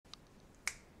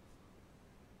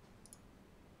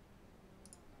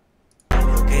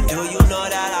do you know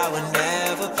that I would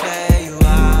never play you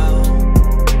out?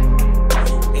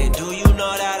 And do you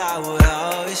know that I would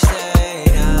always stay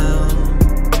down?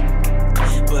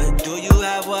 But do you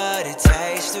have what it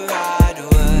takes to ride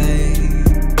away?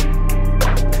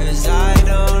 'Cause I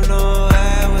don't know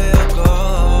where we'll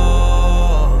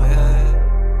go. Yeah.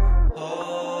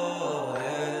 Oh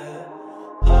yeah.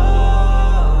 Oh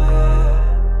yeah.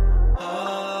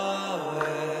 Oh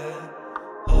yeah.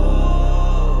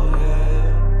 Oh yeah. Oh yeah.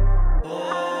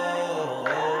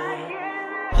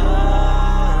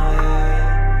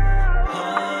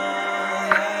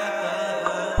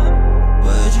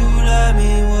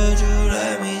 Would you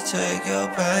let me take your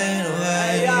pain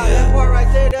away? Yeah, that part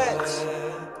right there, that's.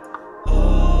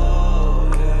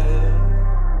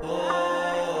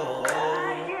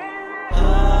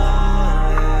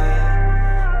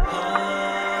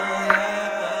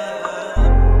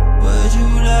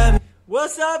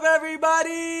 What's up,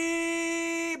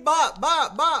 everybody? Bop,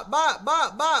 bop, bop, bop,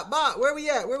 bop, bop, bop. Where we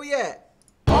at? Where we at?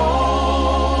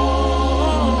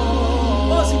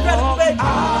 Most incredible, baby.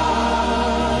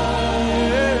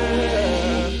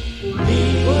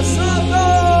 What's up,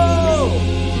 though?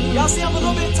 Y'all see I'm a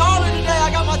little bit taller today. I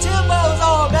got my Timbos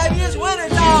on, baby. It's winter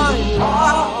time.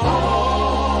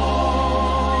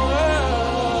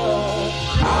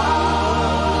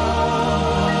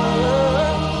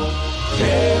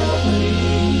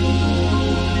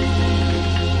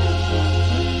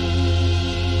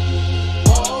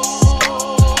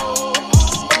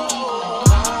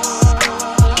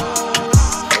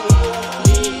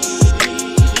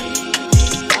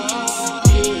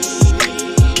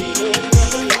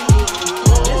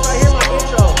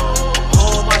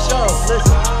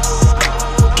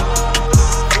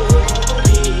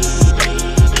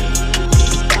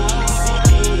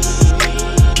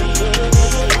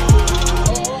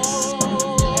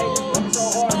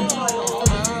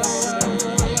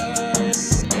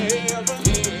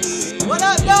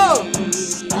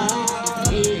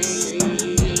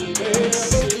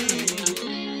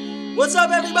 What's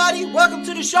up, everybody? Welcome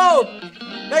to the show.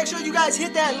 Make sure you guys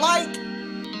hit that like.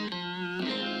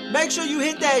 Make sure you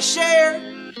hit that share.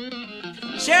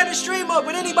 Share the stream up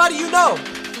with anybody you know.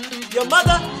 Your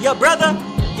mother, your brother,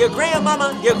 your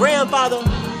grandmama, your grandfather.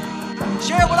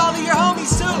 Share it with all of your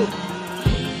homies too.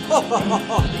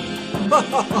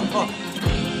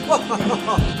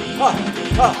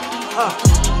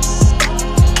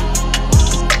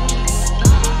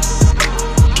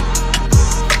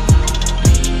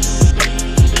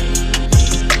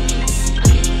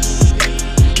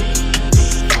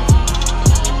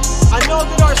 I know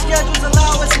that our schedules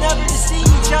allow us never to see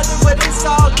each other, but it's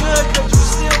all good, cause you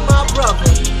still my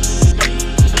brother.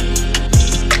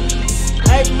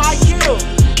 Hey, Mike Hill.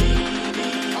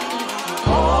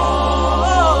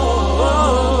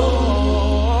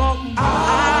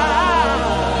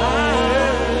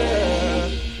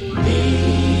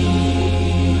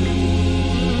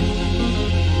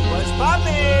 What's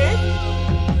poppin'?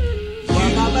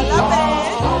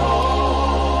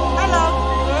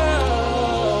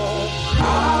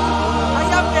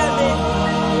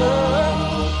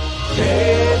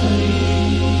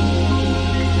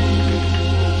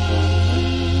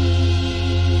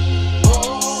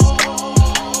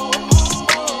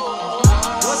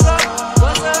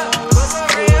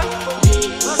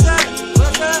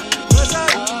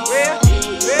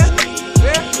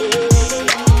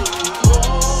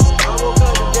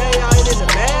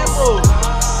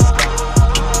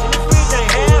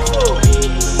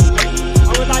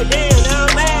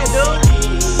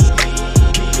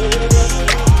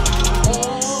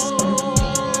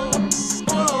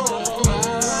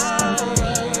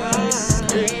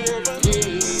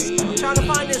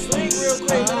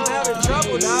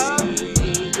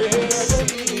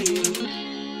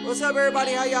 What's up,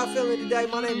 everybody? How y'all feeling today?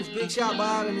 My name is Big Shot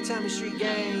Bob in the Tammy Street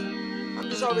Gang. I'm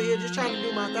just over here just trying to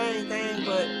do my thing,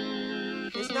 but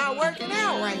it's not working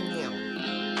out right now.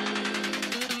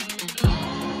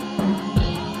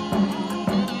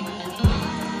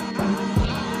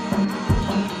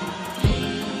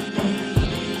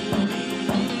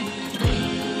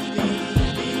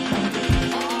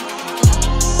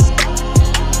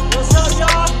 What's up,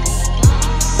 y'all?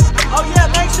 Oh yeah,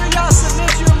 make sure y'all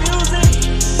submit your music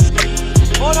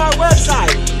on our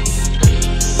website,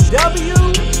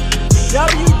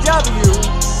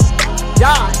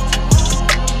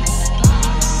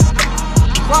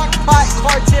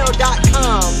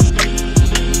 www.crockpotcartel.com.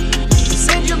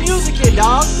 Send your music in,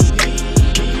 dog.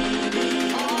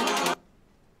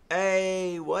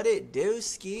 Hey, what it do,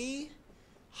 Ski?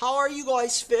 How are you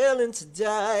guys feeling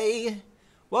today?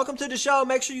 Welcome to the show.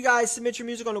 Make sure you guys submit your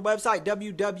music on the website,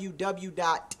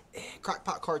 www.crockpotcartel.com.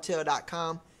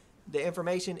 crockpotcartel.com. The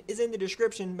information is in the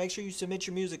description. Make sure you submit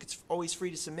your music. It's always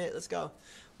free to submit. Let's go.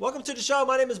 Welcome to the show.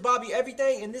 My name is Bobby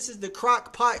Everything, and this is the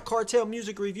Crock Pot Cartel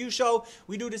Music Review Show.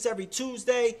 We do this every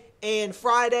Tuesday and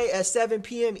Friday at 7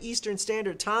 p.m. Eastern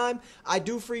Standard Time. I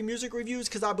do free music reviews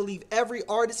because I believe every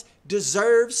artist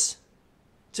deserves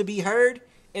to be heard,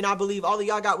 and I believe all of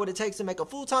y'all got what it takes to make a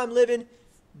full-time living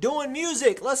doing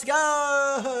music. Let's go.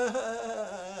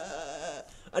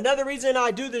 Another reason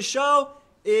I do this show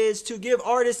is to give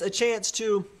artists a chance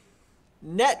to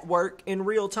network in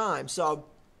real time. So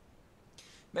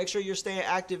make sure you're staying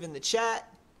active in the chat,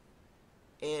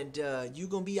 and you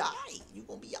gonna be alright. You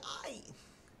gonna be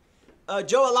alright.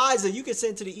 Joe Eliza, you can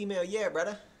send to the email. Yeah,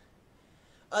 brother.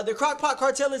 The Crock Pot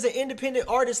Cartel is an independent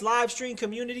artist live stream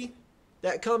community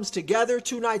that comes together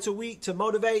 2 nights a week to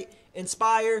motivate,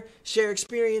 inspire, share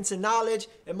experience and knowledge,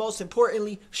 and most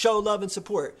importantly, show love and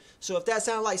support. So if that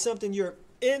sounds like something you're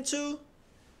into,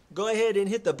 go ahead and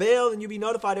hit the bell and you'll be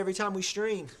notified every time we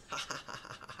stream.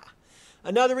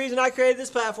 Another reason I created this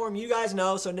platform, you guys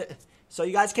know, so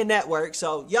you guys can network.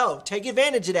 So, yo, take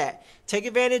advantage of that. Take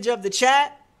advantage of the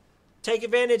chat. Take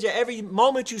advantage of every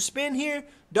moment you spend here.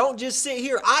 Don't just sit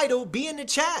here idle. Be in the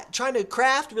chat trying to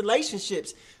craft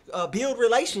relationships, build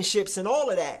relationships and all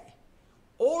of that.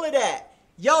 All of that.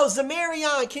 Yo,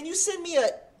 Zamarion, can you send me a...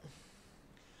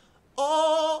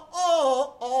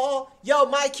 Yo,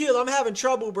 Mike Hill, I'm having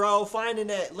trouble, bro, finding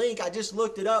that link. I just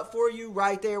looked it up for you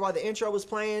right there while the intro was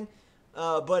playing.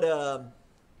 I'm going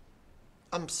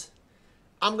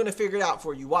to figure it out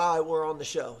for you while we're on the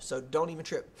show. So don't even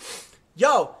trip.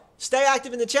 Yo, stay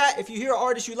active in the chat. If you hear an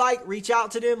artist you like, reach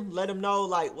out to them. Let them know,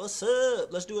 like, what's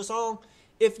up? Let's do a song.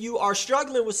 If you are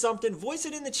struggling with something, voice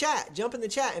it in the chat. Jump in the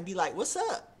chat and be like, what's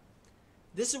up?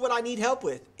 This is what I need help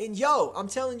with. And yo, I'm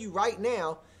telling you right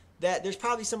now that there's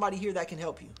probably somebody here that can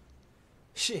help you.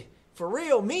 Shit, for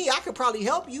real, me, I could probably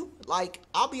help you. Like,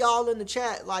 I'll be all in the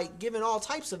chat, like, giving all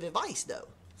types of advice, though.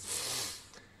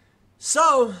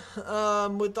 So,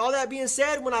 with all that being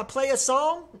said, when I play a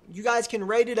song, you guys can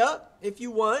rate it up if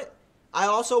you want. I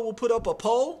also will put up a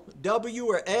poll, W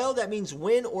or L, that means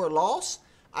win or loss.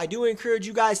 I do encourage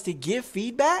you guys to give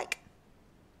feedback,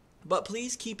 but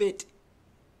please keep it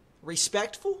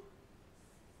respectful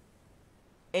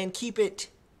and keep it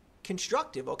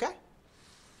constructive, okay?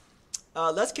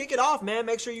 Let's kick it off, man.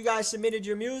 Make sure you guys submitted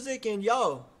your music, and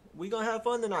yo, we gonna have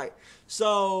fun tonight.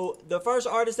 So the first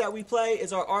artist that we play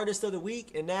is our artist of the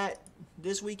week, and that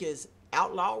this week is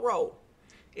Outlaw Row.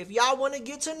 If y'all want to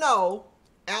get to know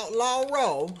Outlaw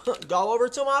Row, go over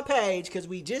to my page because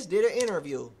we just did an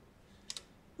interview.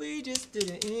 We just did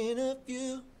an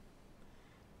interview.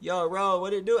 Yo, Ro,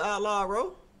 what it do, Outlaw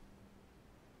Row?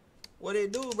 What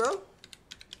it do, bro?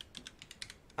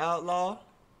 Outlaw.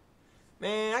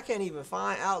 Man, I can't even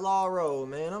find Outlaw Row,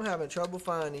 man. I'm having trouble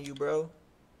finding you, bro.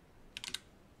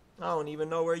 I don't even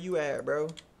know where you at, bro.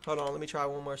 Hold on, let me try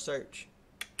one more search.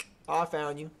 Oh, I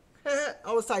found you.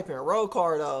 I was typing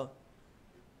Ricardo.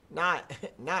 Not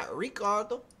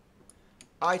Ricardo.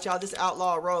 All right, y'all, this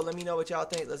Outlaw Row. Let me know what y'all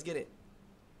think. Let's get it.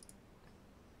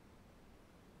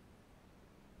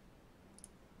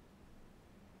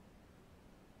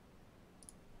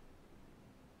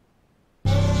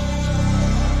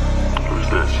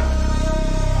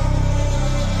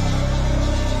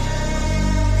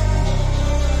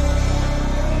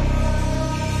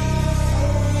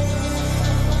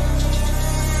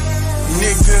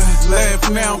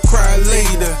 Laugh now, cry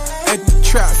later. At the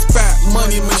trap spot,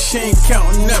 money machine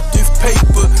counting up this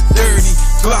paper. Dirty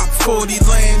Glock 40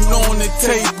 laying on the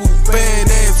table.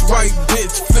 Badass white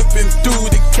bitch flipping through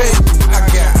the cable. I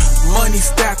got money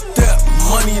stacked up,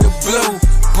 money to blow.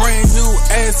 Brand new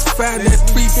asphalt, that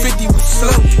 350 was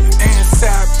slow.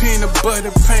 Inside peanut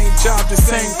butter paint job, the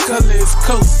same color as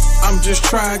coat. I'm just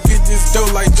trying to get this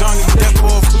dough like Johnny Depp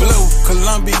off blow.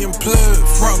 Colombian plug,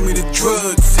 brought me the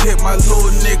drugs. Hit my little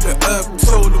nigga up,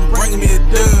 told him bring me a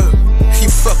dub. He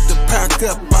fucked the pack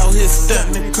up out here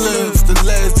stunting the clubs. The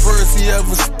last verse he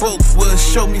ever spoke was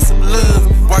show me some love.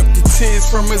 Wiped the tears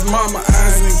from his mama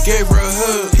eyes and gave her a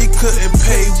hug. He couldn't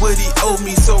pay what he owed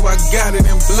me, so I got it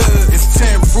in blood. It's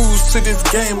 10 rules to this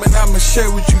game and I'ma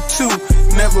share with you too.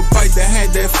 Never bite the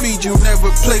hand that feed you, never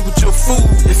play with your food.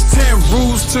 It's 10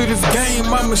 rules to this game,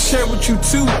 I'ma share with you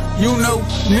too. You know,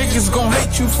 niggas gon'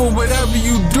 hate you for whatever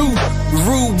you do.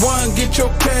 Rule 1, get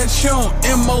your cash on,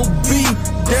 M.O.B.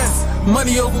 That's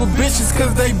money over bitches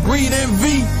cause they breed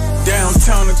envy.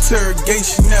 Downtown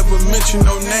interrogation, never mention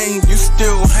no name. You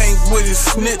still hang with a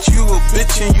snitch, you a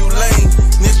bitch and you lame.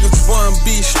 Niggas wanna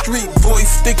be street boys,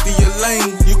 stick to your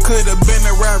lane. You could've been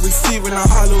a ride receiving a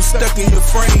hollow stuck in your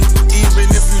frame. Even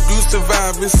if you do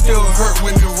survive, it still hurt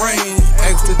when it rain.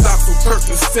 Ask the doctor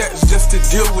Percocets just to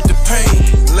deal with the pain.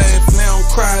 Laugh now,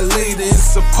 cry later,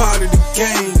 it's a part of the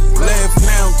game. Laugh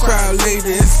now, cry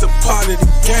later, it's a part of the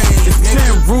game. There's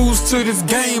 10 rules to this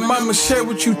game, I'ma share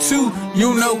with you too.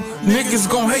 You know, niggas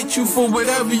gon' hate you for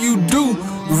whatever you do.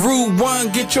 Rule 1,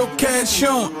 get your cash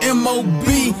on,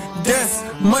 MOB. That's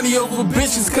money over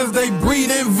bitches cause they breed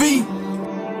envy.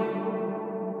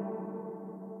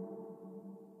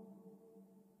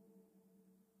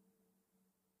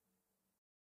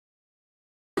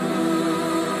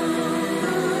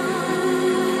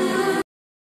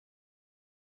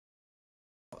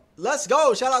 Let's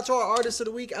go. Shout out to our artist of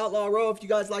the week, Outlaw Row. If you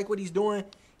guys like what he's doing,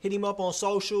 hit him up on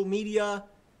social media.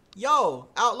 Yo,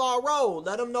 Outlaw Row,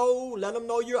 let him know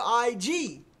your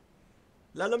IG.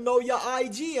 Let them know your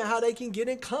IG and how they can get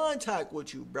in contact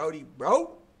with you, Brody,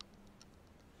 bro.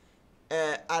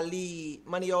 Ali,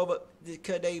 money over,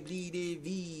 could they bleed it,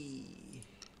 V.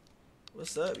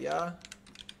 What's up, y'all?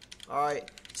 All right,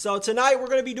 so tonight we're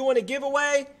going to be doing a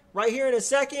giveaway. Right here in a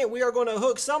second, we are going to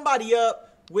hook somebody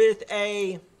up with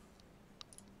a...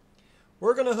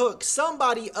 We're going to hook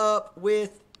somebody up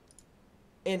with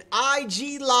an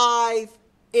IG Live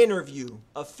interview.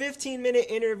 A 15-minute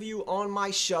interview on my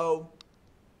show.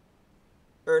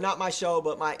 Or not my show,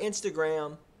 but my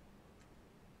Instagram.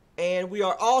 And we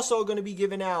are also going to be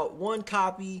giving out one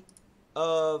copy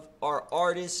of our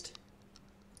Artist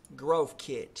Growth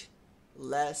Kit.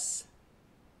 Let's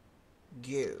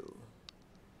go.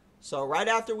 So right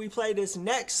after we play this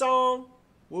next song,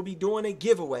 we'll be doing a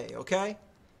giveaway, okay?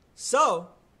 So,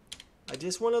 I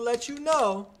just want to let you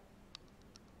know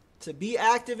to be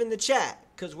active in the chat,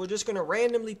 because we're just going to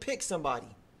randomly pick somebody.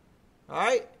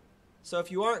 Alright? So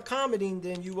if you aren't commenting,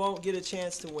 then you won't get a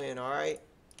chance to win, alright?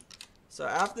 So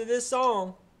after this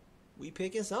song, we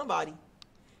picking somebody.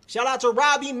 Shout out to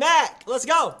Robbie Mack. Let's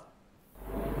go.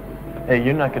 Hey,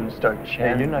 you're not gonna start chanting.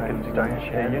 Hey, you're not gonna start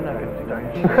chanting. You're not gonna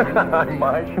start chanting.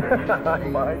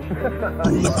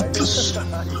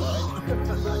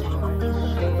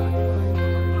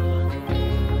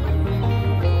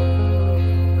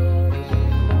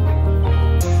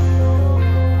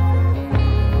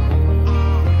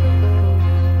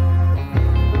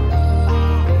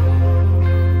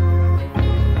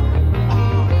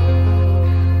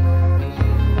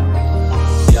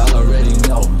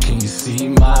 See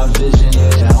my vision,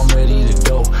 yeah, I'm ready to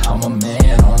go. I'm a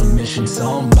man on a mission,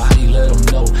 somebody let them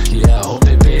know. Yeah, I hope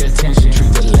they pay attention,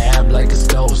 treat the lab like a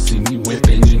stove. See me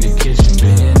whipping in the kitchen,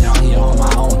 been down here on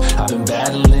my own. I've been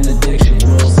battling addiction,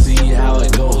 we'll see how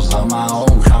it goes. I'm my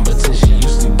own competition,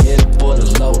 used to get it for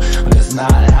the low, but that's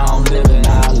not how I'm living.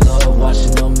 I love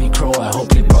watching them me crow, I hope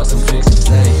they brought some fixes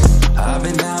today. I've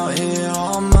been out here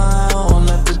on my own,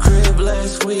 left the crib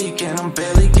last week, and I'm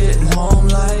barely getting home.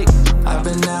 Like, I've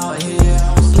been out here,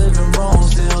 I was living wrong,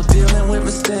 still dealing with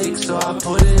mistakes, so I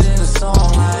put it in a song.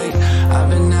 Like, I've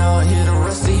been out here, the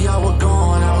rest of y'all were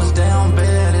gone, I was down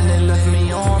bad and they left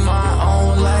me on my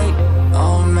own. Like,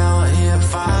 I'm out here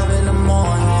 5 in the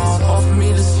morning, it's hard for me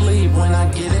to sleep when I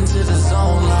get into the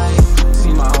zone. Like,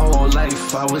 see my whole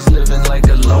life, I was living like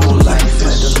a low life,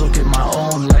 had to look at my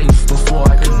own life before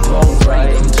I could grow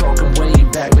right. I'm talking way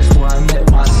back before I met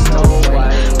my Snow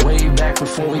White, way back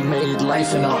before we made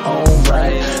life in our own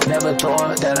right. Never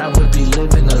thought that I would be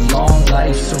living a long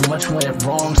life, so much went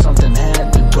wrong, something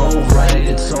had to go right.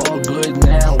 It's all good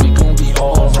now, we gon' be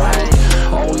alright.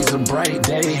 Always a bright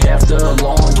day after a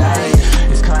long night.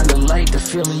 It's kinda like the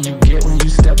feeling you get when you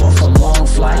step off a long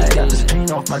flight. Got this pain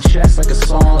off my chest like a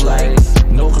song, like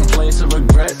no complaints or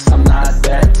regrets, I'm not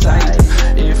that type.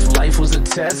 If life was a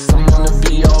test, I'm gonna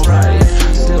be alright.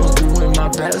 Still doing my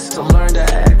best to learn to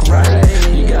act right.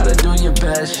 You gotta do your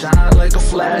best, shine like a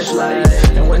flashlight.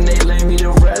 And when they lay me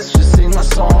to rest, just sing my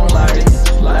song like,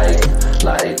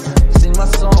 sing my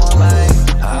song like.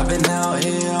 I've been out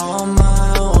here on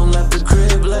my own, left the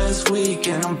crib last week,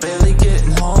 and I'm barely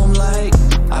getting home. Like,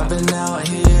 I've been out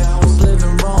here, I was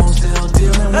living wrong, still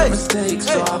dealing with mistakes,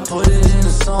 so I put it in a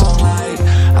song. Like,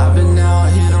 I've been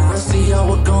out here, the rest of y'all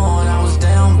were gone, I was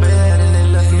down bad and they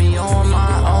left me on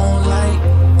my own. Like,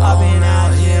 I've been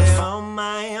out here on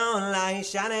my own light,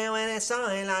 shining when it's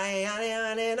sunlight,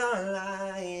 shining on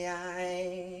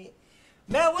light.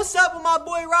 Man, what's up with my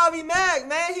boy Robbie Mack,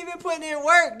 man? He been putting in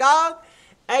work, dog.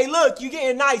 Hey, look, you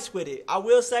getting nice with it. I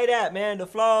will say that, man. The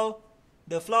flow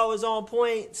is on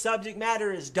point. Subject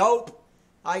matter is dope.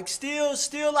 Like, still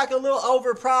like a little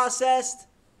over processed.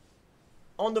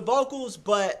 on the vocals,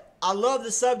 but I love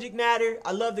the subject matter.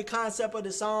 I love the concept of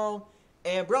the song.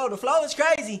 And bro, the flow is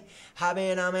crazy. I've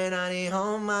been on my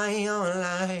own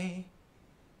life.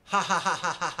 Ha ha ha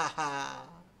ha ha ha ha.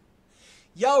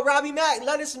 Yo, Robbie Mac,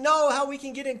 let us know how we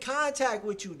can get in contact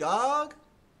with you, dog.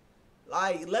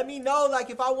 Like, let me know, like,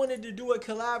 if I wanted to do a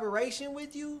collaboration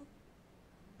with you,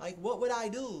 like, what would I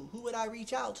do? Who would I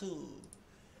reach out to?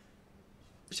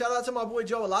 Shout out to my boy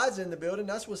Joe Eliza in the building.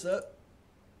 That's what's up.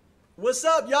 What's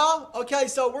up, y'all? Okay,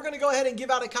 so we're going to go ahead and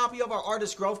give out a copy of our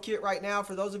Artist Growth Kit right now.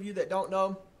 For those of you that don't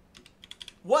know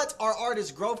what our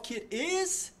Artist Growth Kit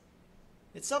is,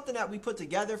 it's something that we put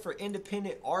together for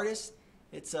independent artists.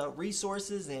 It's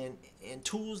resources and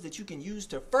tools that you can use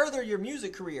to further your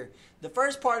music career. The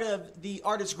first part of the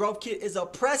Artist Growth Kit is a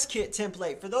press kit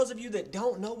template. For those of you that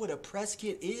don't know what a press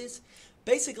kit is,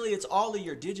 basically it's all of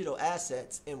your digital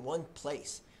assets in one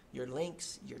place. Your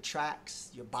links, your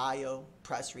tracks, your bio,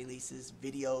 press releases,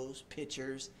 videos,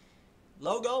 pictures,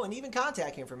 logo, and even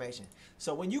contact information.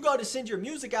 So when you go to send your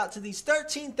music out to these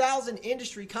 13,000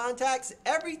 industry contacts,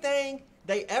 everything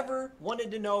they ever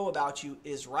wanted to know about you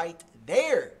is right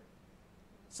there.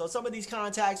 So some of these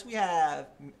contacts, we have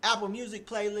Apple Music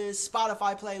playlists,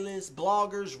 Spotify playlists,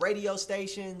 bloggers, radio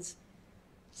stations,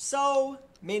 so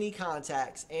many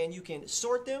contacts. And you can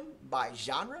sort them by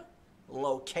genre,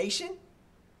 location.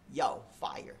 Yo,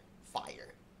 fire,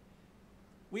 fire.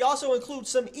 We also include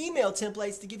some email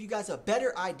templates to give you guys a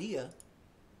better idea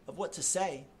of what to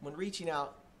say when reaching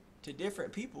out to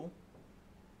different people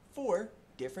for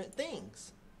different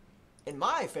things. And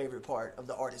my favorite part of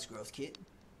the Artist Growth Kit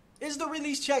is the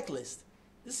release checklist.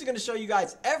 This is going to show you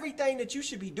guys everything that you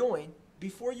should be doing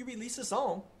before you release a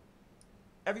song.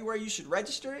 Everywhere you should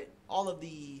register it, all of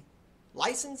the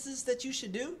licenses that you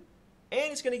should do,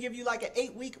 and it's going to give you like an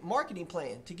 8-week marketing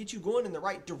plan to get you going in the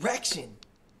right direction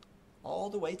all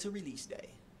the way to release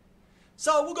day.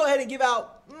 So we'll go ahead and give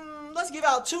out, let's give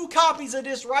out 2 copies of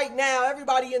this right now.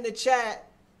 Everybody in the chat,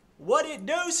 what it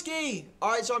do, Ski?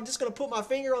 All right, so I'm just going to put my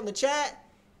finger on the chat,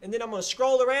 and then I'm going to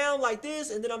scroll around like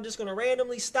this, and then I'm just going to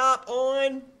randomly stop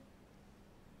on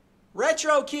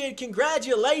Retro Kid.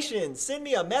 Congratulations. Send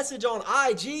me a message on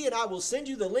IG, and I will send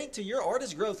you the link to your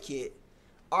Artist Growth Kit.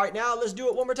 All right, now let's do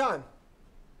it one more time.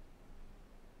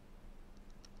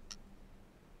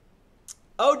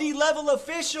 OD Level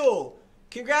Official.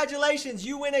 Congratulations,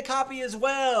 you win a copy as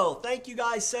well. Thank you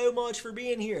guys so much for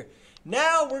being here.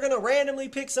 Now we're going to randomly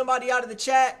pick somebody out of the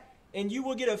chat, and you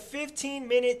will get a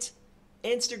 15-minute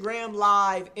Instagram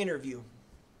live interview.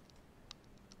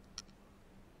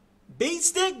 Beat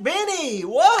Stick Benny.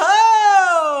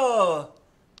 Whoa!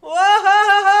 Whoa!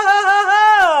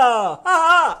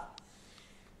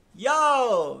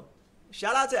 Yo!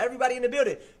 Shout out to everybody in the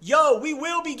building. Yo, we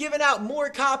will be giving out more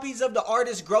copies of the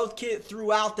Artist Growth Kit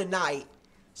throughout the night.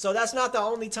 So that's not the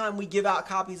only time we give out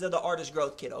copies of the Artist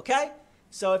Growth Kit, okay?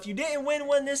 So if you didn't win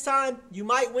one this time, you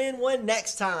might win one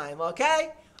next time,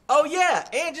 okay? Oh yeah,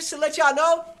 and just to let y'all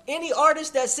know, any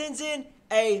artist that sends in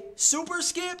a super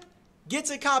skip gets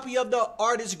a copy of the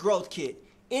Artist Growth Kit.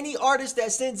 Any artist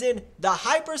that sends in the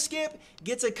hyper skip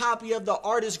gets a copy of the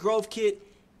Artist Growth Kit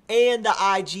and the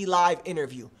IG live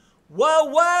interview.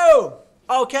 Whoa, whoa.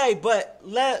 Okay, but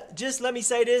just let me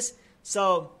say this.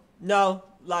 So, no,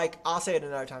 like, I'll say it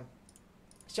another time.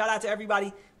 Shout out to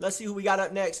everybody. Let's see who we got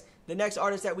up next. The next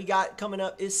artist that we got coming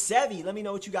up is Sevi. Let me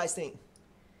know what you guys think.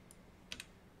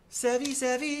 Sevi,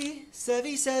 Sevi,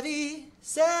 Sevi, Sevi,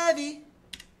 Sevi.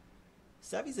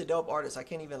 Sevi's a dope artist. I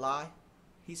can't even lie.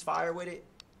 He's fire with it.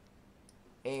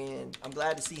 And I'm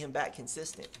glad to see him back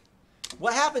consistent.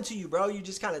 What happened to you, bro? You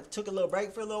just kind of took a little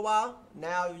break for a little while.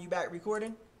 Now you back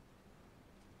recording?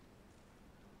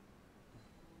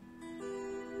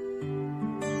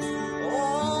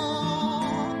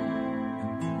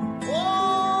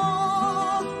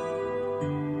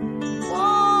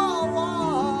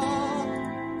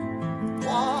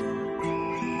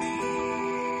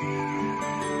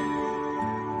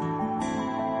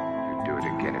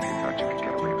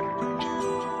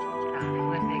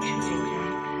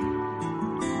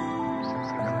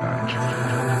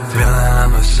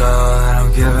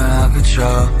 Giving up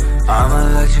control, I'ma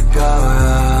let you go,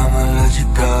 I'ma let you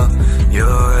go. You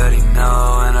already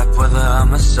know, and I pour the on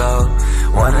my soul.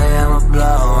 1 AM a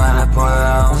blow, and I pour it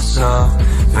on my soul.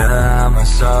 Feeling out my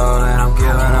soul, and I'm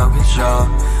giving up control.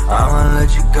 I'ma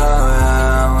let you go,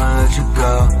 I'ma let you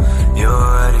go. You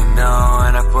already know,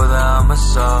 and I pour the on my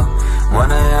soul. 1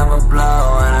 AM a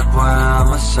blow, and I pour it on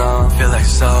my soul. Feel like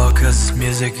soul, cause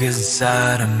music is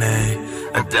inside of me.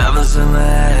 A devil's in my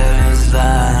head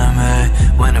inside of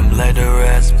me. When I'm laid to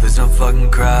rest, please don't fucking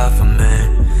cry for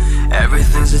me.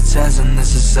 Everything's a test in this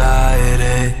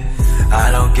society. I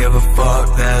don't give a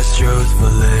fuck, that's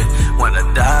truthfully. When I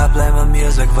die, I play my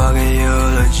music, fuck a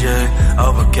eulogy.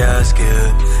 Open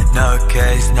casket, no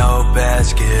case, no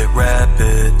basket.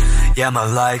 Rapid, yeah, my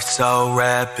life's so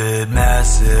rapid.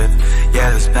 Massive,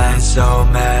 yeah, this pain's so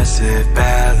massive.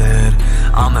 Ballad,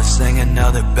 I'ma sing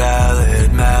another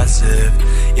ballad. Massive,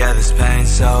 yeah, this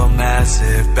pain's so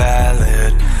massive.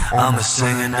 Ballad, I'ma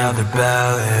sing another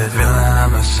ballad. Feeling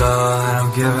on my soul, and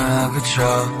I'm giving up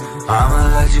control.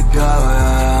 I'ma let you go,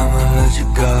 I'ma let you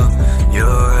go. You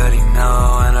already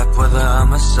know, and I put that on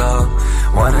my soul.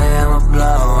 1 AM a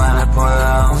blow, and I pour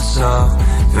that on my soul.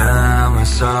 Feeling on my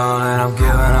soul, and I'm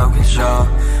giving up control.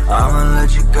 I'ma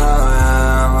let you go,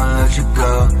 I'ma let you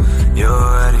go. You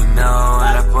already know,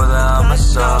 and I pour that on my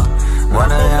soul.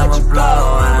 1 AM a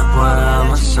blow, and I pour that on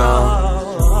my soul.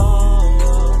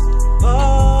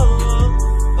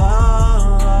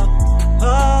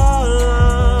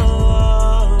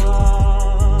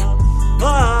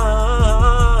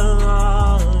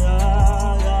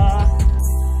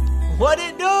 What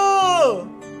it do?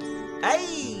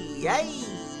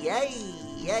 Yeah.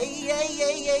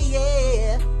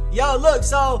 Yo, look,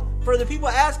 so for the people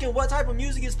asking what type of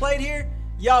music is played here,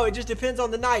 yo, it just depends on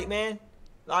the night, man.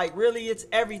 Like, really, it's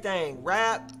everything.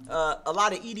 Rap, a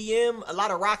lot of EDM, a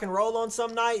lot of rock and roll on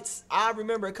some nights. I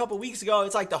remember a couple weeks ago,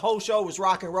 it's like the whole show was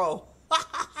rock and roll.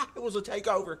 It was a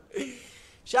takeover.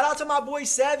 Shout out to my boy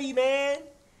Sevy, man.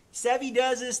 Sevy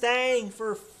does his thing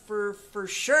for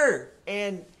sure.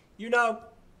 And, you know,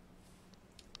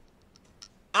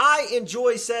 I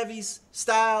enjoy Sevy's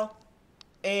style,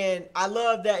 and I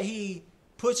love that he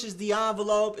pushes the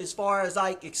envelope as far as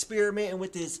like experimenting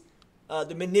with his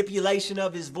the manipulation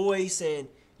of his voice, and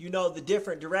you know, the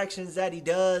different directions that he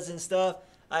does and stuff.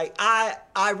 Like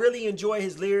I really enjoy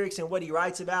his lyrics and what he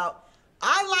writes about.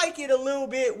 I like it a little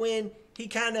bit when he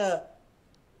kind of,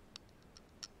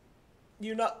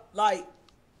 you know, like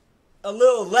a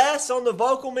little less on the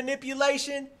vocal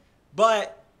manipulation,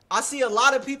 but I see a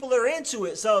lot of people are into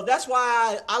it. So that's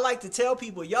why I like to tell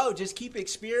people, yo, just keep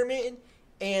experimenting.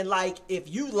 And like, if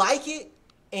you like it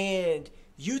and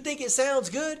you think it sounds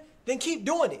good, then keep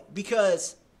doing it.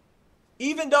 Because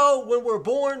even though when we're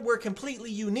born, we're completely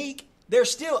unique,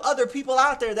 there's still other people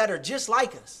out there that are just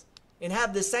like us and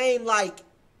have the same, like,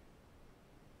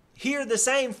 hear the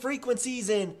same frequencies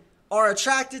and are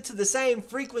attracted to the same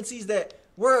frequencies that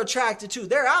we're attracted to.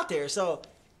 They're out there. So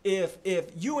if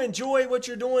you enjoy what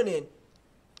you're doing and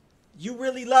you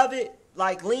really love it,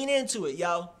 like, lean into it,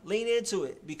 yo. Lean into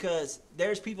it, because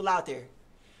there's people out there.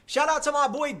 Shout out to my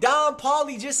boy Don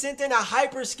Pauly, just sent in a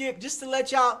hyper skip just to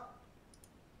let y'all,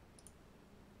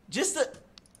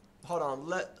 hold on,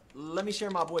 let me share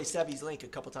my boy Sevy's link a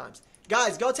couple times.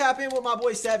 Guys, go tap in with my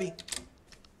boy Sevy.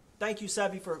 Thank you,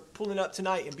 Sevy, for pulling up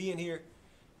tonight and being here.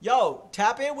 Yo,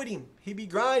 tap in with him. He be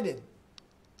grinding.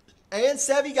 And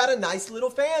Sevy got a nice little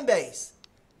fan base.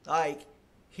 Like,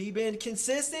 he been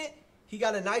consistent. He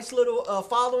got a nice little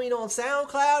following on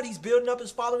SoundCloud. He's building up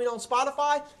his following on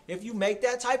Spotify. If you make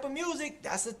that type of music,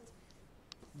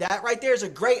 that right there is a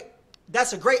great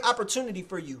opportunity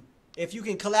for you if you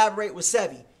can collaborate with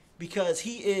Sevy, because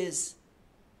he is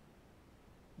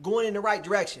going in the right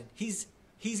direction. He's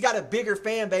got a bigger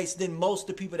fan base than most of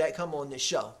the people that come on this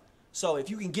show. So if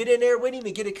you can get in there with him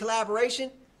and get a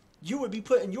collaboration, you would be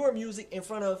putting your music in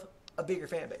front of a bigger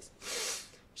fan base.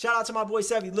 Shout out to my boy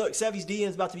Sevy. Look, Sevy's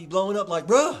DM's about to be blowing up like,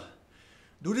 bruh,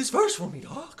 do this verse for me,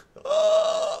 dog.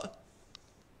 All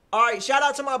right, shout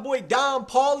out to my boy Don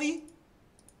Pauly.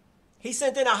 He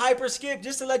sent in a hyper skip.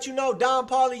 Just to let you know, Don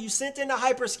Pauly, you sent in a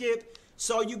hyper skip,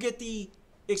 so you get the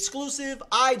exclusive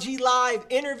IG Live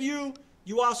interview.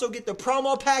 You also get the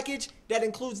promo package that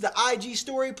includes the IG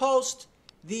story post,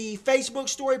 the Facebook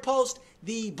story post,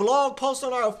 the blog post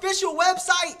on our official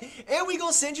website, and we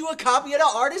gonna send you a copy of the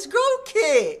Artist Growth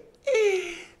Kit.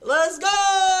 Let's go!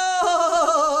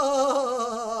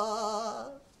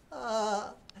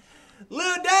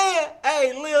 Lil Dan,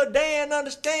 hey, Lil Dan,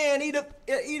 understand, he the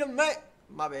man.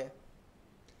 My bad.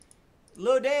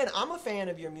 Lil Dan, I'm a fan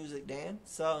of your music, Dan.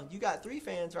 So you got 3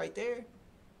 fans right there,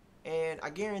 and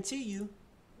I guarantee you,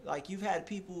 like, you've had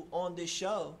people on this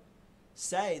show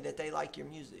say that they like your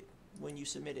music when you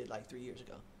submitted like 3 years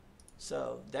ago.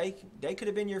 So they could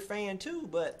have been your fan too.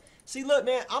 But see, look,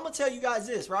 man, I'm gonna tell you guys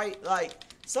this, right? Like,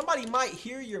 somebody might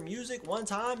hear your music one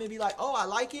time and be like, oh, I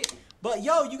like it, but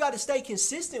yo, you got to stay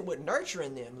consistent with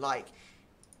nurturing them. Like,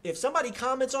 if somebody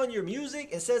comments on your music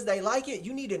and says they like it,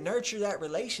 you need to nurture that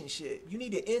relationship. You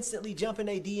need to instantly jump in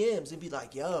their DMs and be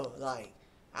like, yo, like,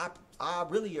 I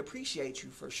really appreciate you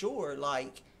for sure.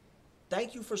 Like,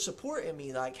 thank you for supporting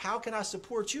me. Like, how can I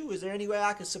support you? Is there any way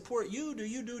I can support you? Do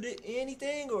you do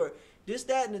anything or this,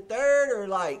 that, and the third? Or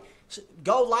like,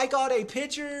 go like all their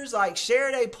pictures, like share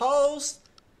their posts.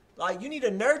 Like, you need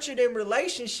to nurture them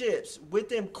relationships with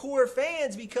them core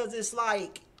fans, because it's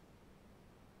like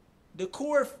the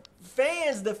core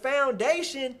fans, the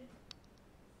foundation,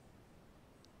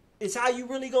 is how you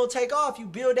really gonna take off. You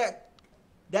build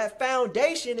that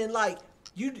foundation, and like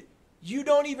you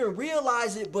don't even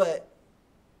realize it, but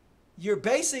you're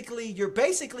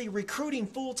basically recruiting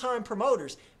full-time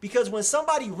promoters. Because when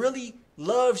somebody really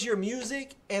loves your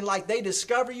music and like they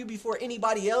discover you before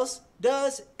anybody else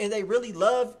does, and they really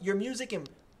love your music and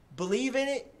believe in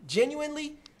it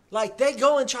genuinely, like they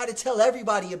go and try to tell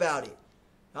everybody about it.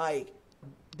 Like,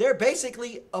 they're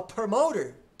basically a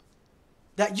promoter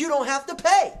that you don't have to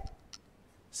pay.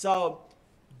 So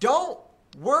don't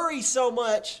worry so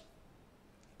much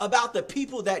about the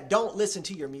people that don't listen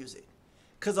to your music.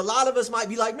 Because a lot of us might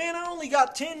be like, man, I only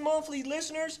got 10 monthly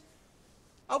listeners.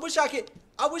 I wish I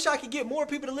could get more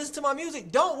people to listen to my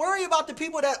music. Don't worry about the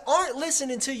people that aren't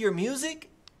listening to your music.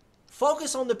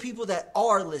 Focus on the people that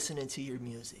are listening to your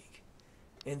music.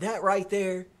 And that right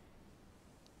there,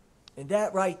 and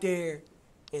that right there,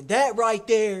 and that right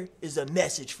there is a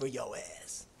message for your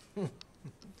ass.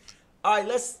 All right,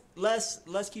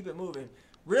 let's keep it moving.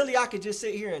 Really, I could just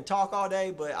sit here and talk all day,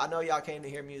 but I know y'all came to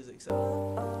hear music,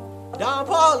 so Don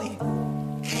Pauly.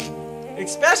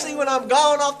 Especially when I'm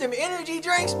going off them energy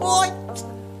drinks, boy.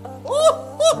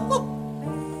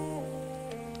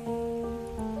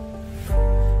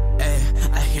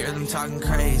 I hear them talking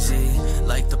crazy,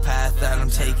 like the path that I'm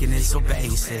taking is so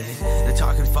basic. They're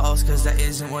talking false cause that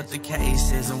isn't what the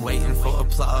case is. I'm waiting for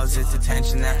applause, it's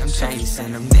attention that I'm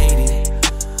chasing. I'm needy,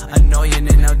 annoying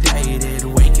and outdated.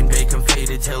 Wake and bake, I'm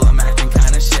faded till I'm acting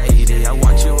kinda shady. I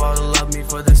want you all to love me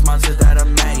for this monster that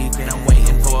I'm making. I'm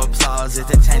waiting for applause, it's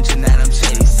attention that I'm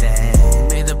chasing.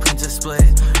 Made the princess split,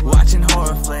 watching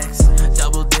horror flicks.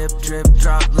 Double dip, drip,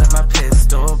 drop, let my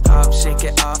pistol pop. Shake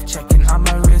it off, checking on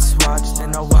my wristwatch.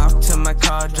 Then I walk to my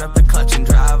car, drop the clutch and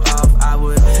drive off. I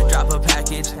would drop a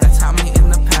package, that's how me in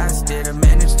the past did. I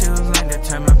managed to learn to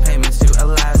turn my payments to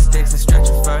elastics and stretch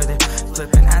it further.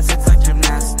 Flipping assets like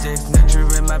gymnastics,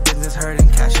 nurturing my business, hurting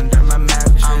cash under my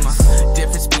mattress. I'm a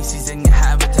different species in your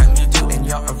habitat, mutant and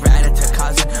you're a rat-a-tat,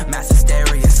 causing mass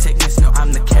hysteria, sickness. No,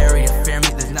 I'm the carrier. Fear me,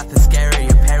 there's nothing scary.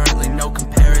 Apparently, no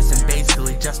comparison,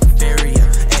 basically just inferior.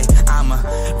 Ay, I'm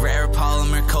a rare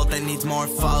polymer cult that needs more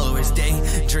followers.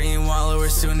 Daydream wallower,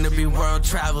 soon to be world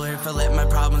traveler. If I let my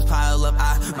problems pile up,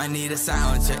 I might need a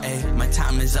silencer. Ay, my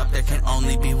time is up, there can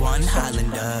only be one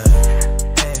Highlander.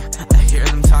 I hear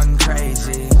them talking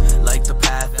crazy, like the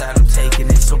path that I'm taking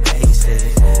is so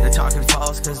basic. They're talking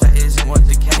false cause that isn't what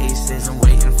the case is. I'm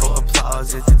waiting for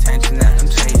applause, it's attention that I'm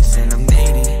chasing. I'm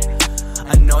needy,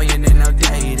 annoying and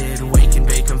outdated. Wake and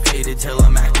bake, I'm faded till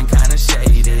I'm acting kinda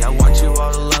shady. I want you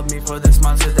all to love me for this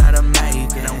monster that I'm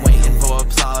making. I'm waiting for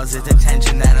applause, it's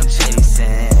attention that I'm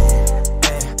chasing.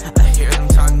 I hear them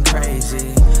talking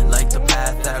crazy, like the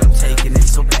path that I'm taking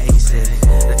is so basic.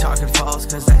 They're talking false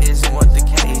cause that isn't what the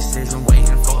case is. I'm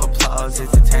waiting for applause,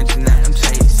 it's attention that I'm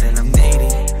chasing. I'm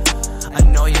needy,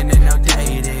 annoying and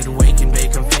outdated. Wake and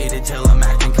bake, I'm faded till I'm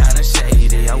acting kinda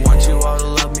shady. I want you all to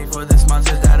love me for this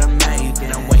monster that I'm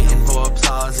making. I'm waiting for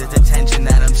applause, it's attention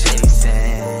that I'm chasing.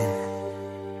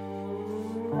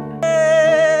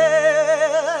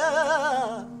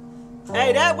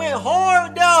 Hey, that went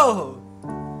hard though.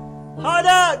 Hold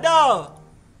up though.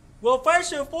 Well,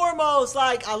 first and foremost,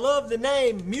 like, I love the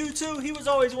name Mewtwo. He was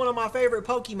always one of my favorite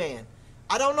Pokemon.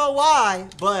 I don't know why,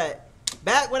 but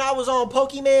back when I was on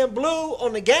Pokemon Blue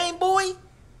on the Game Boy,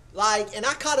 like, and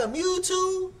I caught a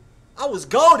Mewtwo, I was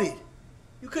goated.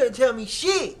 You couldn't tell me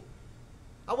shit.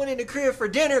 I went in the crib for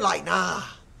dinner like, nah,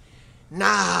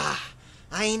 I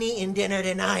ain't eating dinner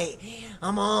tonight.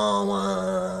 I'm on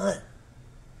one.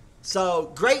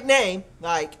 So, great name.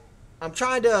 Like, I'm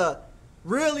trying to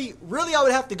really, I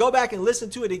would have to go back and listen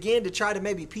to it again to try to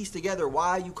maybe piece together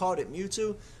why you called it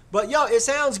Mewtwo. But, yo, it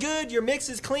sounds good. Your mix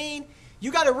is clean.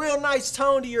 You got a real nice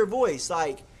tone to your voice.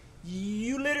 Like,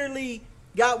 you literally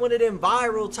got one of them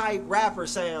viral type rapper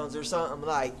sounds or something.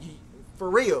 Like, for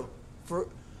real. For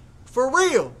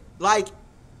real. Like,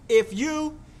 if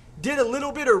you did a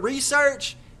little bit of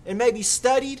research and maybe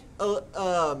studied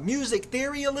music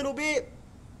theory a little bit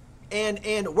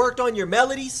and worked on your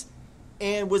melodies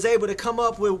and was able to come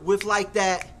up with like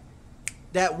that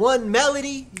one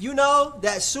melody, you know,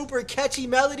 that super catchy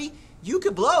melody, you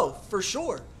could blow for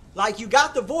sure. Like, you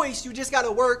got the voice, you just got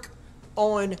to work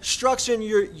on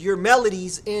structuring your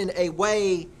melodies in a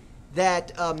way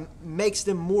that makes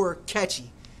them more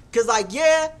catchy. Cause like,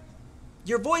 yeah,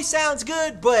 your voice sounds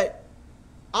good, but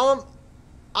I'm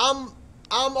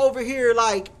over here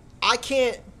like I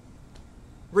can't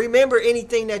remember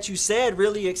anything that you said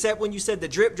really, except when you said the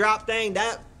drip drop thing.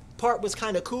 That part was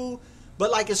kind of cool, but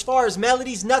like as far as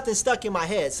melodies, nothing stuck in my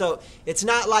head. So it's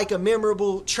not like a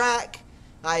memorable track.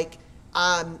 Like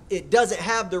it doesn't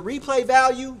have the replay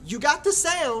value. You got the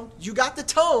sound, you got the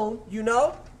tone, you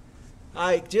know.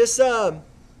 Like just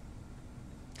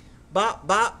bop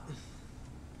bop.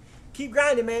 Keep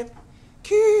grinding, man.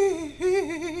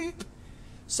 Keep.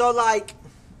 So like,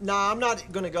 nah, I'm not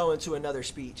gonna go into another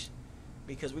speech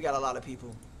because we got a lot of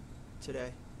people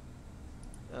today,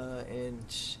 and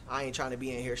I ain't trying to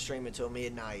be in here streaming till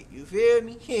midnight. You feel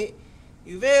me?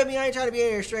 You feel me? I ain't trying to be in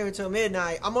here streaming till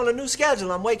midnight. I'm on a new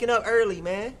schedule. I'm waking up early,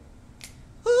 man.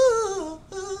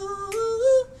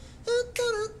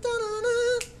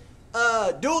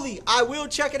 Dooley, I will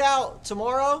check it out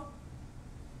tomorrow.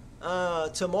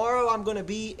 Tomorrow I'm gonna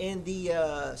be in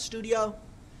the studio.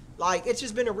 Like, it's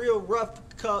just been a real rough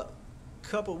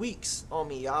couple weeks on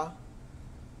me, y'all.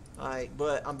 Alright,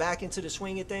 but I'm back into the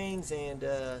swing of things, and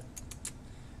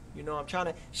you know, I'm trying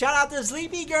to shout out to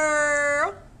Sleepy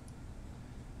Girl.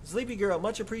 Sleepy Girl,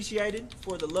 much appreciated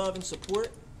for the love and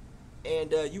support.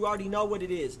 And you already know what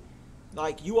it is.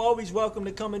 Like, you always welcome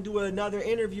to come and do another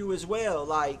interview as well.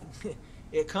 Like,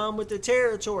 it come with the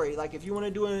territory. Like, if you want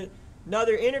to do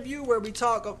another interview where we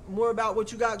talk more about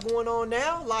what you got going on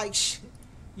now, like,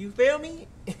 you feel me?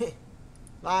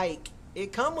 Like,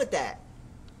 it come with that.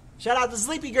 Shout out to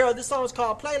Sleepy Girl. This song is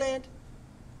called Playland.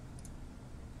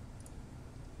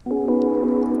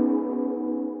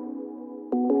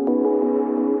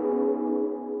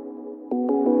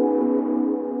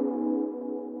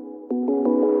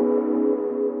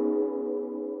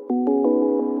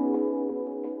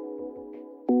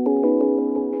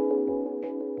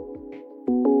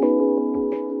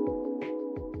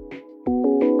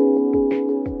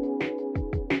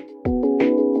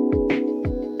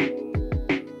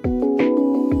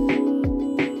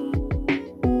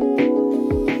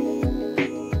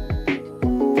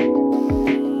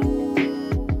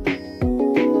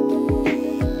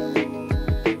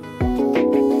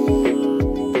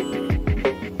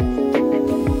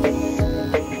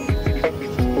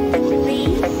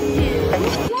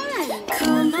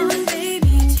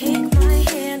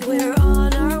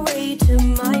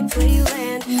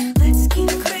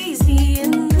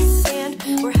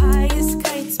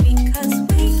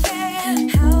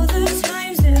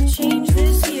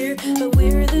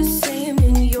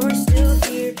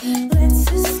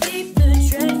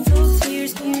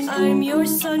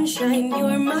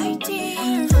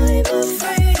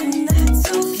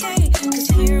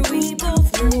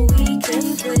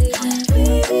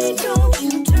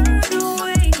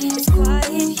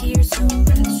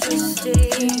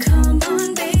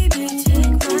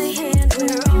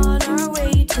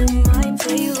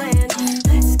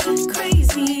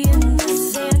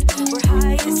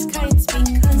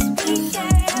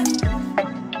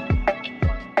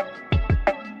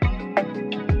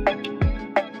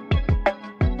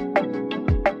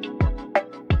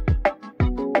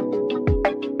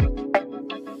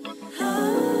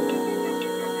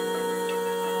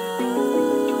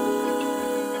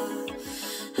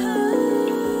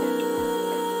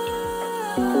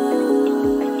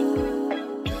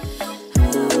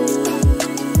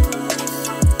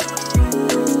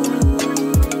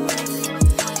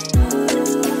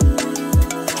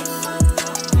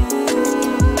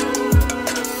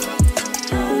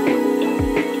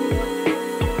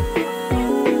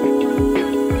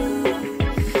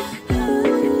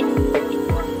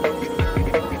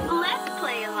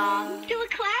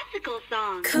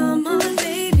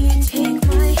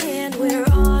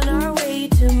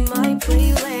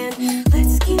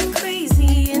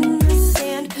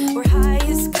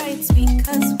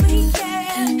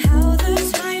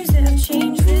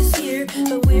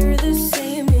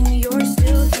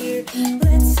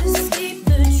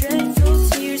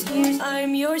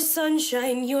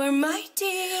 sunshine, you're my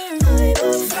dear. I'm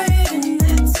afraid and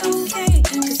that's okay,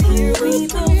 'cause here we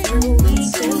both know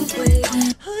we can play.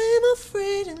 I'm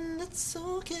afraid and that's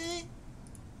okay.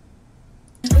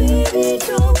 Baby,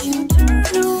 don't you turn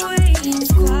away.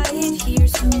 It's quiet here,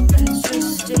 so let's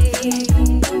just stay.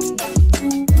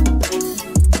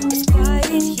 It's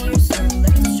quiet here, so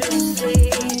let's just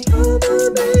stay. Oh my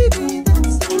baby,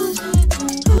 that's sunshine.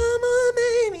 Oh my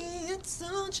baby, it's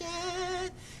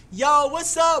sunshine. Yo,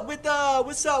 what's up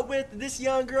with this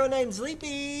young girl named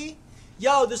Sleepy?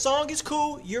 Yo, the song is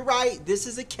cool. You're right. This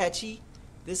is a catchy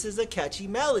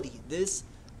melody. This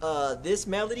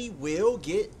melody will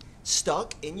get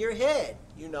stuck in your head.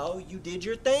 You know, you did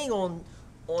your thing on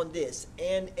this,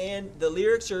 and the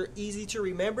lyrics are easy to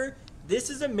remember. This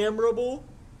is a memorable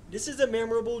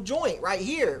joint right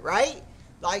here, right?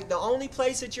 Like, the only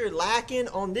place that you're lacking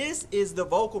on this is the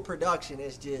vocal production.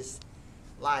 It's just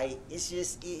like,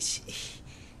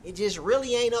 it just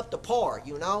really ain't up to par,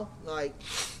 you know? Like,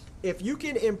 if you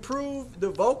can improve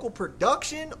the vocal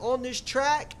production on this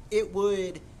track,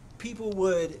 people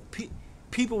would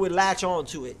latch on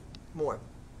to it more.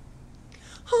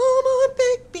 Oh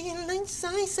my baby,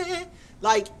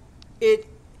 like,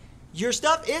 your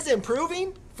stuff is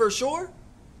improving for sure,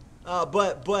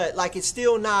 but like, it's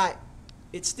still not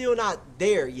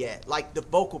there yet. Like, the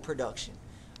vocal production,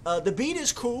 the beat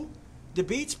is cool, the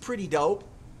beat's pretty dope,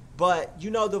 but you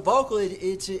know, the vocal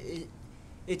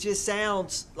it just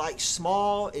sounds like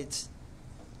small. It's,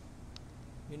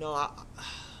 you know,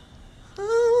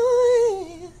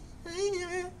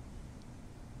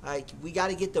 like, we got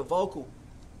to get the vocal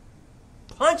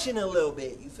punching a little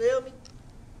bit. You feel me?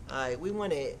 Alright, we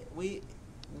want it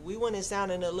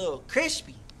sounding a little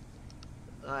crispy.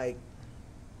 Like,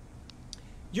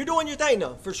 you're doing your thing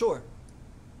though, for sure.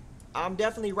 I'm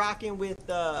definitely rocking with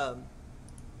the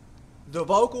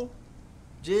vocal,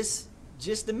 just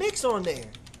the mix on there.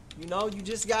 You know, you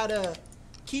just gotta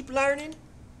keep learning,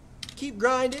 keep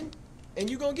grinding, and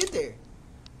you're gonna get there.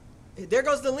 There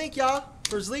goes the link, y'all,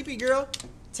 for Sleepy Girl.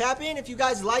 Tap in if you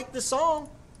guys like the song.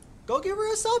 Go give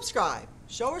her a subscribe.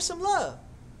 Show her some love.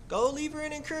 Go leave her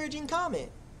an encouraging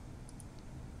comment.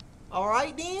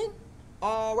 Alright then?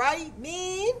 Alright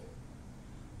then?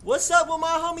 What's up with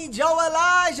my homie Joe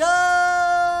Elijah?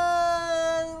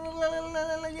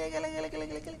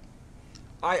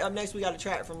 Alright, up next we got a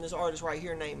track from this artist right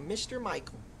here named Mr.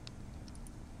 Michael.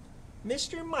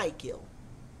 Mr. Michael.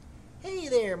 Hey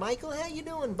there, Michael. How you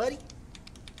doing, buddy?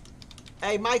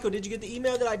 Hey, Michael, did you get the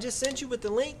email that I just sent you with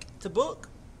the link to book?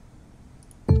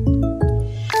 Boom.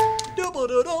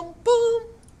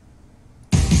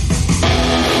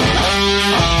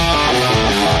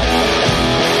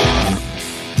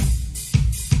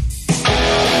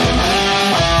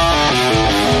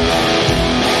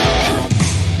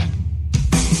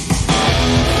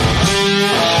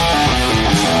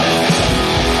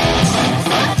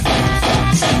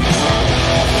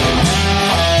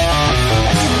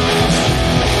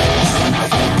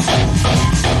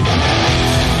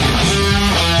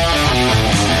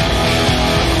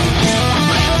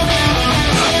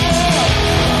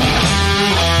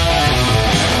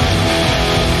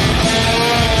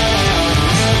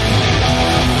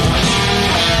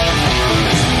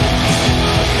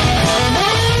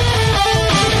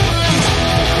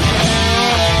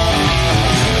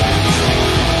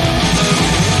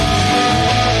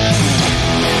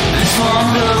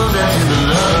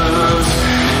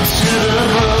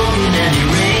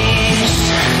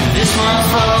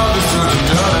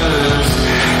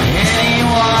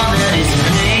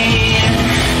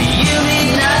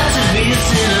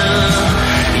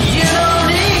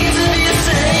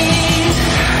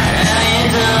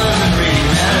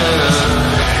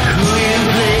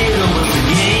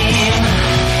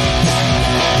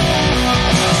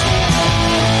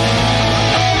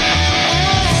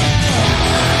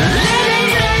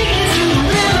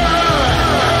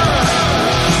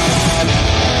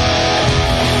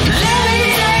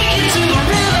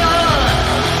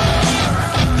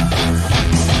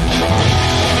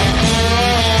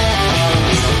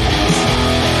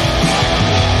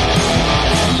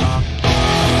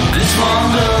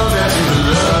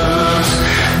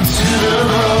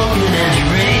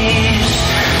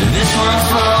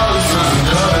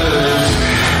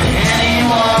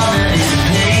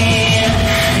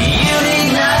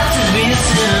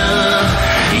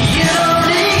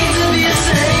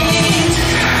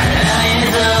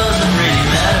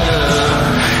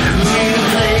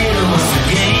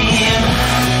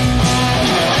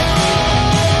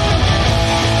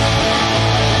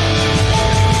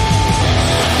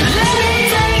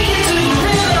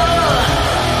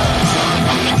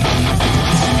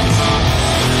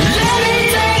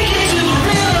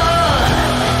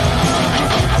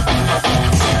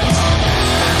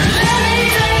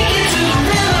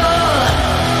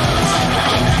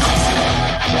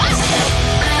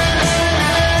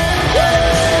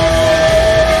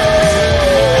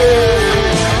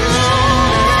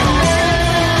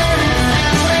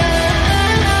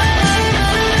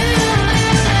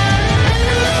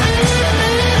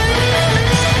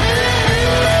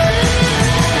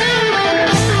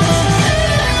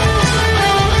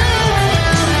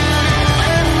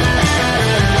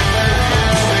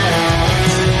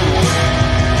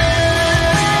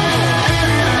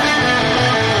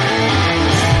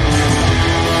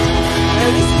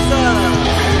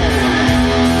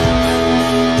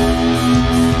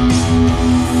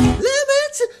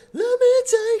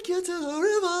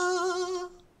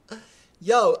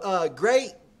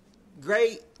 great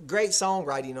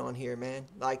songwriting on here, man.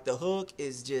 Like the hook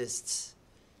is just,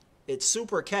 it's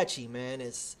super catchy, man.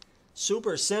 It's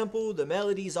super simple. The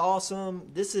melody's awesome.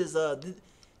 This is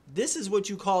what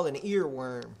you call an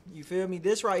earworm. You feel me?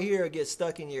 This right here gets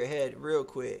stuck in your head real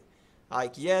quick.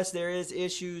 Like, yes, there is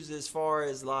issues as far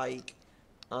as like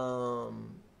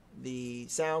the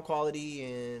sound quality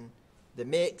and the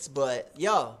mix, but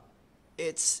yo,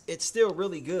 it's still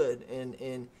really good.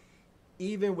 And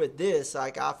even with this,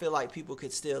 like, I feel like people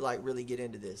could still like really get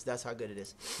into this. That's how good it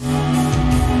is.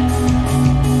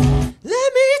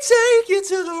 Let me take you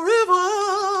to the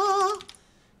river.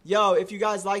 Yo, if you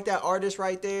guys like that artist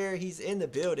right there, he's in the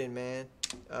building, man.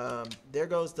 There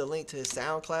goes the link to his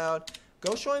SoundCloud.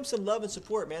 Go show him some love and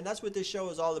support, man. That's what this show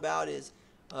is all about, is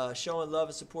showing love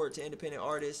and support to independent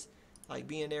artists, like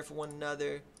being there for one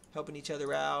another, helping each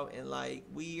other out, and like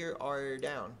we are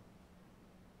down.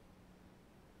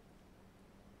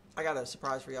 I got a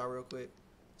surprise for y'all real quick.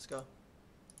 Let's go.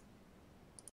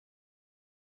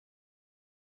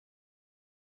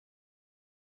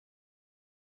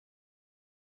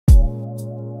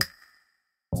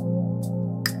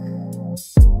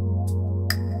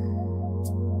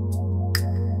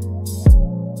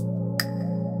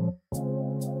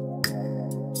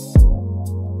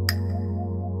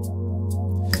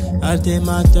 I did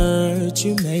my dirt,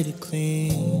 you made it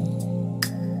clean.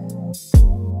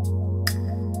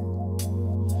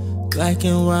 Black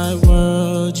and white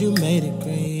world, you made it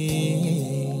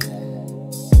green.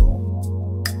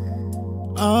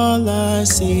 All I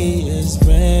see is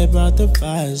red, brought the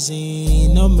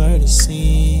Visine, no murder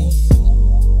scene.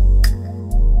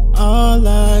 All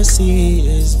I see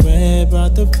is red,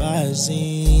 brought the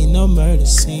Visine, no murder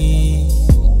scene.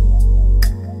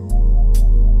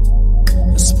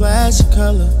 A splash of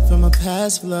color from a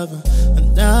past lover, a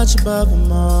notch above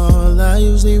them all. I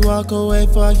usually walk away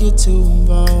before I get too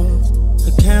involved.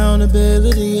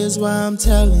 Accountability is why I'm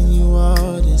telling you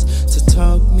all this, to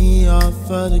talk me off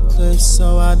of the cliff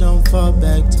so I don't fall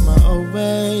back to my old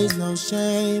ways. No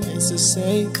shame, it's a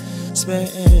safe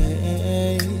space.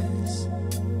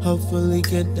 Hopefully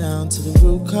get down to the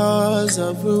root cause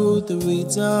of root, the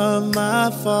weeds of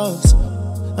my faults.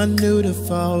 I knew the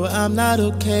fall, I'm not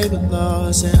okay with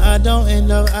loss, and I don't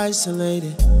end up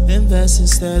isolated. Invest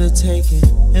instead of taking,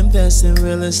 invest in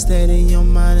real estate, and your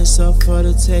mind is up for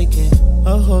the taking.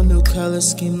 A whole new color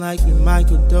scheme like we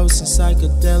microdosing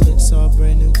psychedelics, all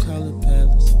brand new color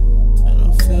palettes. I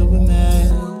don't feel with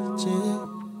magic.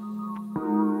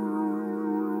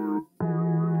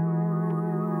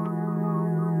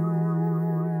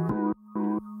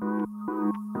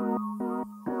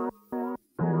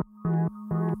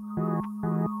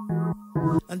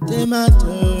 I did my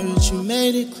dirt, you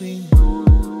made it clean.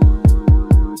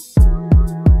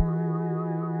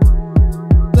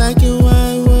 Black and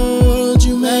white world,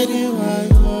 you made it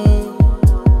white world.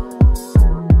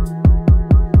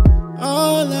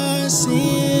 All I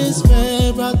see is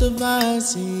red, brought the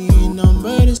Visine, no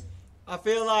murder. I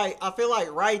feel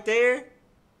like right there,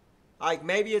 like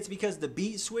maybe it's because the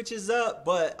beat switches up,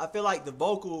 but I feel like the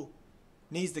vocal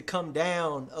needs to come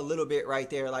down a little bit right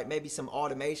there. Like maybe some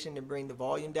automation to bring the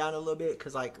volume down a little bit,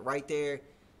 because like right there,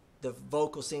 the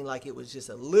vocal seemed like it was just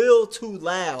a little too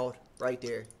loud right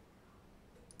there.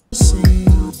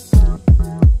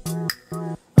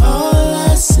 All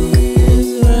I see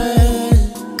is red.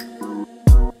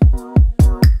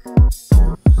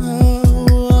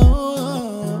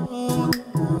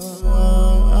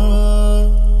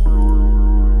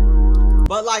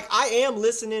 But like I am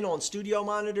listening on studio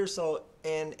monitor, so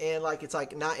and like it's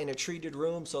like not in a treated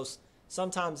room, so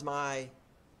sometimes my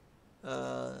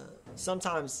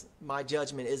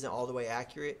judgment isn't all the way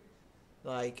accurate.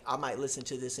 Like I might listen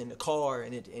to this in the car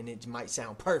and it might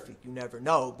sound perfect. You never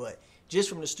know, but just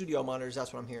from the studio monitors,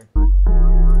 that's what I'm hearing.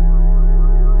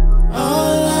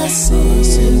 All I see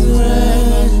is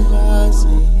red.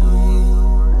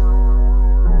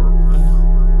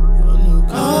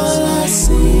 All I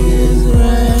see is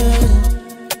red.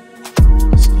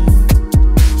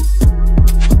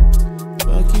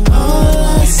 All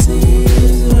I see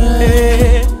is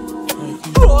red.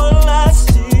 All I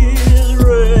see is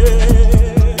red.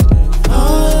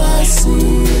 All I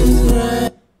see is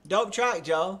red. Dope track,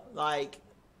 Joe. Like,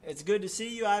 it's good to see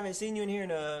you. I haven't seen you in here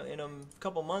in a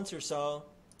couple months or so.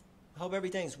 I hope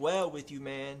everything's well with you,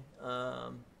 man.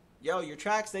 Yo, your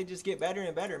tracks, they just get better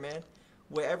and better, man.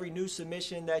 With every new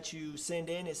submission that you send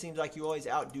in, it seems like you always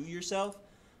outdo yourself.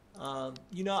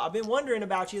 You know, I've been wondering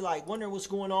about you, like wondering what's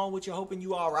going on with you, hoping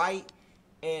you all right.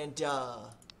 And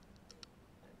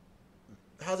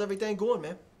how's everything going,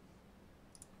 man?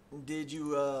 Did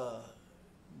you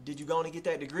Did you go and get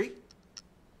that degree?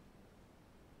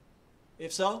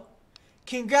 If so,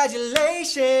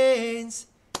 congratulations.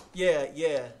 Yeah,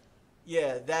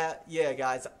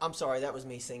 guys. I'm sorry, that was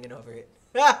me singing over it.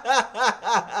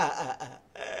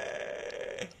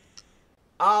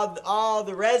 all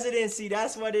the residency,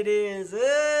 that's what it is.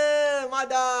 My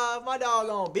dog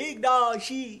on big dog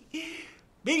sheet.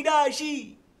 Big dog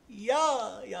sheet.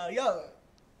 Yeah.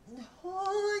 All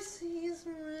I see is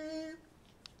red.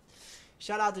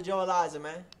 Shout out to Joe Eliza,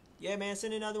 man. Yeah, man,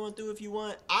 send another one through if you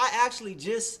want. I actually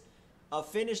just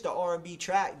finished the R&B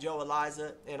track, Joe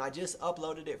Eliza, and I just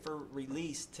uploaded it for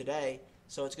release today.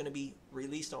 So it's going to be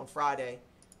released on Friday.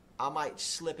 I might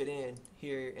slip it in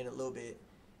here in a little bit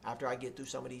after I get through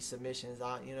some of these submissions.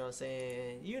 You know what I'm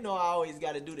saying? You know I always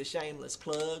got to do the shameless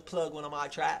plug one of my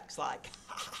tracks. Like,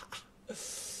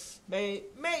 maybe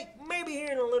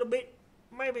here in a little bit.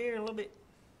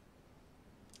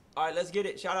 All right, let's get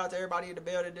it. Shout out to everybody in the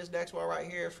building. This next one right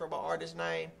here is from an artist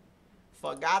name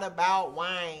Forgot About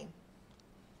Wayne.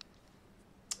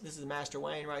 This is Master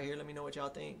Wayne right here. Let me know what y'all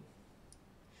think.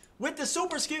 With the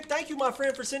super skip, thank you, my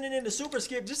friend, for sending in the super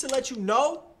skip. Just to let you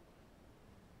know,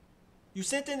 you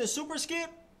sent in the super skip.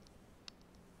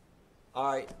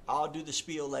 All right, I'll do the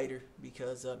spiel later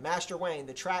because Master Wayne,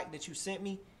 the track that you sent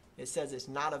me, it says it's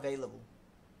not available.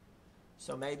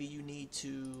 So maybe you need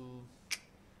to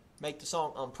make the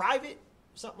song unprivate,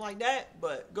 something like that.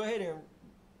 But go ahead and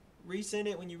resend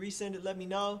it. When you resend it, let me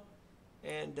know,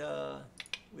 and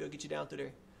we'll get you down through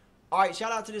there. All right,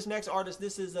 shout out to this next artist.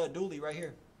 This is Dooley right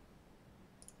here.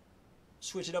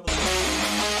 Switch it up a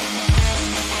little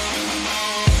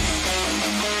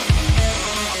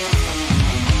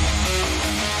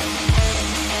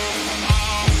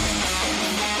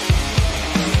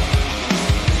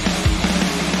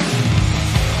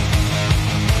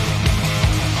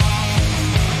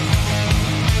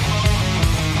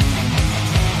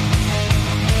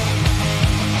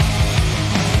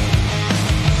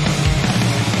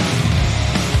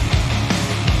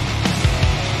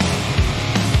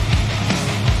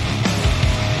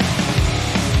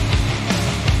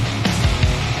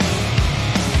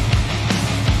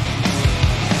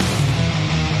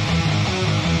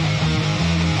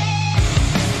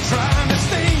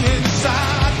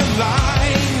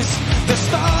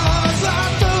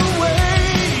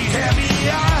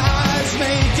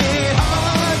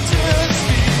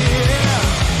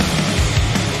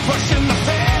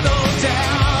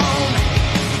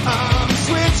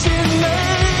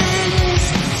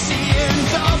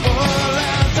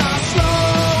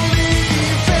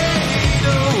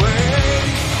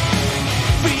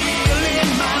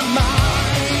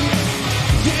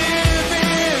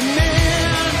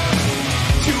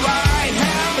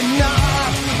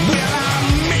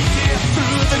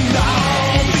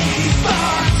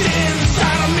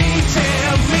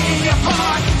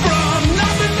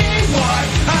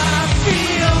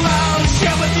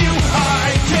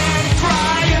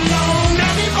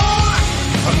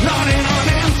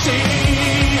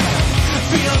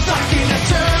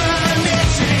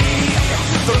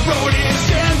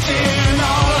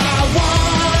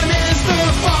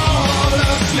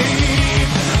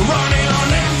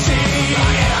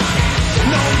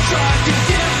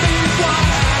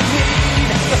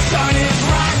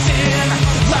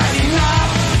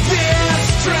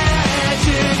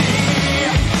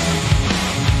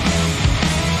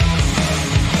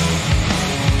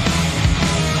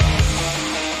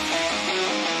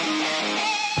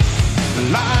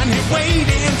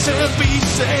to be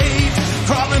saved.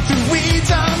 Crawling through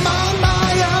weeds, I'm on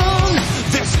my own.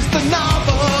 This is the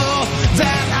novel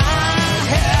that I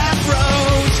have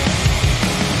wrote.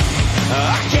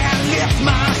 I can't lift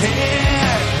my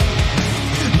head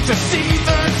to see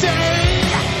the day.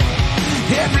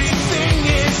 Everything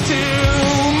is too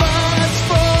much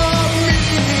for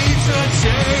me to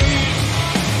take.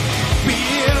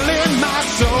 Feeling my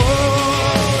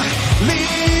soul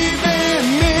leaving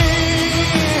me.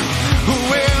 Who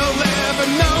will ever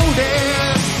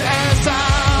notice as I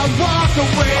walk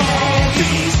away? All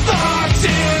these thoughts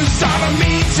inside of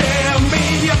me tear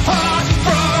me apart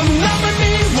from loving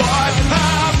me. What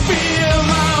I feel,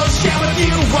 I'll share with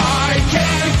you. I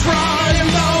can't cry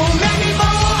and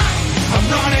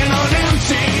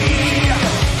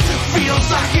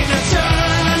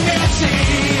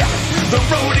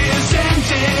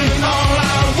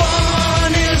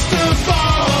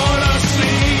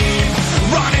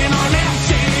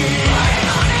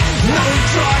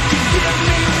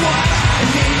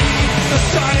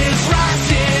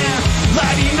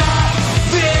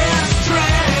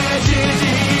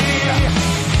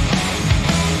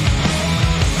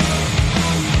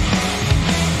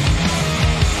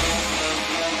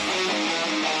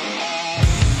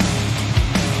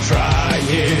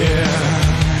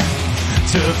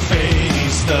to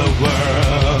face the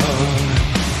world.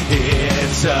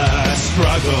 It's a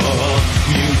struggle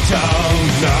you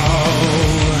don't know.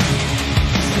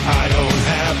 I don't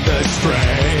have the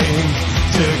strength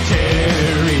to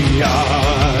carry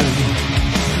on.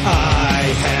 I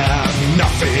have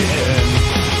nothing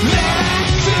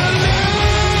left to lose.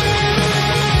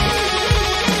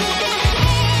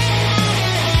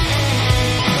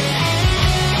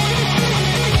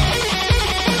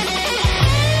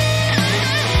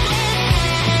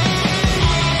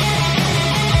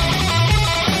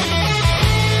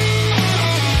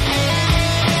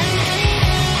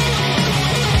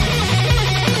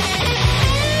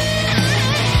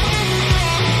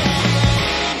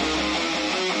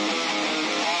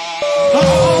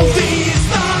 All these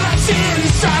thoughts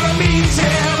inside of me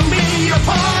tear me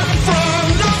apart from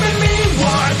loving me.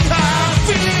 What I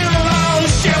feel I'll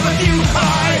share with you.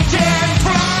 I can't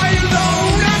cry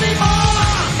alone anymore.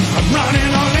 I'm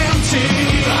running on empty.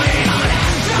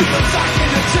 Feels like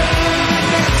an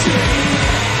eternity.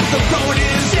 The road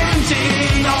is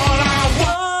empty. All I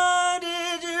want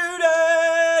is you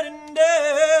dead and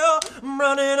dead. I'm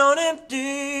running on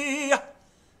empty.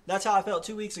 That's how I felt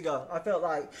 2 weeks ago. I felt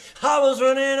like I was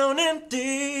running on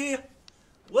empty.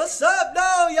 What's up,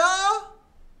 though, y'all?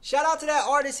 Shout out to that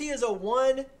artist. He is a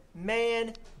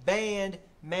one-man band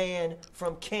man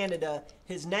from Canada.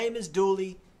 His name is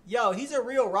Dooley. Yo, he's a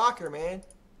real rocker, man.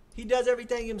 He does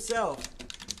everything himself.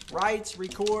 Writes,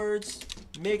 records,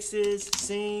 mixes,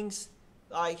 sings.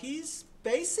 Like, he's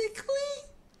basically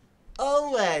a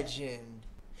legend.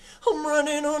 I'm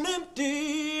running on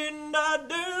empty and I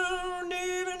don't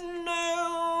even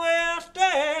know where I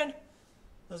stand.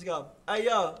 Let's go. Hey,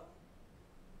 yo.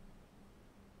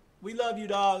 We love you,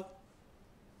 dog.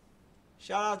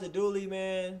 Shout out to Dooley,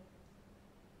 man.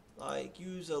 Like,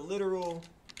 use a literal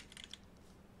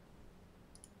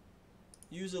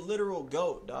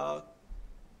goat, dog.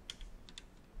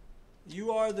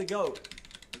 You are the goat.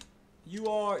 You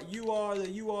are the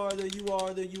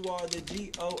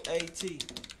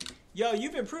GOAT. Yo,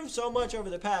 you've improved so much over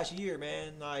the past year,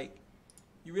 man. Like,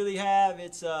 you really have.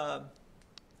 It's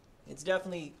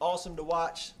definitely awesome to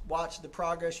watch the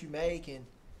progress you make and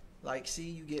like see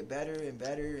you get better and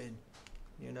better, and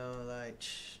you know, like,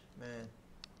 man,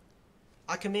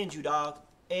 I commend you, dog,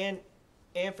 and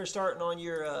for starting on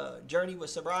your journey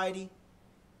with sobriety.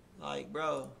 Like,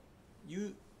 bro,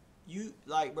 you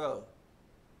like, bro,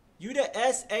 you the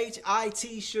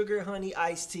SHIT sugar honey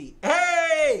iced tea.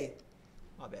 Hey!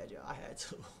 My bad, y'all. I had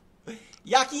to.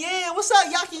 Yaki Ann, what's up,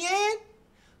 Yaki Ann?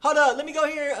 Hold up, let me go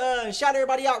here and shout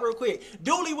everybody out real quick.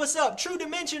 Dooley, what's up? True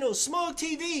Dimensional, Smug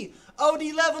TV,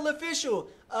 OD Level Official,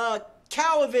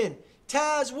 Calvin,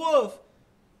 Taz Wolf,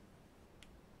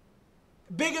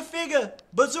 Bigger Figure,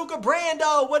 Bazooka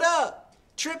Brando, what up?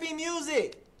 Trippy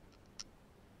Music,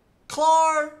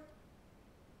 Clar,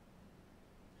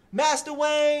 Master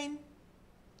Wayne,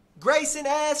 Grayson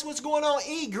Ass, what's going on?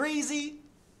 E Greasy,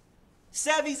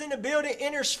 Sevy's in the building,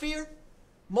 Inner Sphere,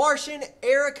 Martian,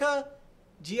 Erica,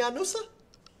 Giannusa?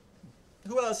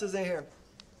 Who else is in here?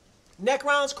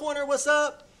 Necron's Corner, what's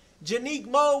up? Janique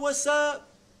Mo, what's up?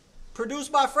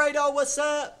 Produced by Fredo, what's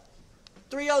up?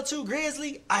 302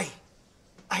 Grizzly, aye.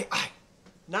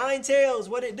 Nine Tails,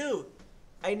 what it do?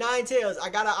 Hey, Nine Tails, I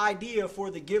got an idea for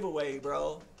the giveaway,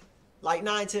 bro. Like,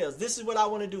 Nine Tails, this is what I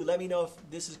want to do. Let me know if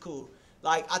this is cool.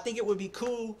 Like, I think it would be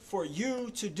cool for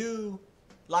you to do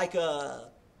like an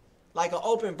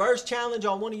open verse challenge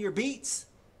on one of your beats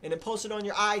and then post it on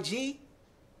your IG.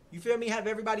 You feel me? Have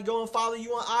everybody go and follow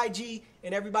you on IG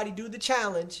and everybody do the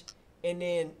challenge, and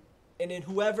then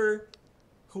whoever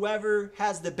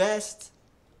has the best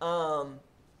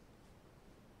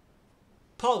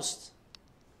post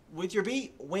with your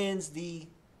beat wins the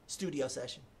studio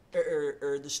session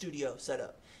or the studio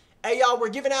setup. Hey, y'all, we're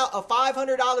giving out a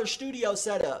 $500 studio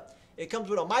setup. It comes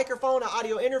with a microphone, an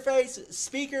audio interface,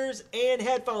 speakers, and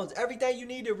headphones. Everything you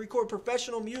need to record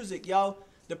professional music, yo.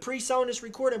 The PreSonus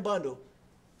recording bundle.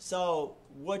 So,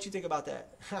 what you think about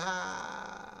that?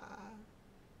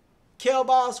 Kel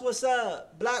Boss, what's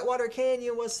up? Blackwater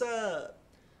Canyon, what's up?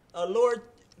 Lord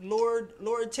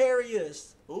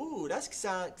Terrius. Ooh, that's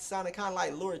sounded kind of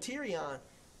like Lord Tyrion.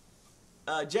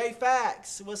 J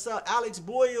Fax, what's up? Alex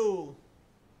Boyle.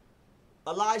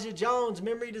 Elijah Jones,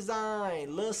 Memory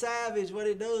Design. Lil Savage, what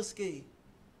it does, ski.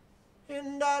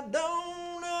 And I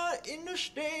don't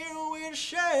understand where to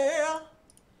share.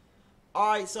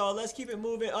 Alright, so let's keep it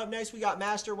moving. Up next, we got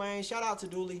Master Wayne. Shout out to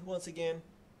Dooley once again.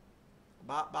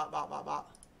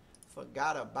 Bop.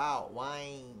 Forgot about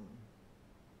Wayne.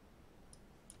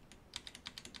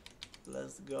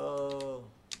 Let's go.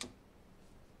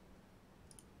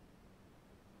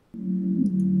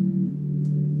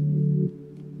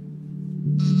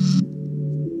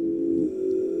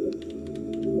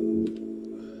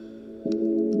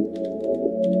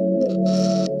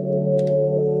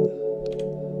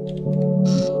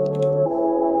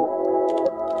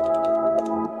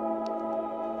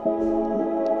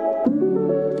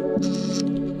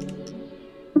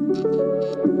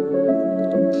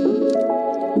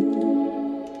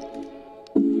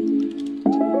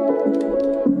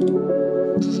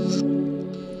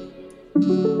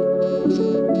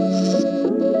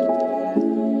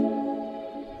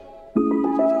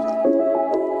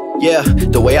 Yeah,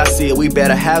 the way I see it, we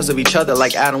better halves of each other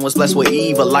like Adam was blessed with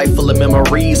Eve. A life full of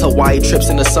memories, Hawaii trips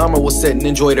in the summer. We'll sit and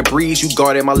enjoy the breeze. You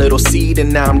guarded my little seed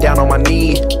and now I'm down on my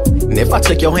knee. And if I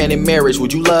took your hand in marriage,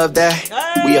 would you love that?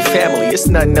 We a family, it's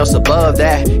nothing else above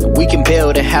that. And we can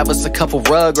build and have us a couple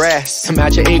rugrats to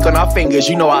match an ink on our fingers,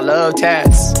 you know I love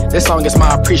tats. This song is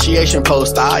my appreciation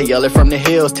post. I yell it from the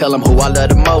hills, tell them who I love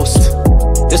the most.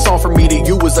 This song from me to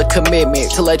you is a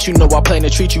commitment to let you know I plan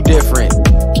to treat you different.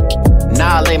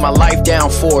 Now I lay my life down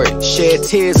for it. Shed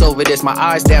tears over this, my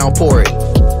eyes down pour it.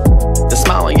 The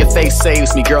smile on your face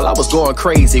saves me, girl, I was going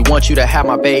crazy. Want you to have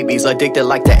my babies, addicted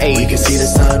like the 80s. We can see the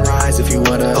sunrise if you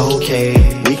wanna, okay.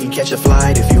 We can catch a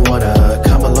flight if you wanna.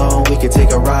 Come along, we can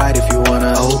take a ride if you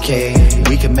wanna, okay.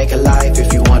 We can make a life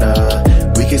if you wanna.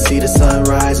 We can see the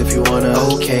sunrise if you wanna,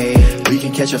 okay. We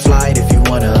can catch a flight if you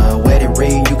wanna. Wedding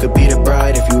ring, you could be the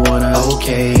bride if you wanna,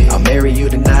 okay. I'll marry you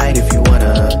tonight if you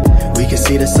wanna. We can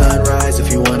see the sunrise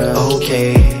if you wanna,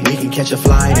 okay. We can catch a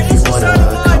flight if you wanna.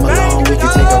 Come along, we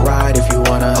can take a ride if you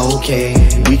wanna, okay.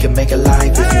 We can make a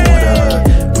life if you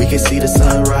wanna. We can see the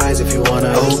sunrise if you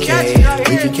wanna, okay.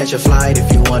 We can catch a flight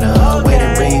if you wanna.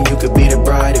 Wedding ring, you could be the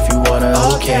bride if you wanna,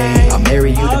 okay. I'll marry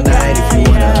you tonight if you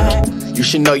wanna. You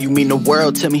should know you mean the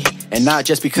world to me, and not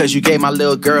just because you gave my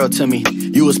little girl to me.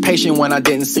 You was patient when I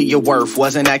didn't see your worth.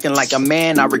 Wasn't acting like a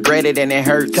man, I regret it and it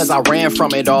hurt. Cause I ran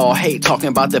from it all, hate talking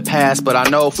about the past. But I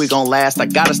know if we gon' last, I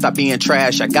gotta stop being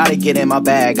trash. I gotta get in my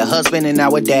bag, a husband and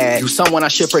now a dad. You someone I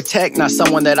should protect, not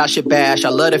someone that I should bash. I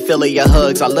love the feel of your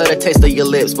hugs, I love the taste of your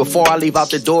lips. Before I leave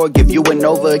out the door, give you an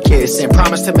over a kiss. And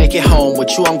promise to make it home with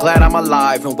you, I'm glad I'm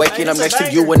alive. And waking up next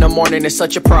to you in the morning is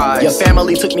such a prize. Your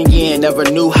family took me in, never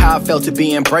knew how I felt to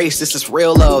be embraced. This is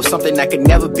real love, something that could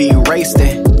never be erased.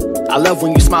 And I love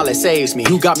when you smile, it saves me.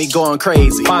 You got me going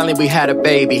crazy. Finally we had a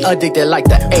baby, addicted like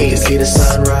the 80s. We can see the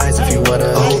sunrise if you wanna,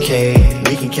 okay.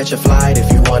 We can catch a flight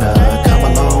if you wanna.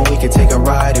 Come along, we can take a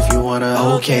ride if you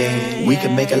wanna, okay. We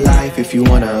can make a life if you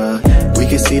wanna. We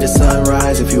can see the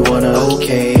sunrise if you wanna,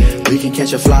 okay. We can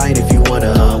catch a flight if you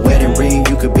wanna. Wedding ring,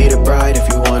 you could be the bride if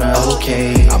you wanna,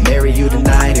 okay. I'll marry you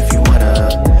tonight if you wanna.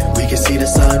 We can see the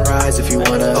sunrise if you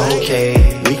wanna,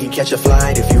 okay. We can catch a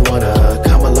flight if you wanna.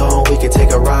 Come along, we can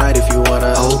take a ride if you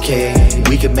wanna, okay.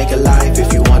 We can make a life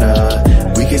if you wanna.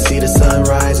 We can see the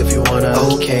sunrise if you wanna,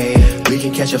 okay. We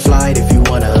can catch a flight if you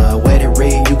wanna. Wedding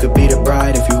ring, you could be the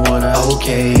bride if you wanna,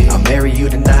 okay. I'll marry you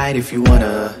tonight if you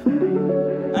wanna.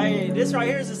 Hey, this right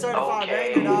here is a certified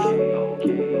banger, dog.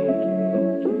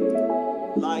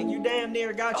 Like, you damn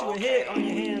near got you a hit on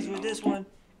your hands with this one.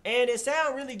 And it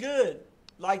sounds really good.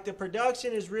 Like, the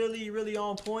production is really, really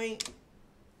on point.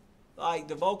 Like,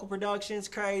 the vocal production's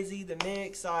crazy. The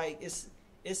mix, like,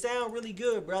 it sounds really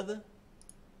good, brother.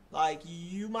 Like,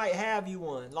 you might have you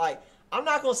one. Like, I'm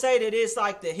not going to say that it's,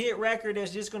 like, the hit record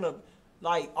that's just going to,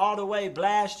 like, all the way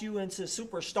blast you into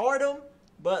superstardom.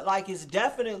 But, like, it's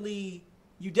definitely,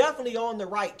 you definitely on the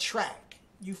right track.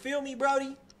 You feel me,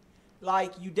 Brody?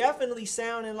 Like, you definitely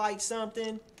sounding like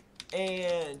something.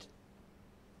 And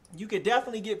you could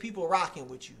definitely get people rocking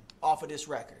with you off of this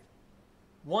record.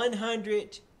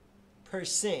 100%.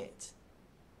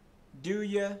 Do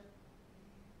ya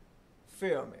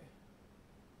feel me?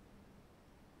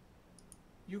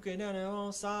 You can on your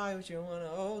own side what you wanna,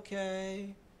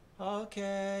 okay.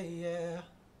 Okay, yeah.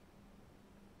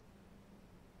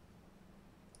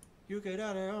 You can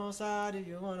on your own side if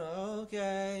you wanna,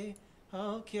 okay.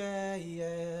 Okay,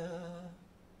 yeah.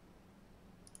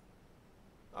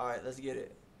 Alright, let's get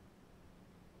it.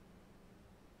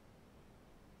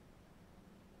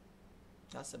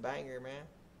 That's a banger, man.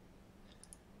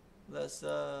 Let's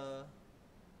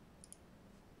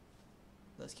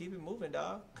keep it moving,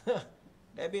 dog.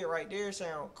 That bit right there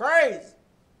sound crazy.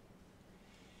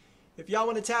 If y'all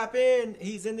want to tap in,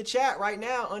 he's in the chat right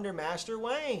now under Master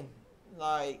Wayne.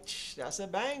 Like, that's a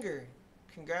banger.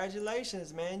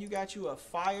 Congratulations, man. You got you a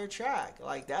fire track.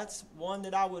 Like, that's one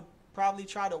that I would probably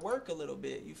try to work a little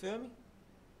bit. You feel me?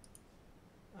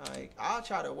 Like, I'll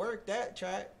try to work that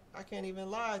track. I can't even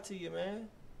lie to you, man.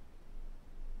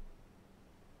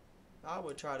 I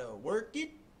would try to work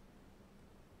it.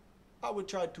 I would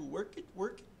try to work it.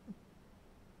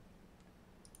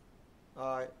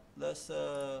 Alright, let's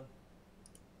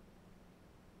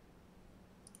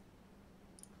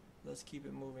keep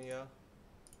it moving, y'all.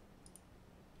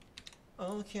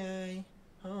 Okay,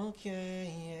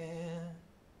 yeah.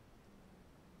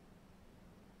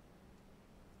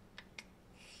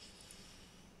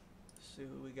 Let's see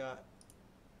who we got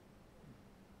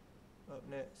up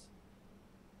next.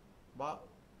 Bop.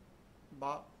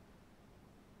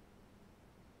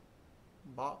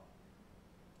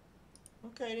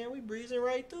 Okay, then we breezing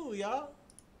right through, y'all.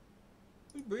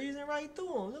 We breezing right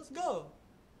through them. Let's go.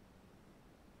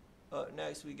 Up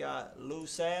next, we got Lou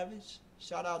Savage.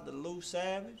 Shout out to Lou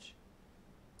Savage.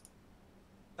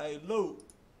 Hey, Lou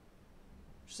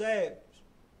Savage.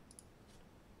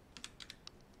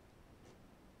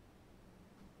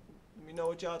 Let me know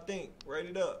what y'all think. Rate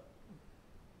it up.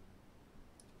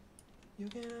 You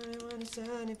can only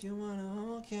understand if you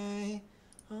wanna. Okay.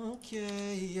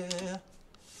 Okay, yeah.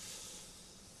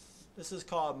 This is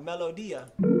called Melodia.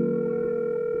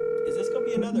 Is this gonna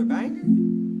be another banger?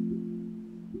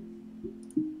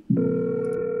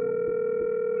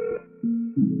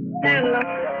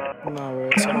 No, bro,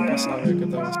 eso no pasaba que te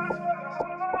vas.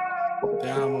 Te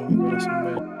amo, mi corazón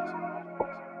bello.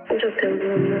 Yo te amo.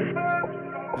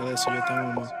 De eso yo te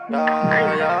amo.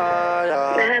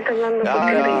 Déjate hablando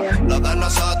porquería. Lo de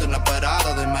nosotros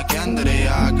inesperado, dime quién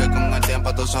diría que con el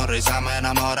tiempo tu sonrisa me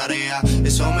enamoraría. Y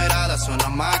su mirada suena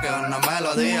más que una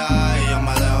melodía. Y yo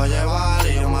me dejo llevar,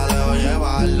 y yo me dejo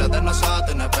llevar. Lo de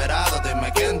nosotros inesperado,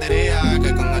 dime quién diría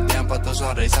que con el tiempo tu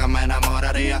sonrisa me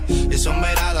enamoraría. Y su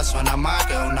mirada suena más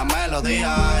que una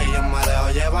melodía. Y yo me dejo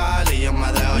llevar, y yo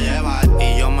me dejo llevar.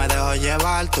 Y yo me dejo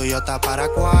llevar, tú y yo está para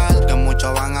cual. Que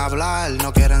muchos van a hablar,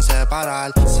 no quieren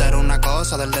separar. Ser una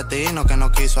cosa del destino que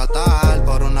no quiso atar.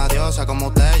 Por una diosa como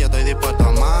usted, yo estoy dispuesto a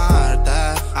amarte.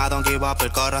 I don't give up,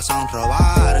 el corazón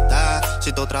robarte.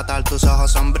 Si tú tratas, tus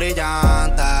ojos son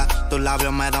brillantes. Tus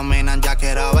labios me dominan, ya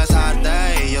quiero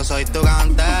besarte. Y yo soy tu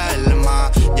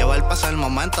gantelma. Llevo el paso el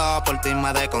momento, por ti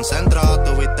me desconcentro.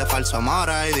 Tuviste falso amor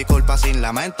y disculpa sin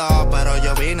lamento. Pero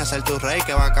yo vine a ser tu rey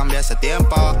que va a cambiar ese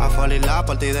tiempo. A fall in love,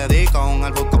 por ti dedico un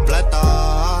álbum completo.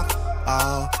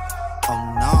 Oh, oh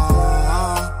no,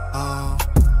 oh,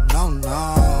 no,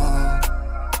 no.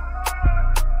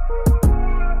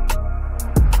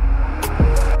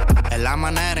 La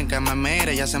manera en que me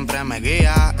mire ya siempre me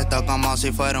guía. Esto como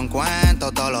si fuera un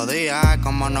cuento todos los días.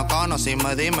 Como no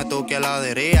conocimos, dime tú quién lo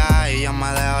diría. Y yo me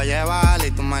dejo llevar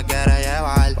y tú me quieres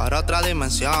llevar para otra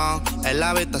dimensión. En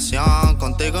la habitación,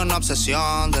 contigo una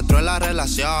obsesión. Dentro de la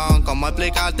relación, ¿cómo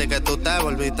explicarte que tú te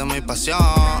volviste mi pasión?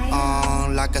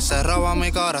 La que se robó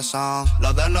mi corazón.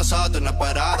 Lo de nosotros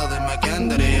inesperado, dime quién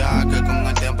diría que con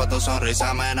el tiempo tu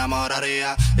sonrisa me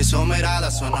enamoraría. Y su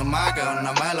mirada suena más que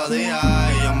una melodía.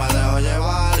 Y yo me dejo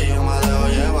llevar, y yo me dejo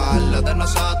llevar. Lo de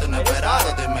nosotros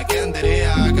inesperado, dime quién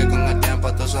diría que con el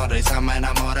tiempo tu sonrisa me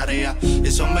enamoraría.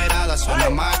 Y su mirada suena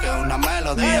más que una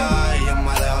melodía. Y yo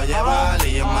me dejo llevar,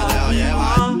 y yo me dejo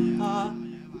llevar.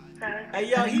 Hey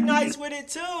yo, he nice with it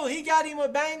too. He got him a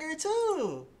banger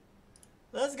too.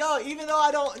 Let's go. Even though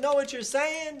I don't know what you're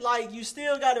saying, like you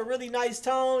still got a really nice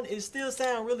tone. It still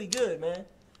sound really good, man.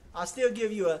 I still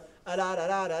give you a da da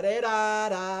da da da da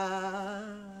da.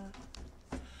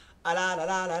 La la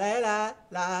la la la la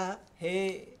la.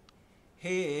 Hey,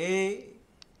 hey,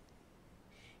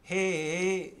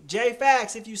 hey. J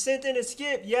Fax, if you sent in a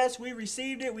skip, yes, we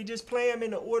received it. We just play them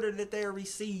in the order that they're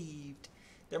received.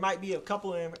 There might be a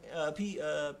couple of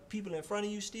people in front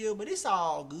of you still, but it's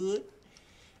all good.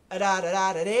 Da da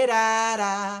da da da da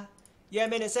da. Yeah,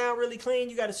 man, it sound really clean.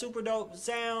 You got a super dope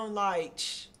sound, like,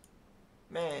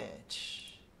 man.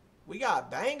 We got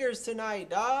bangers tonight,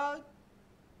 dog.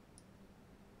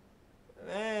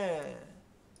 Man,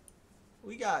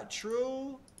 we got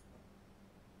true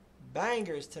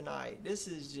bangers tonight. This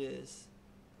is just,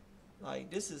 like,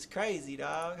 this is crazy,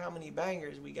 dog. How many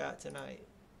bangers we got tonight?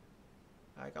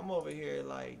 Like, I'm over here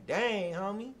like, dang,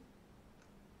 homie.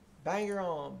 Banger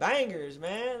on bangers,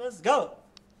 man. Let's go.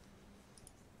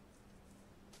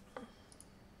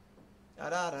 Da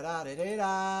da da da da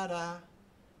da da.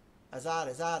 Azad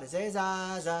azad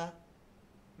azad.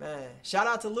 Man, shout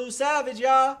out to Lou Savage,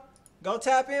 y'all. Go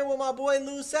tap in with my boy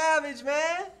Lou Savage,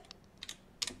 man.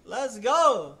 Let's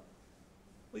go.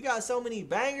 We got so many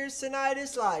bangers tonight.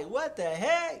 It's like, what the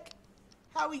heck?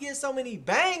 How we get so many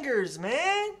bangers,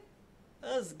 man?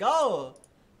 Let's go.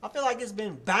 I feel like it's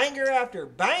been banger after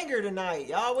banger tonight,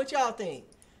 y'all. What y'all think?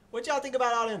 What y'all think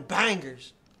about all them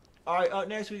bangers? All right, up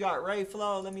next we got Ray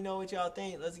Flow. Let me know what y'all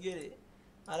think. Let's get it.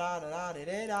 Da da da da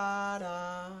da da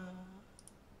da.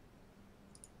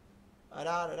 Da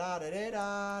da da da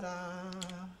da da.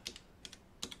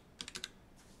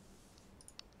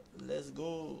 Let's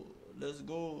go. Let's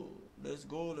go. Let's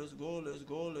go. Let's go. Let's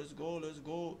go. Let's go. Let's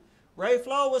go. Ray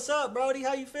Flow, what's up, Brody?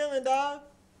 How you feeling, dog?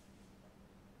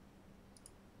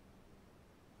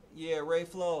 Yeah, Ray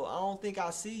Flow, I don't think I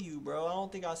see you, bro. I don't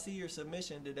think I see your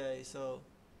submission today. So,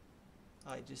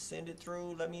 just send it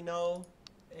through. Let me know.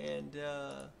 And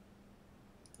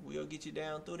we'll get you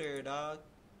down through there, dog.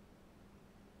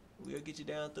 We'll get you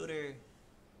down through there.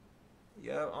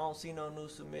 Yeah, I don't see no new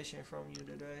submission from you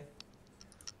today.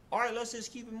 Alright, let's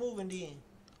just keep it moving then.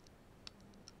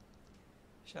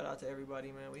 Shout out to everybody,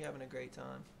 man. We having a great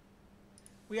time.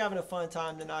 We having a fun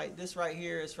time tonight. This right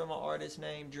here is from an artist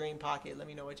named Dream Pocket. Let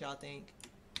me know what y'all think.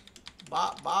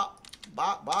 Bop, bop,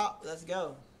 bop, bop. Let's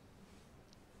go.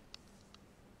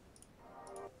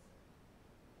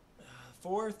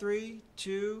 4, 3,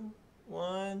 2,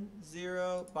 1,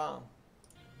 0, bomb.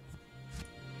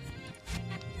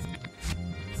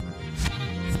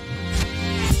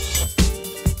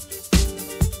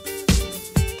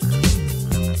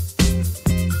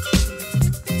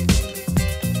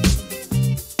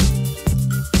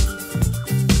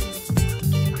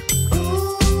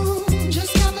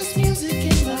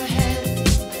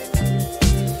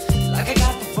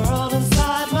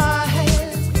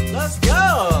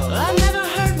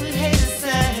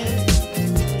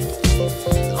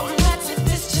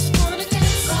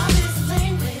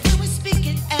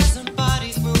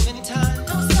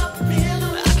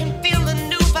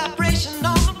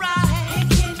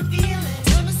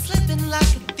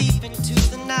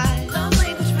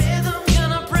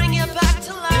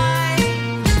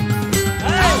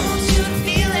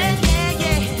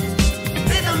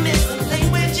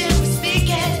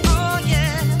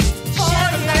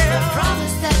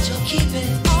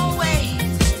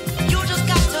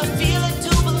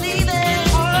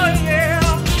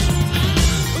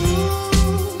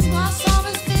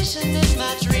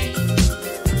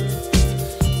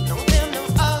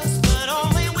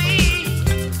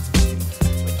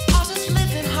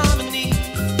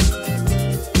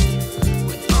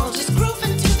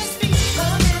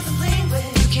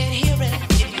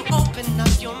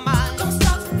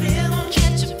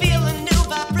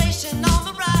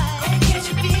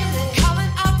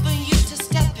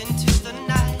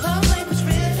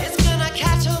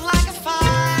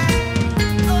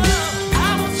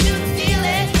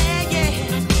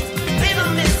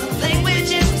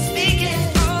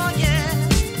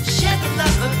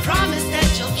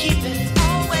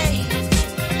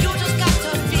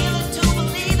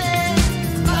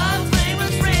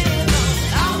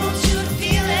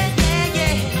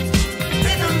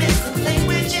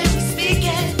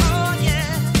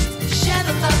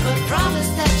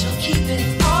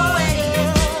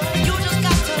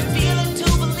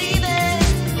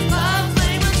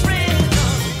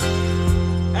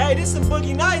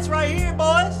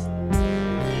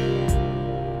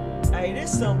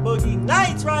 Some boogie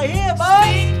nights right here, boy.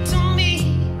 Speak to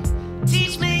me,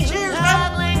 teach me your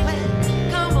love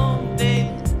language. Come on, baby,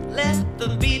 let the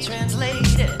beat translate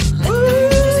it. Let the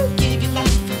music give you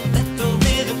life, let the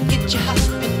rhythm get you hot.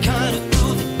 The kind of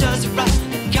groove that does it right,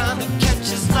 the kind that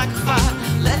catches like a fire.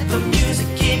 Let the music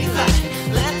give you life,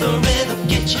 let the rhythm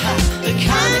get you hot. The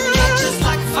kind that catches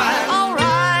like a fire. All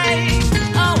right,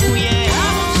 oh yeah.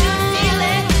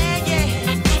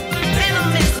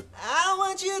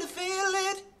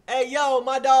 Hey, yo,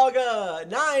 my dog,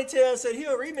 Nine Tail said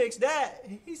he'll remix that.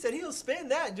 He said he'll spin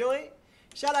that joint.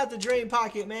 Shout out to Dream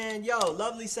Pocket, man. Yo,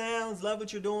 lovely sounds. Love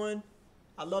what you're doing.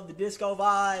 I love the disco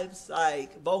vibes.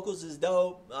 Like, vocals is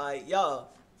dope. Like, yo,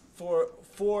 for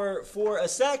a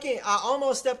second, I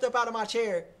almost stepped up out of my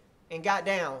chair and got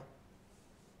down.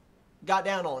 Got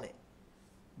down on it.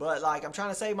 But, like, I'm trying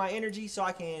to save my energy so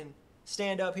I can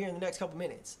stand up here in the next couple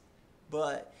minutes.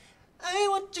 But I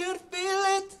want you to feel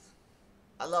it.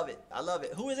 I love it. I love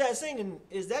it. Who is that singing?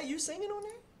 Is that you singing on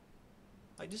there?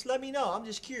 Like, just let me know. I'm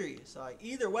just curious. Like,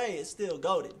 either way, it's still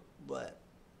goated. But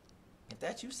if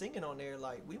that's you singing on there,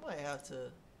 like, we might have to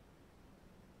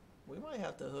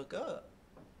hook up.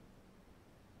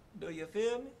 Do you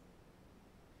feel me?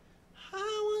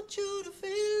 I want you to feel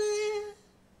it.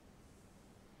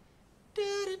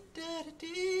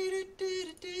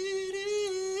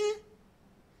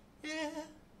 Yeah.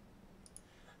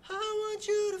 I want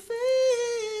you to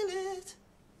feel it.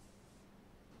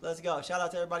 Let's go. Shout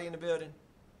out to everybody in the building.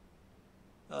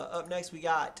 Up next, we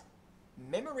got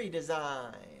Memory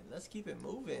Design. Let's keep it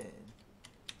moving.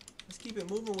 Let's keep it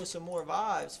moving with some more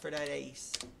vibes for that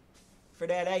ace. For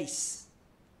that ace.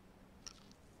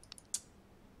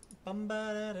 I'm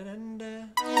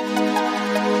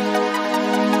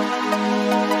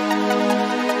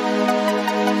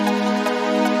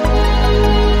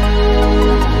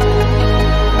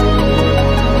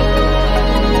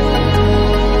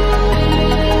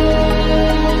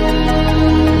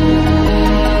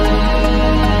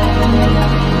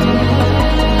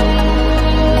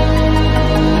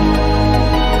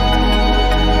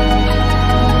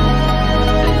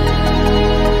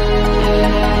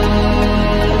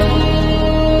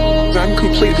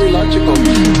completely logical.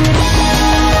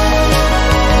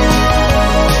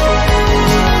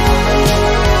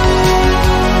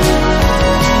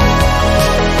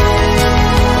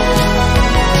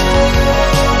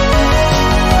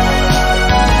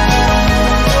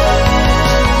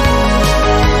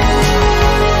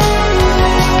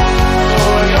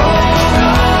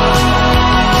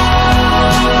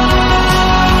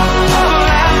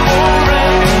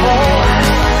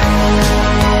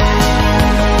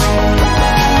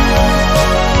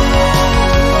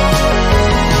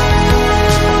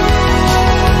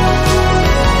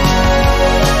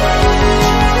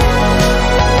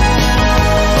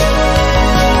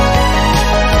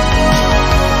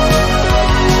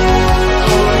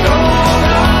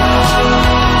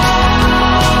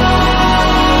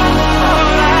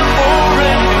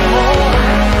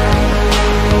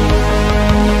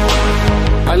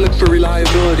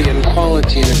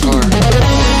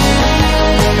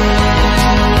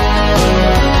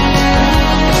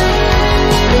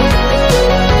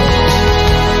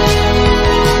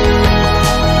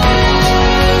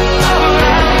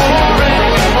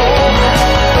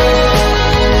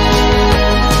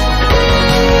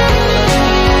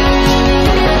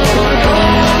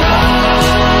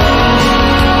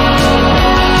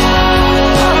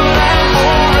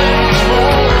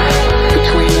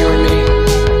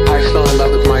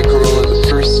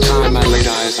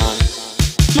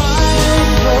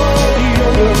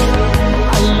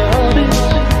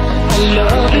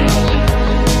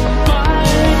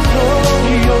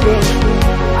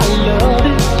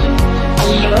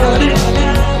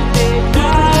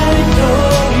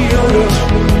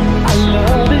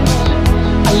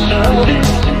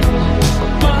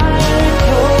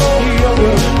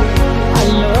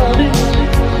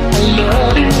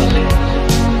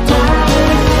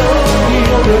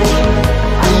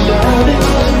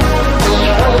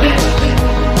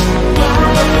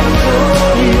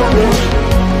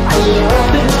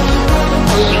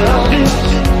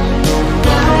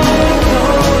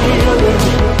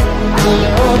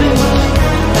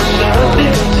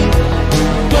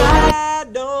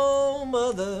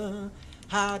 brother.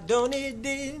 I don't it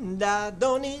did, I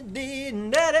don't it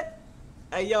did, that.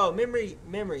 Hey yo, memory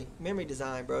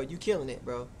design, bro. You killing it,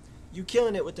 bro. You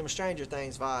killing it with them Stranger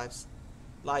Things vibes.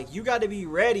 Like, you got to be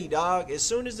ready, dog. As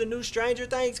soon as the new Stranger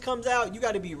Things comes out, you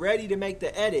got to be ready to make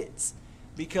the edits,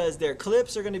 because their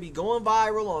clips are going to be going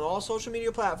viral on all social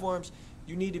media platforms.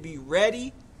 You need to be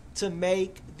ready to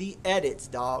make the edits,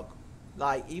 dog.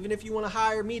 Like, even if you want to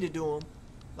hire me to do them,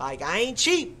 like, I ain't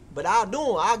cheap, but I'll do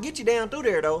them. I'll get you down through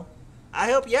there, though. I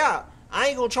help you out. I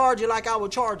ain't going to charge you like I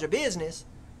would charge a business,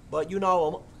 but, you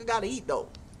know, I got to eat, though.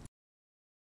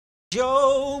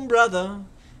 Yo, brother.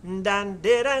 Yo,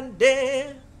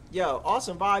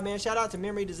 awesome vibe, man. Shout out to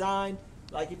Memory Design.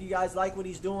 Like, if you guys like what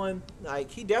he's doing,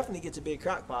 like, he definitely gets a big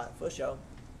crock pot, for sure.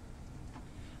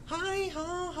 Hi,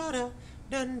 ho, ho, da,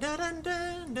 dun, dun, dun,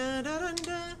 dun, dun, dun,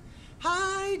 dun.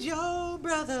 Hi, Joe,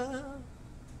 brother.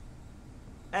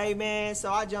 Hey, man,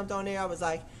 so I jumped on there. I was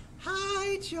like,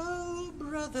 hi, Joe,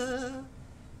 brother.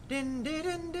 Din, din,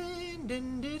 din, din,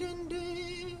 din, din, din,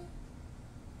 din.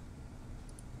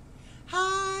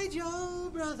 Hi, Joe,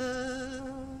 brother.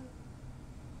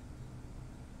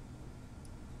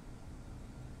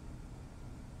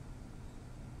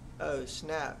 Oh,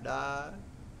 snap, dog.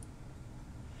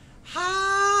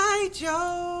 Hi,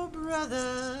 Joe,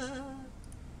 brother.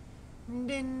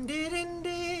 Din, din, din,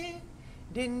 din.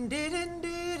 Din, din, din,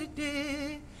 din,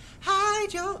 din. Hi,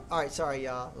 Joe. Alright, sorry,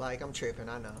 y'all. Like, I'm tripping,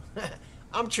 I know.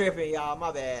 I'm tripping, y'all.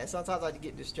 My bad. Sometimes I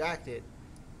get distracted.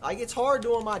 Like, it's hard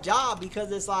doing my job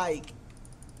because it's like,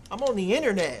 I'm on the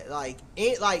internet. Like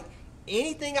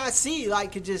anything I see,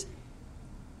 like, could just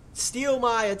steal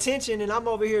my attention, and I'm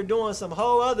over here doing some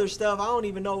whole other stuff. I don't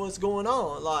even know what's going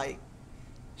on. Like,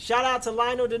 shout out to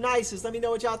Lionel the Nicest. Let me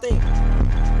know what y'all think.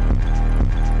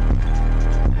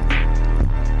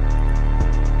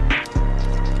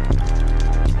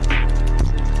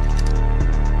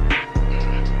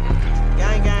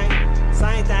 Gang, gang,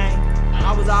 same thing.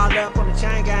 I was all up on the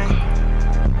chain gang.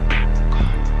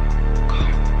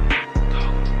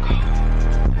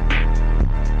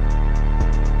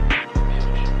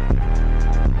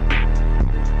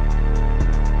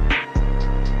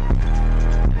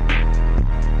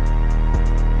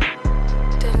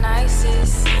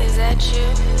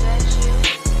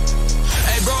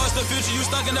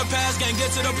 Can't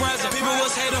get to the present. People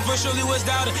was hating for surely was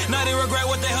doubting. Now they regret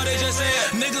what the hell they just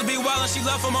said. Niggas be wild and she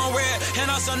left him on red. And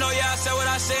also know, yeah, I said what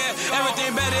I said.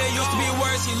 Everything better, it used to be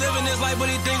worse. He living his life, but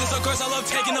he thinks it's a curse. I love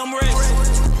taking them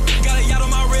risks. Got a yacht on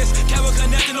my wrist, cable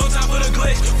connected, no time for the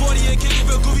glitch. 40 and kick,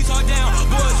 feel goofy, talk down.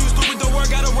 Boys, you stupid, the word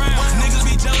got around. Niggas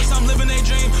be jealous, I'm living their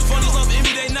dream. Funny love,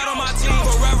 envy, they not on my team.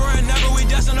 Forever and never, we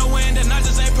destined to win. The night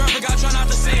just ain't perfect, I try not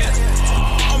to sin.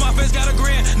 On my face got a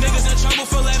grin. Niggas in trouble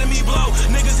for letting me blow.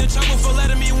 Niggas in trouble for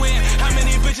letting me win. How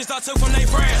many bitches I took from they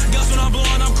friends? Guess when I'm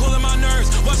blowing, I'm cooling my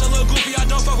nerves. Watch a little goofy, I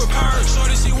don't fuck with purrs.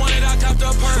 Shorty, she wanted, I copped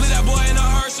up purse. Leave that boy in a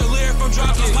hearse, a lyric from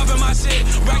Dropkick. Popping my shit,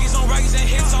 raggies on raggies and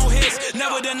hits on hits.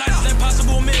 Never the nicest,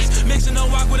 impossible mix. Mixing the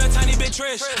walk with a tiny bit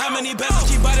trish. How many bets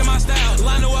keep biting my style?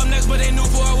 Lionel up next, but they knew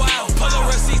for a while. Pull the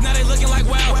receipts, now they looking like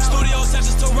wow. Studio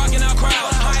sessions still rocking our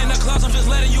crowd. High in the clouds, I'm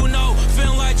just letting you know.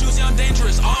 Feeling like juicy, I'm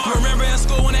dangerous. Remember in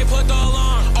school when they put the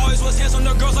alarm? Always was handsome,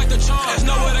 the girls like the charm. There's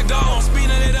nowhere to go. I'm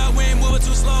speeding it up, we ain't moving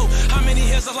too slow. How many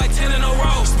hits? That's like 10 in a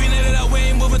row. Speeding it up, we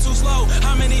ain't moving too slow.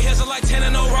 How many hits? That's like 10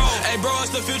 in a row. Hey bro,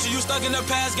 it's the future, you stuck in the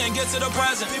past, can't get to the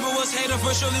present. People was hating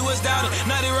for surely was doubting.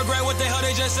 Now they regret what the hell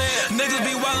they just said. Niggas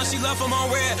be wild and she left him on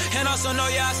red. And also know,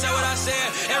 yeah, I said what I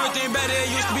said. Everything better, it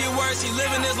used to be worse. He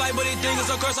living his life, but he thinks it's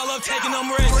a curse. I love taking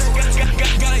them risks.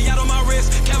 Got a yacht on my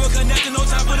wrist, cable connected, no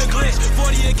time for the glitch.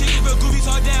 40 and kick, feel goofy,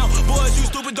 talk down. Boys, you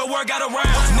stupid, the word got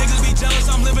around. Niggas be jealous,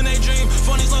 I'm living their dream.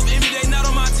 Funny love, envy, they not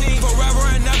on my team. Forever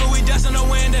and never, we destined to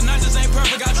win. The night just ain't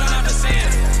perfect, I try not to sin.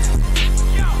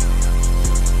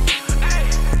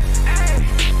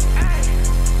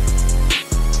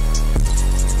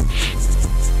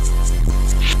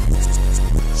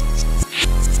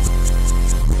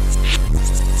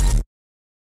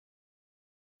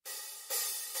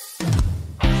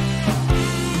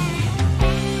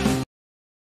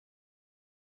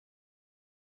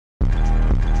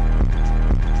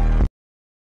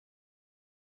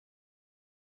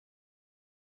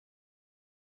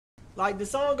 Like, the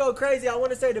song go crazy. I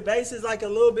want to say the bass is like a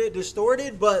little bit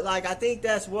distorted, but like I think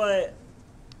that's what,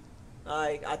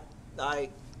 like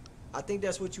I think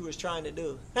that's what you was trying to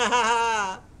do.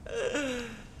 I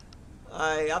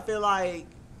feel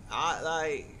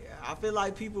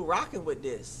like people rocking with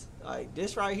this. Like,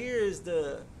 this right here is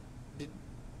the I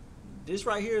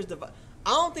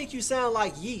don't think you sound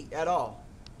like Yeet at all.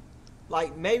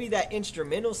 Like, maybe that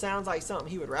instrumental sounds like something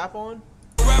he would rap on.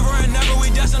 Forever and never, we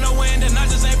destined to win. And I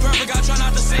just ain't perfect, I try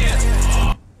not to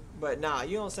sin. But nah,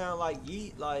 you don't sound like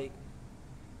Yeet. Like,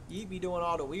 Yeet be doing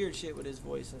all the weird shit with his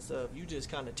voice and stuff. You just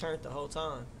kind of turned the whole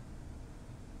time.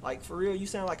 Like, for real, you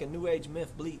sound like a new age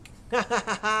myth Bleak.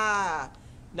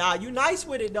 Nah, you nice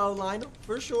with it though, Lionel.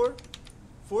 For sure.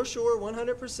 For sure,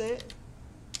 100%.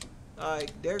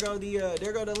 Alright, there go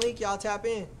the link, y'all tap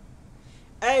in.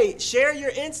 Hey, share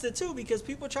your Insta too, because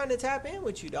people trying to tap in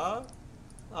with you, dog.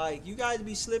 Like, you guys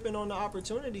be slipping on the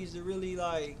opportunities to really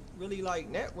like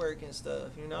network and stuff,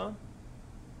 you know?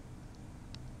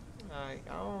 Like,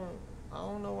 I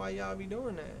don't know why y'all be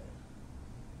doing that.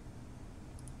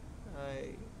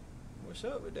 Like, what's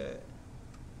up with that?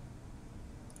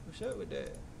 What's up with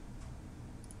that?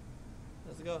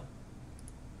 Let's go.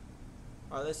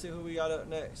 Alright, let's see who we got up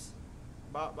next.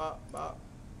 Bop, bop, bop.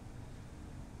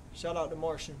 Shout out to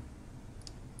Martian.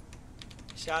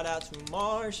 Shout out to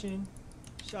Martian.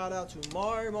 Shout out to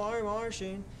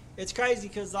Martian. It's crazy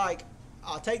because, like,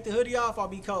 I'll take the hoodie off, I'll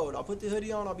be cold. I'll put the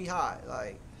hoodie on, I'll be hot.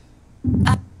 Like,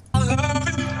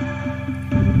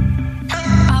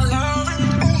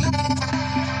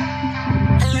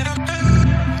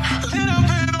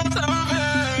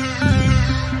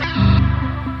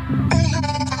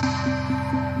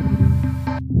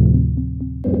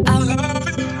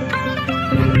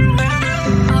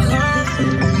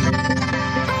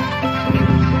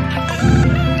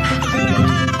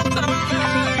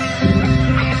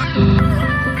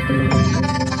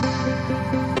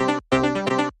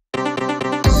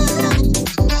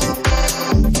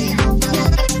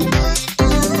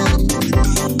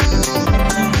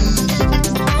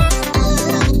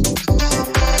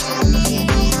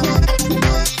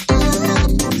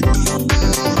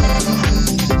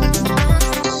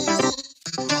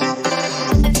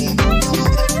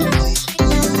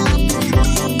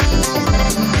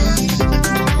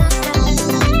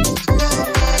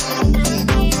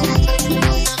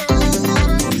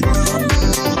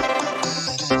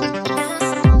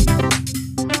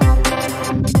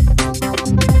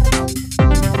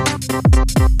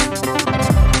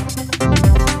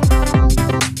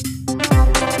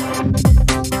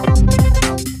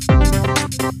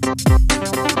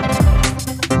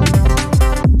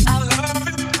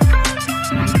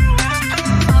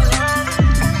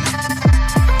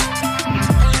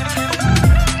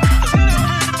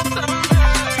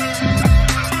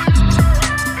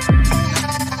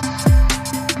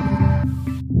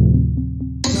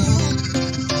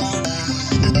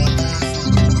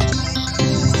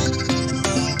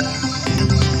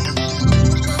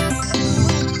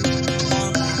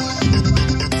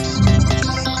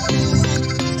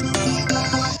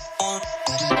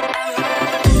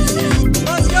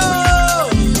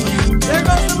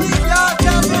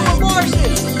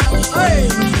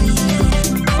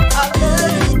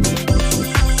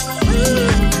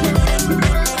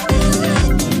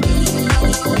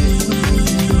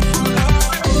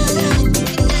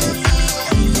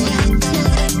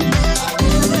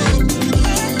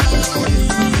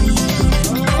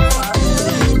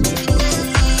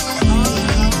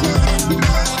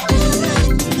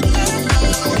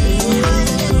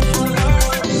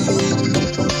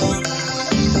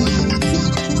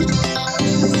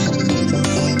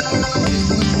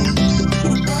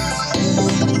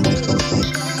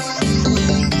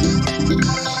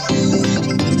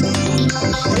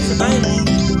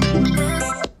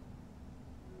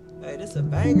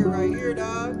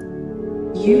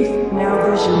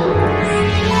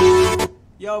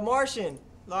 Yo, Martian,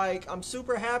 like, I'm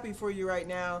super happy for you right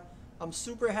now. I'm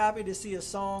super happy to see a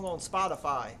song on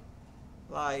Spotify.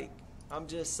 Like, I'm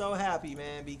just so happy,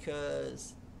 man,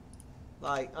 because,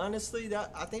 like, honestly,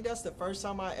 I think that's the first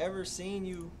time I ever seen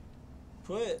you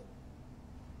put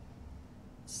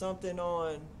something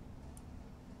on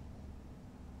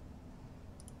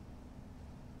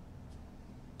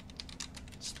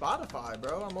Spotify,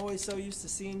 bro. I'm always so used to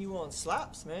seeing you on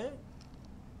Slaps, man.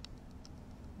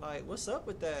 Like, what's up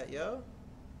with that, yo?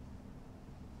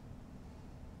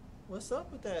 What's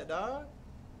up with that, dog?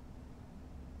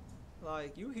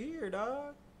 Like, you here,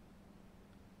 dog.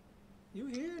 You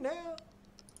here now.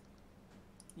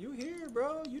 You here,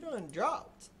 bro. You done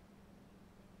dropped.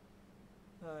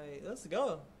 Like, let's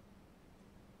go.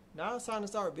 Now it's time to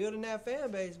start building that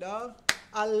fan base, dog.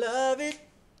 I love it.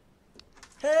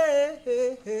 Hey,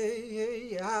 hey, hey,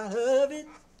 hey, I love it.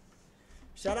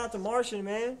 Shout out to Martian,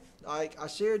 man. Like, I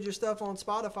shared your stuff on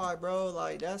Spotify, bro.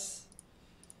 Like, that's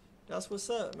what's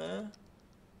up, man.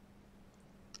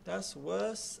 That's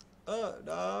what's up,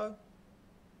 dog.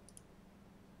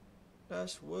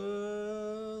 That's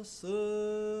what's up.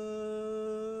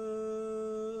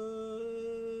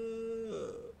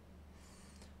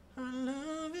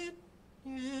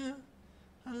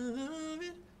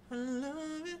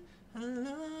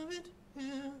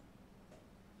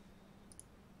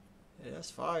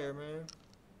 fire, man.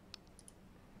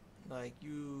 Like,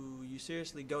 you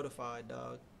seriously goatified,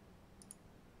 dog.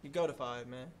 You goatified,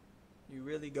 man. You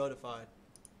really goatified.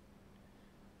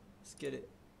 Let's get it.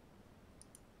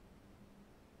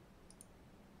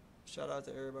 Shout out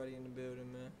to everybody in the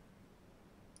building, man.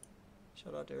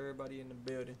 Shout out to everybody in the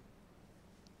building.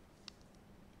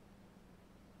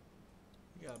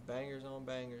 We got bangers on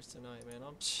bangers tonight, man.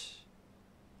 I'm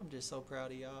just so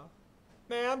proud of y'all.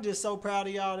 Man, I'm just so proud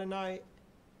of y'all tonight.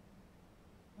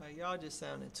 Like, y'all just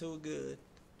sounding too good.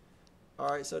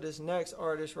 Alright, so this next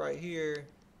artist right here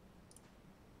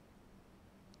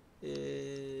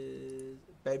is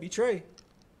Baby Trey.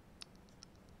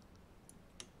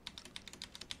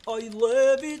 I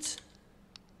love it.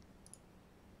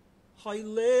 I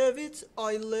love it.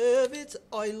 I love it.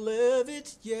 I love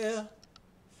it. Yeah.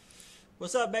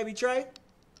 What's up, Baby Trey?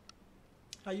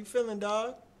 How you feeling,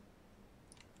 dog?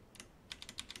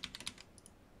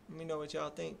 Let me know what y'all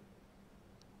think.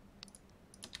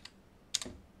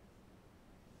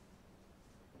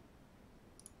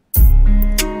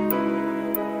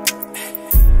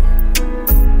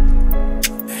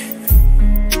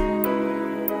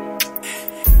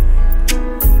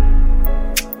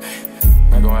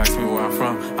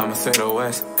 I'ma say the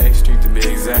West, 8th Street to be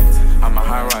exact. I'm a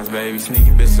high-rise baby,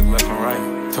 sneaking bitches left and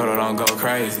right. Told her don't go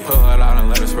crazy, pull her out and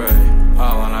let her spray.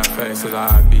 All on her face, cause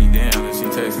I'd be damned if she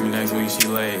takes me next week, she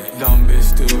laid. Dumb bitch,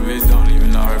 stupid bitch, don't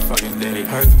even know her fucking date.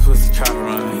 Heard the pussy try to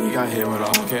run, he got hit with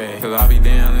all okay. Cause I be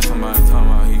damned if somebody talking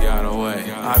about he got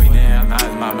away. I be damned, now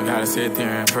his mama gotta sit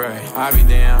there and pray. I be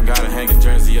damned, gotta hang his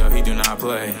jersey up, he do not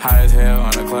play. High as hell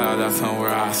on the cloud, that's somewhere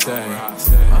I stay.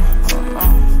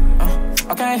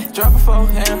 Okay, drop a 4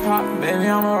 and pop, baby,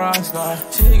 I'm a rock star.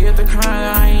 She get the crying,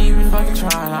 I ain't even fucking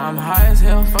trying. I'm high as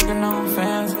hell, fucking no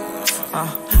fans.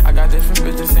 I got different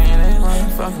bitches saying they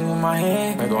like fucking with my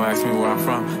head. They gon' ask me where I'm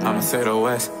from, I'ma say the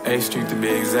West, 8th Street to be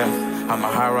exact. I'm a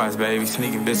high-rise baby,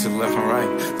 sneaking bitches left and right.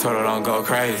 Told her don't go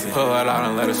crazy, pull her out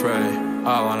and let her spread it.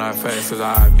 All on her face, cause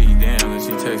I'd be damned if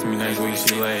she takes me next week,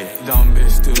 she laid. Dumb bitch,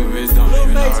 stupid bitch, don't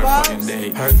even know her fucking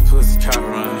date. Heard the pussy try to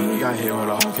run, he got hit with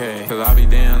all okay. Cause I be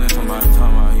damned if somebody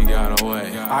talking about he got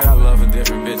away. I got love for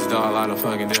different bitches, dog, a lot of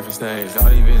fucking different stages. All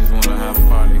these bitches wanna have a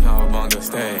party, come up on the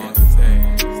stage.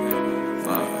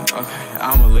 Okay,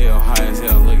 I'm a Leo, high as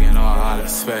hell, looking all out of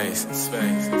space.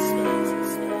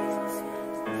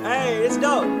 Hey, it's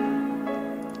dope.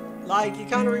 Like, you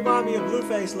kind of remind me of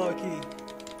Blueface, low-key.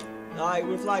 Like,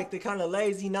 with like the kind of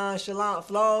lazy, nonchalant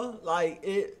flow. Like,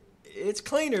 it's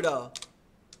cleaner though.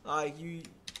 Like,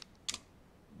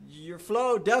 your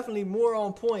flow definitely more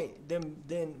on point than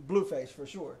Blueface for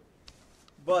sure.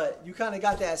 But you kind of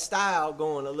got that style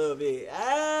going a little bit.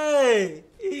 Hey,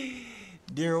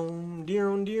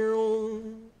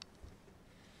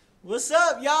 what's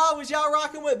up, y'all? Was y'all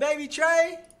rocking with Baby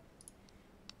Trey?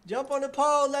 Jump on the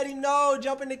poll, let him know.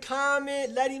 Jump in the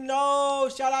comment, let him know.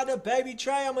 Shout out to Baby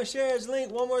Trey. I'm going to share his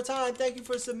link one more time. Thank you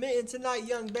for submitting tonight,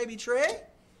 young Baby Trey.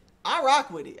 I rock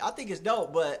with it. I think it's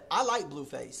dope, but I like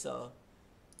Blueface, so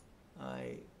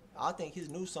I think his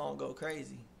new song go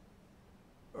crazy.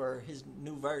 Or his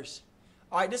new verse.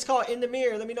 All right, this is called In the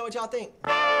Mirror. Let me know what y'all think.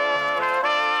 Right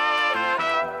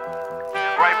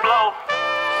blow.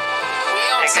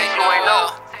 In case you ain't know.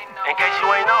 In case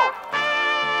you ain't know.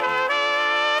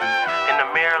 In the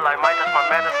mirror, like Mike, that's my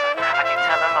medicine. I keep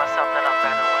telling myself that I'm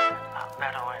better win.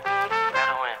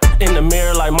 In the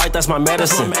mirror, like Mike, that's my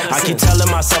medicine. I keep telling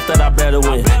myself that I better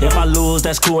win. If I lose,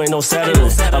 that's cool, ain't no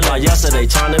settling. About yesterday,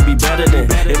 trying to be better than.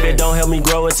 If it don't help me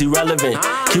grow, it's irrelevant.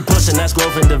 Keep pushing, that's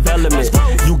growth and development.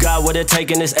 You got what it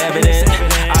taking, it's evident.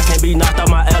 I can't be knocked out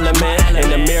my element.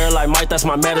 In the mirror, like Mike, that's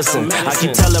my medicine. I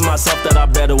keep telling myself that I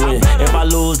better win. If I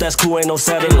lose, that's cool, ain't no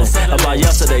settling. About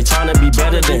yesterday, trying to be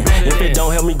better than. If it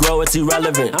don't help me grow, it's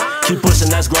irrelevant. Keep pushing,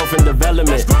 that's growth and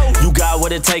development. You got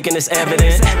what it taking, it's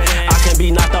evident. I can't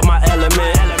be knocked out my element.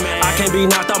 I can't be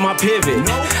knocked out my pivot.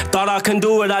 Thought I couldn't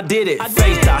do it, I did it.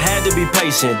 Faith, I had to be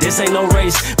patient. This ain't no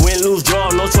race. Win, lose, draw,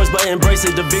 no choice but embrace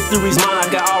it. The victory's mine, I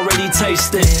got already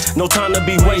tasted. No time to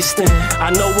be wasting.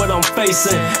 I know what I'm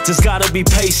facing. Just gotta be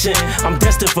patient. I'm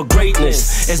destined for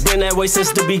greatness. It's been that way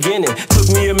since the beginning. Took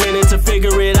me a minute to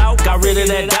figure it out. Got rid of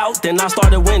that doubt, then I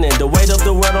started winning. The weight of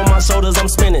the world on my shoulders, I'm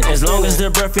spinning. As long as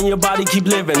there's breath in your body, keep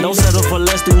living. Don't settle for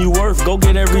less than you worth. Go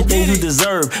get everything you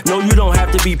deserve. No, you don't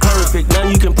have to be perfect. Now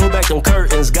you can pull back back them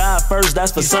curtains. God first,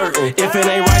 that's for certain. If it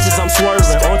ain't righteous, I'm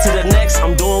swerving. On to the next,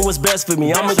 I'm doing what's best for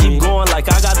me. I'ma keep going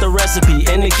like I got the recipe.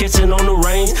 In the kitchen, on the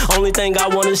range. Only thing I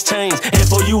want is change. And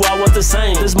for you, I want the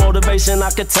same. This motivation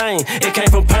I contain, it came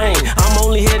from pain. I'm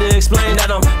only here to explain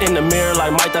that I'm in the mirror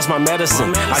like Mike, that's my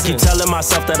medicine. I keep telling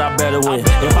myself that I better win.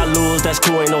 If I lose, that's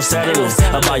cool, ain't no settling.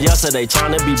 About yesterday,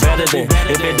 trying to be better than.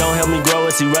 If it don't help me grow,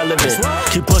 it's irrelevant.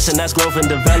 Keep pushing, that's growth and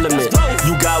development.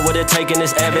 You got what it taking,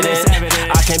 it's evident.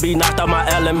 I can't be knocked out my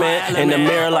element. In the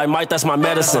mirror like Mike, that's my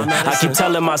medicine. I keep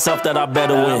telling myself that I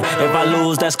better win. If I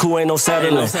lose, that's cool, ain't no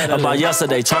settling. About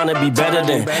yesterday, trying to be better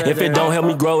than. If it don't help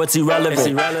me grow, it's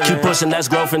irrelevant. Keep pushing, that's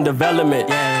growth and development.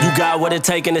 You got what it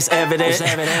taking, it's evident.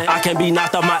 I can't be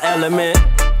knocked out my element.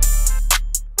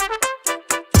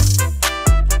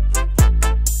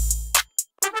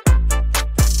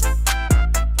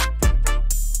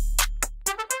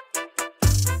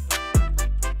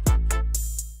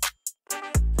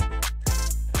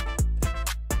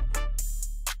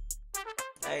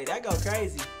 Hey, that go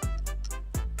crazy.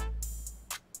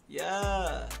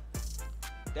 Yeah.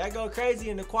 That go crazy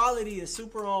and the quality is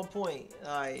super on point.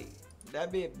 Like,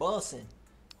 that bit bussin'.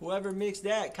 Whoever mixed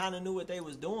that kind of knew what they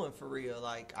was doing for real.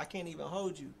 Like, I can't even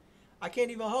hold you. I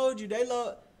can't even hold you. They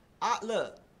love...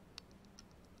 Look.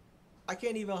 I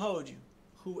can't even hold you.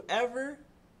 Whoever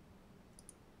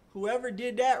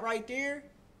did that right there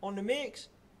on the mix,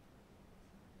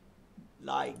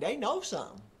 like, they know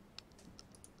something.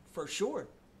 For sure.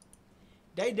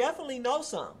 They definitely know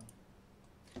something.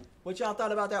 What y'all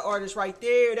thought about that artist right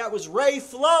there? That was Ray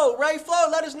Flo. Ray Flo,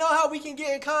 let us know how we can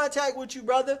get in contact with you,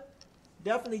 brother.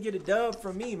 Definitely get a dub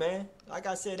from me, man. Like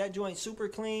I said, that joint's super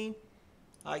clean.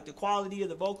 Like, the quality of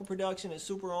the vocal production is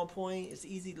super on point. It's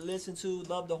easy to listen to.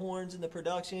 Love the horns in the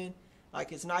production.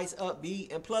 Like, it's nice,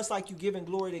 upbeat. And plus, like, you giving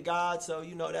glory to God. So,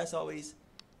 you know, that's always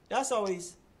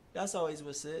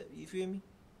what's it. You feel me?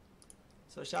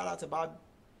 So, shout out to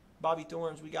Bobby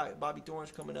Thorns. We got Bobby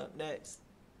Thorns coming up next.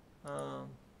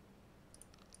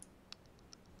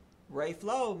 Ray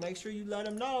Flo, make sure you let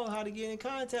them know how to get in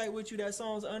contact with you. That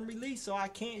song's unreleased, so I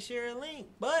can't share a link.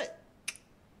 But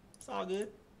it's all good.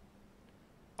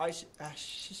 All right,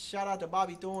 shout out to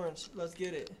Bobby Thorns. Let's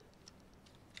get it.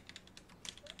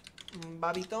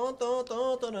 Bobby Thorn, Thorn,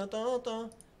 Thorn, Thorn, Thorn, Thorn.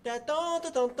 That Thorn,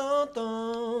 Thorn, Thorn,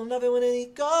 Thorn. Love it when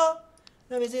it go.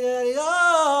 Let me see that it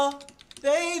go.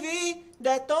 Baby,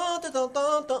 that Thorn, Thorn,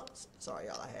 Thorn, Thorn. Sorry,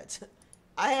 y'all,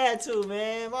 I had to,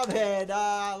 man. My bad.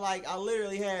 I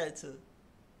literally had to.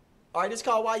 All right, this is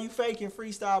called Why You Faking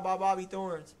Freestyle by Bobby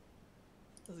Thorns.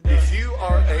 If you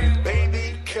are a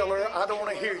baby killer, I don't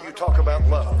want to hear you talk about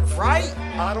love. Right?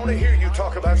 I don't want to hear you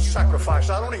talk about sacrifice.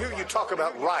 I don't want to hear you talk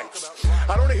about rights.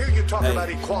 I don't want to hear you talk about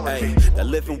equality. Hey, that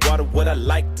living water, what I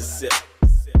like to sip.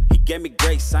 He gave me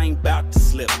grace, I ain't about to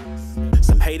slip.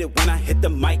 Some hate it when I hit the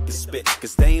mic and spit,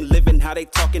 cause they ain't living how they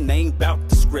talking, they ain't bout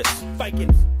the script.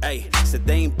 Faking, hey, said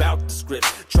they ain't bout the script.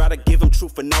 Try to give them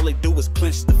truth and all they do is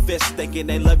clench the fist. Thinking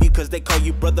they love you cause they call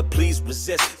you brother, please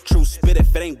resist. True spit,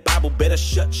 if it ain't Bible, better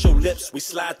shut your lips. We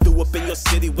slide through up in your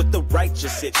city with the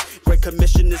righteous itch. Great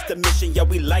commission is the mission, yeah,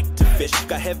 we like to fish.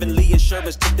 Got heavenly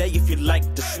insurance today if you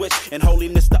like to switch. And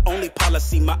holiness the only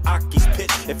policy my Aki's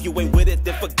pitch. If you ain't with it,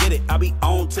 then forget it, I'll be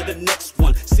on to the next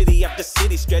one. City after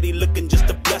city, steady looking just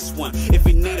a blessed one. If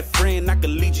you need a friend, I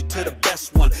can lead you to the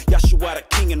best one. Yahshua the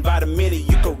king, invite him in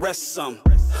and you can rest some.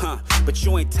 But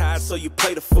you ain't tired, so you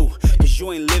play the fool. Cause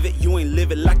you ain't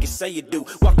live it like you say you do.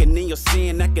 Walking in your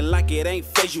sin, acting like it ain't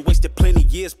phase you. Wasted plenty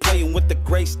years playing with the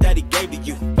grace that he gave to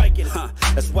you.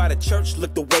 That's why the church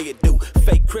look the way it do.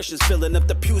 Fake Christians filling up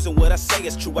the pews, and what I say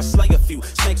is true. I slay a few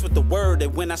snakes with the word,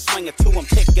 and when I swing it to them,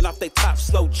 taking off they top,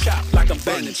 slow chop like I'm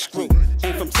burning screw.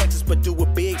 Ain't from Texas, but do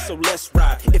it big, so let's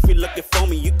ride. If you're looking for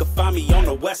me, you can find me on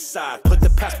the west side. Put the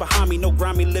past behind me, no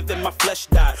grimy living, my flesh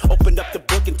died. Opened up the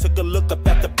book and took a look up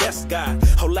at the best guy.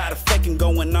 Whole lot of faking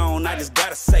going on, I just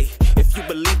gotta say, if you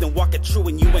believe, then walk it true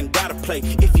and you ain't gotta play.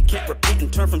 If you can't repent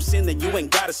and turn from sin, then you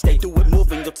ain't gotta stay. Do it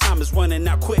moving, your time is running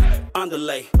out quick, on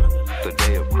delay. The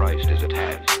day of Christ is at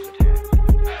hand.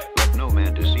 Let no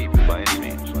man deceive you by any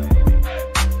means.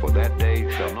 For that day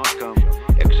shall not come,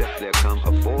 except there come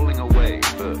a falling away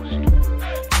first.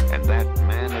 And that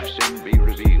man of sin be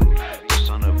revealed, the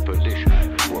son of perdition,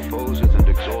 who opposeth and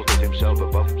exalteth himself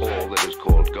above all that is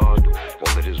called God,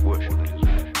 or that is worshipped.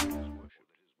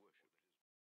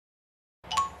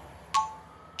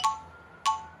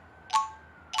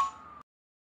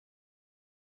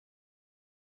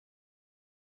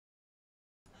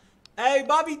 Hey,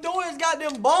 Bobby Thorns got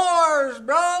them bars,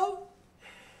 bro.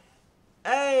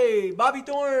 Hey, Bobby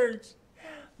Thorns.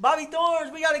 Bobby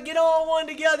Thorns, we got to get on one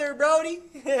together, Brody.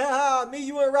 Me,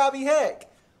 you, and Robbie Heck.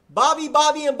 Bobby,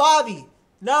 and Bobby.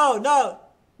 No.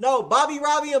 Bobby,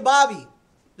 Robbie, and Bobby.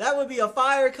 That would be a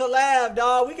fire collab,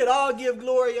 dog. We could all give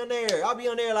glory on there. I'll be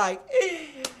on there like,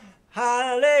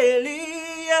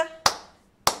 hallelujah.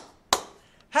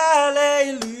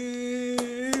 Hallelujah.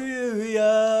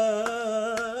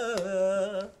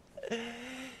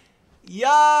 Yo,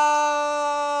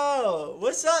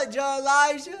 what's up, Joe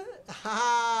Elijah?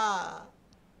 Ha.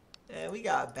 Man, we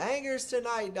got bangers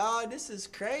tonight, dog. This is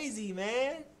crazy,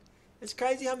 man. It's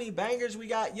crazy how many bangers we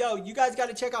got. Yo, you guys got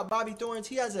to check out Bobby Thorns.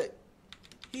 He has a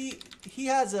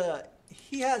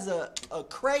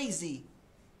crazy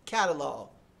catalog.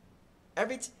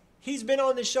 He's been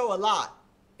on the show a lot,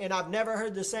 and I've never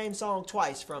heard the same song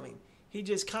twice from him. He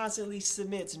just constantly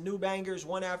submits new bangers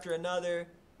one after another.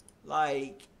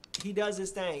 Like, he does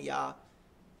his thing, y'all.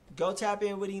 Go tap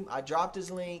in with him. I dropped his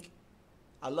link.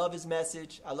 I love his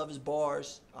message. I love his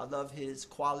bars. I love his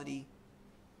quality.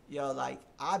 Yo, like,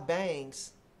 I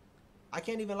bangs. I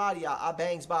can't even lie to y'all. I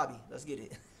bangs Bobby. Let's get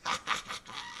it.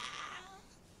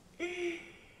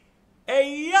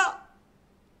 Hey, yeah.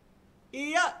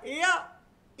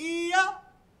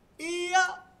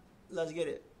 Let's get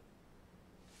it.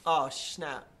 Oh,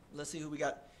 snap. Let's see who we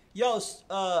got. Yo,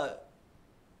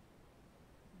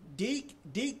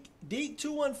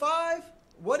 Deek215?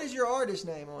 What is your artist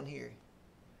name on here?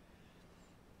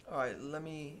 All right, let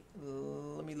me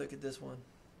look at this one.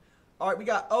 All right, we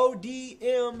got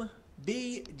ODMBJ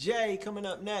coming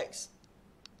up next.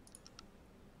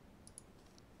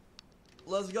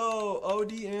 Let's go,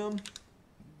 ODMBJ.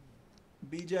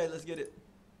 Let's get it.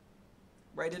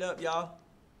 Rate it up, y'all.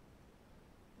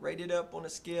 Rate it up on a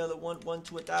scale of 1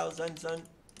 to 1,000. Son.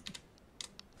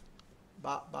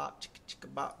 Bop, bop, chicka,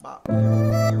 chicka, bop, bop.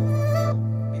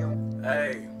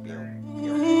 Hey.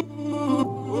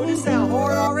 Ooh, this sound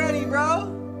hard already,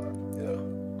 bro.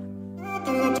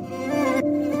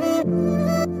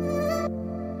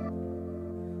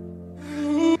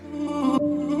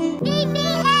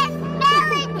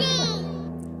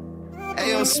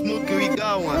 Hey, yo, Smokey, we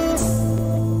got one.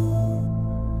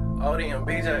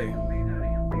 ODMBJ.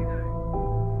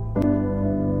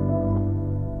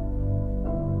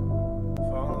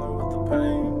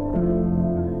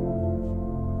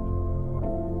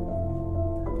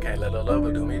 Can't let a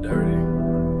lover do me dirty.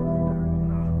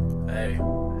 Hey.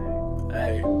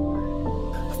 I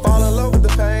fall in love with the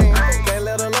pain. Can't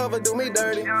let a lover do me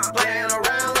dirty. Playing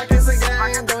around like it's a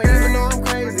game. Don't even know I'm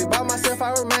crazy. By myself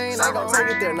I remain. I gon' take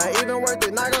it there. Not even worth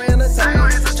it. Not gon'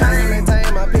 entertain. Trying to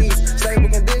maintain my peace. Stable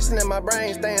condition in my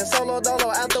brain. Staying solo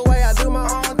dolo out the way. I do my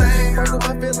own thing. First with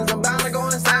my feelings. I'm bound to go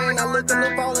insane. I look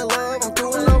to fall in love. I'm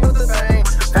too in love with the pain.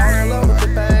 Fall in love with the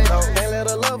pain. Can't let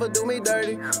a lover do me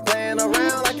dirty. Playing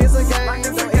around like it's a game.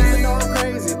 Don't even know I'm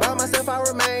crazy. By myself I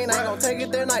remain. I gon' take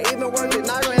it there. Not even worth it.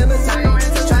 Not gon' entertain.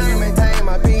 Trying to maintain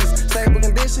my peace. Stable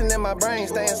condition in my brain.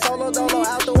 Staying solo dolo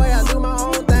out the way. I do my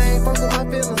own thing. First with my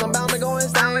feelings. I'm bound to go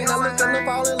insane. I look to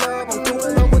fall in love. I'm too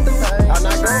in love with the pain. I'm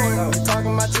not going. You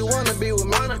talking about you wanna be with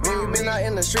me. When you been out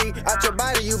in the street. Out your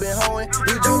body you been hoeing.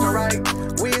 You joking right.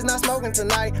 We is not smoking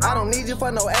tonight. I don't need you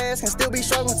for no ass. Can still be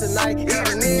struggling tonight.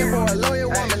 Even in for a loyal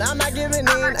woman. I'm not giving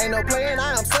in. Ain't no playing.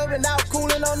 I am subbing out.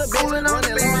 Cooling on the bitch. Running low.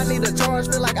 I need a charge.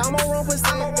 Feel like I'm on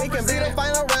 1%. It can be the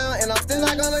final round. And I'm still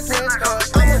not gonna clinch.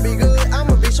 I'ma be good.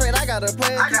 I'ma be straight. I got a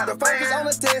plan. Keep the focus on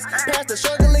the test. Pass the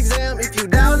struggle exam. If you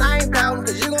down, I ain't doubting.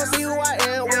 Cause you gon' see who I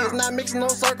am. We is not mixing no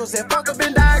circles. And fuck up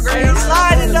in diagrams. Hey,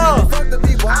 sliding though. Fuck the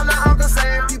people. I'm not Uncle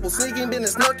Sam. People sneaking, then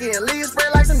it's snooky. And leaves spray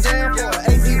like some jam. For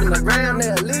 8 deep in the gram.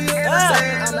 They'll leave in the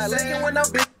sand. I'm not licking with no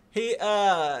bitch.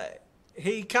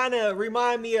 He kind of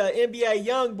remind me of NBA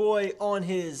YoungBoy on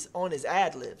his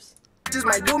ad libs. Just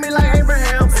might do me like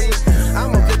Abraham. See,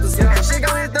 I'ma flip the switch. Shit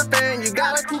gon' hit the fan. You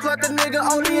gotta cook like the nigga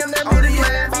ODM that be the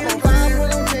plan. 5 on 5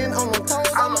 when I'm 10 on them toes.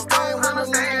 I'm a stand when the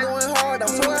lean going hard. I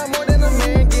swear I'm more than a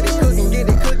man. Get it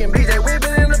cooking. BJ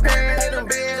whipping in the pan. Hey, them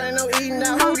bitch ain't no eating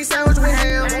out. Hoagie sandwich with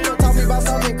ham. Don't go talk me about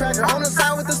salt and cracker on the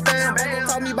side with the spam. Don't go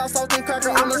talk me about salt and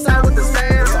cracker on the side with the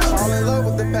spam. Fall in love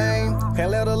with the pain.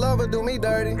 Can't let a lover do me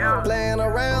dirty. Playing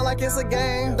around like it's a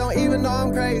game. Don't even know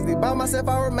I'm crazy. By myself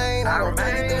I remain. I don't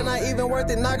take it there. Not even worth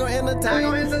it. Not gon' entertain.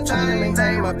 Trying to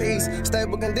maintain my peace.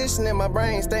 Stable condition in my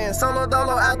brain. Staying solo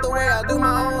dolo out the way. I do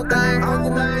my own thing. Fuck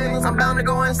with my feelings. I'm bound to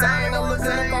go insane. I'm looking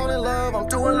to fall in love. I'm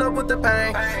too in love with the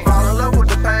pain. Fall in love with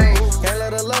the pain. Can't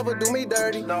let a lover do me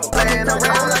dirty. Playing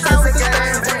around like it's a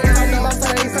game.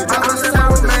 By myself I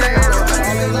remain.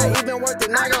 Not even worth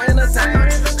it. Not gon' entertain.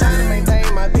 Trying to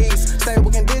maintain my peace.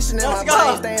 Stable condition in my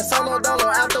brain. Staying solo dolo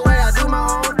out the way. I do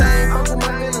my own thing. Fuck with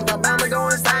my feelings. I'm bound to go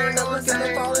insane. I'm looking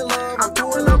to fall in love. I'm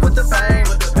too in love with the pain.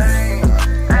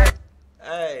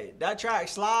 Hey, that track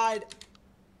Slide.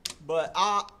 But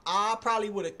I probably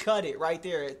would have cut it right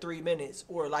there at 3 minutes,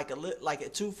 or like at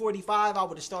 2:45, I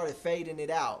would have started fading it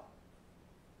out.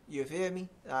 You feel me?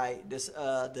 All right, this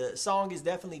the song is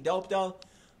definitely dope though.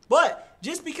 But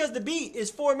just because the beat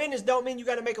is 4 minutes don't mean you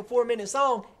got to make a 4-minute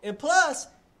song. And plus,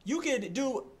 you could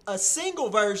do a single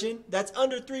version that's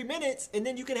under 3 minutes, and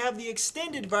then you can have the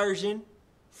extended version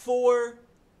for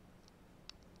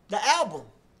the album.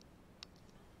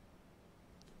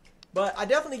 But I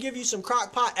definitely give you some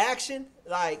crock pot action.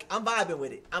 Like, I'm vibing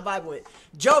with it. I'm vibing with it.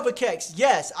 Jova Kex,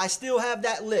 yes, I still have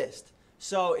that list.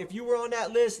 So if you were on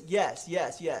that list, yes.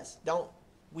 Don't,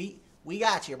 we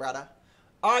got you, brother.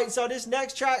 All right, so this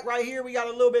next track right here, we got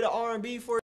a little bit of R&B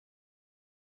for you.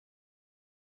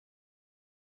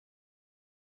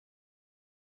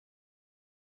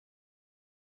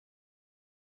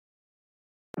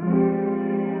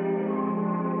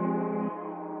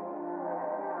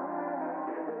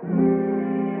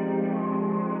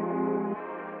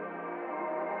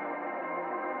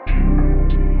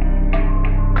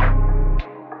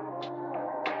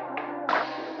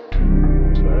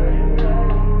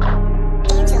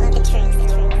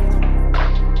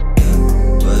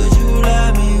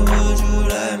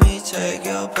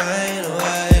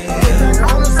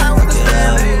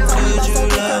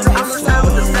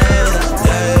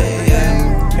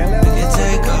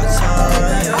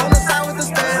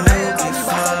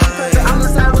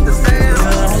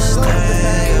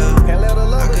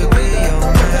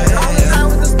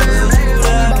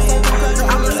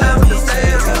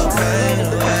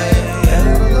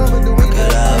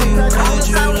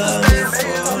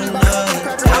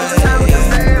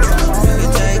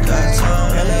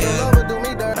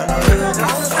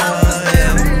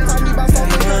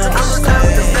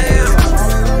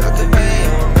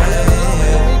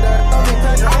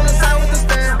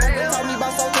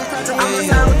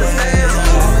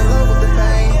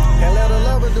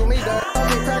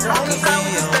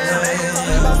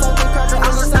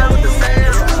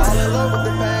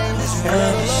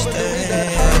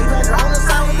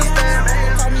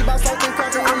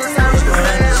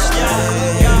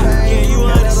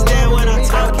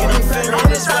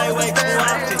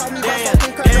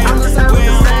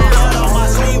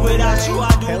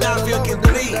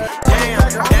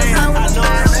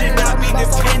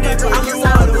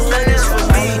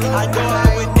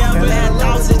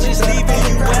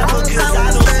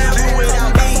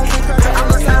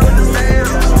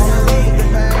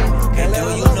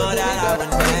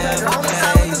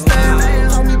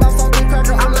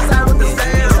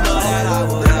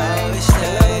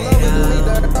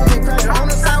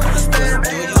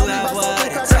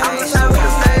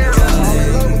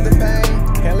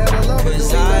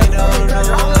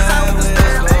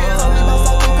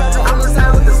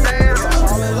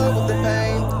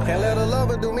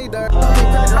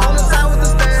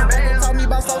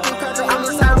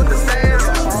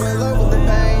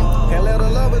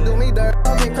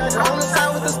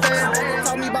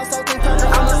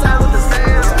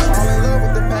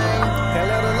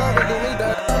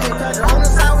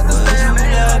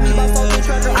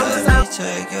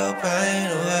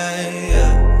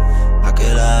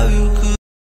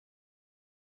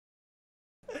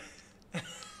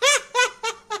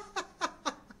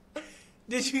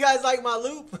 Did you guys like my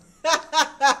loop?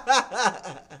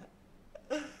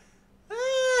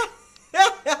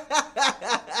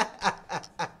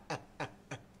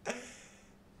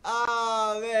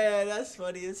 Oh man, that's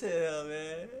funny as hell,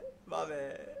 man. My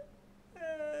bad.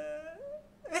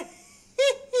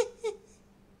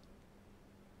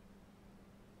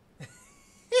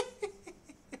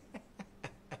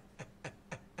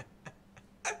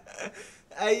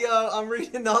 Hey, yo, I'm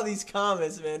reading all these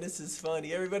comments, man. This is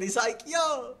funny. Everybody's like,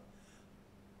 yo.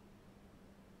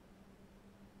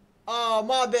 Oh,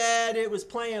 my bad. It was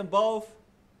playing both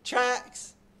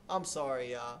tracks. I'm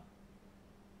sorry, y'all.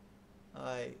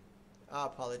 I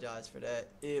apologize for that.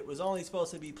 It was only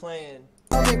supposed to be playing.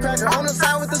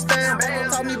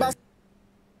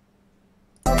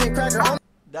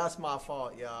 That's my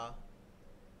fault, y'all.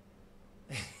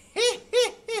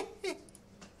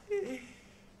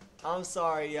 I'm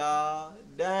sorry, y'all.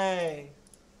 Dang.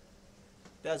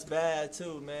 That's bad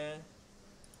too, man.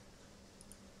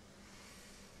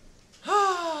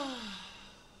 Now,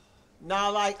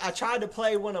 like, I tried to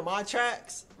play one of my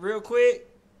tracks real quick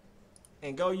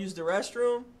and go use the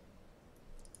restroom,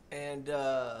 and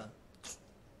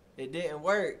it didn't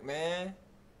work, man.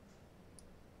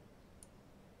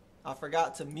 I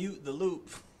forgot to mute the loop.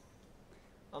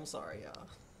 I'm sorry,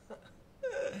 y'all.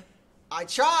 I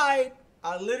tried.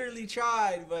 I literally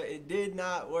tried, but it did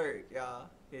not work, y'all.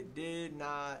 It did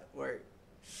not work.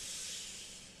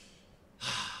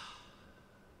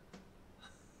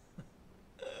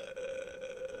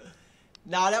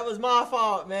 Nah, that was my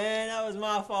fault, man. That was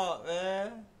my fault,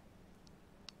 man.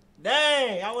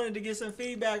 Dang, I wanted to get some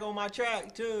feedback on my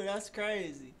track, too. That's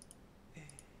crazy.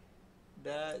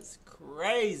 That's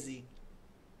crazy.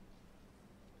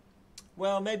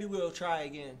 Well, maybe we'll try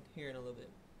again here in a little bit.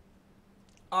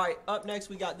 All right, up next,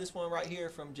 we got this one right here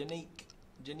from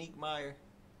Janique Meyer.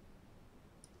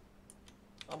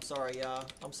 I'm sorry, y'all.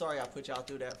 I'm sorry I put y'all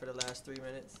through that for the last 3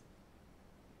 minutes.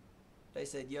 They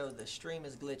said, yo, the stream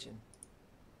is glitching.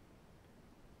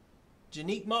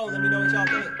 Janique Mo, let me know what y'all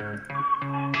think.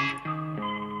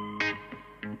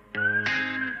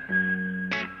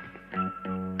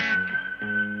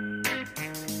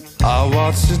 I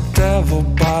watched the devil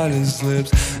bite his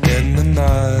lips in the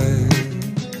night,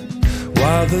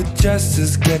 while the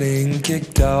jester's getting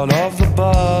kicked out of the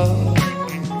bar.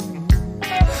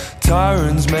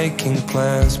 Tyrants making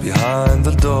plans behind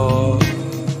the door,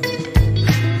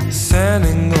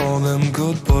 sending all them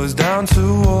good boys down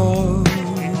to war.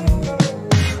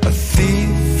 A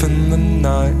thief in the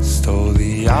night stole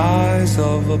the eyes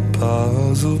of a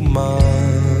puzzled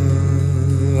mind.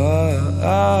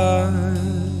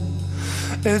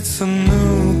 It's a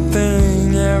new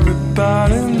thing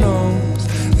everybody knows.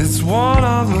 It's one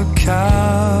of a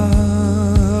kind.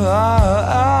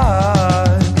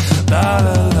 La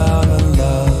la la la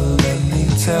la. Let me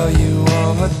tell you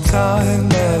of a time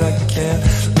that I can't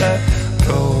let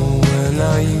go. When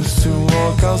I used to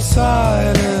walk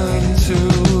outside into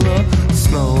the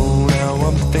snow. Now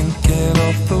I'm thinking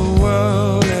of the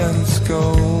world and it's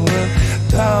going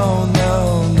down,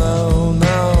 down, down,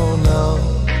 down, down.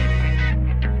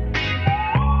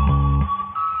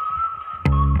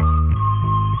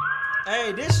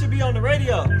 Hey, this should be on the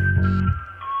radio.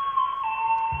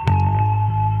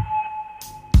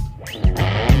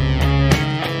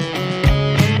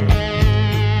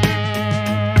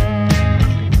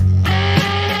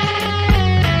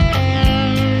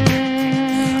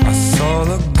 I saw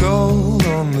the gold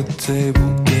on the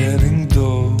table getting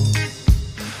dull,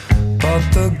 but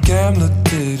the gambler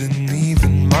didn't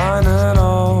even mind at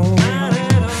all.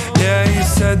 Yeah, he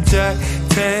said, Jack,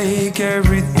 take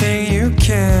everything you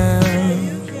can.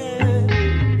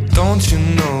 Don't you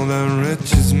know that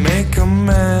riches make a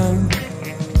man?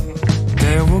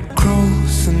 There were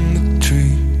crows in the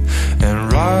tree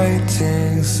and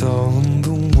writings on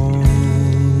the wall.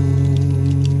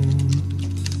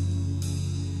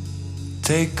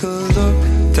 Take a look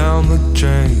down the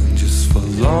drain, just for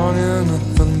long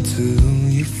enough until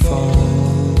you fall.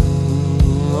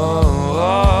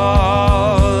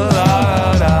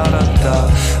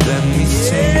 Let me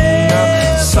sing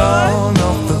a song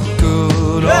of the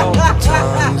good old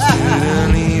times.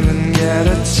 Didn't even get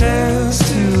a chance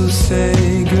to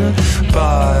say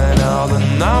goodbye. Now the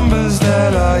numbers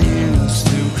that I used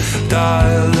to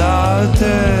dial are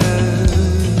dead.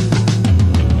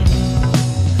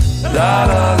 La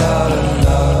la la la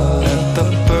la. Let the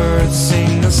birds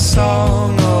sing a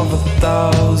song of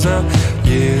 1,000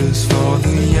 years for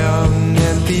the young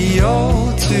and the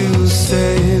old to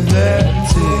save their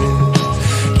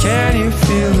tears. Can you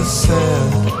feel the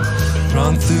sand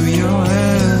run through your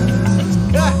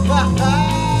hands?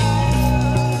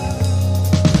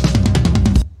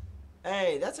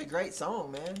 Hey, that's a great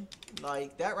song, man.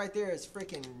 Like, that right there is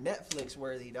freaking Netflix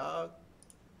worthy, dog.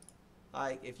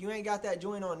 Like, if you ain't got that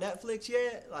joint on Netflix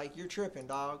yet, like, you're tripping,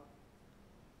 dog.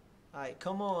 Like,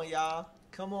 come on, y'all.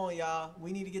 Come on, y'all.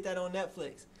 We need to get that on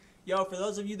Netflix. Yo, for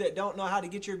those of you that don't know how to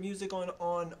get your music on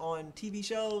TV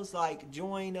shows, like,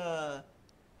 join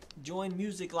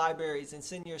music libraries and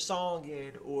send your song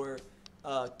in, or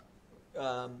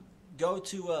go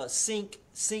to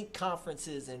sync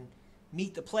conferences and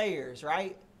meet the players,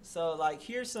 right? So, like,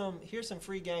 here's some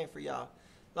free game for y'all.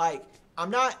 Like, I'm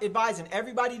not advising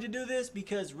everybody to do this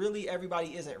because really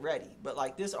everybody isn't ready. But,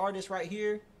 like, this artist right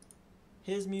here,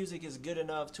 his music is good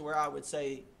enough to where I would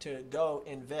say to go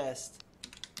invest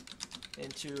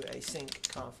into a sync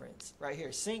conference. Right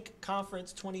here, Sync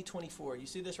Conference 2024. You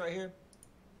see this right here?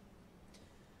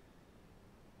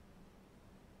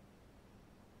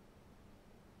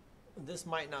 This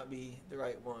might not be the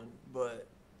right one, but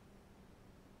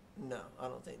no, I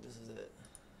don't think this is it.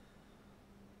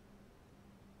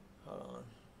 Hold on.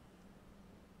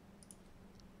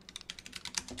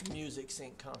 Music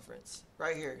Sync Conference.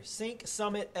 Right here. Sync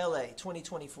Summit LA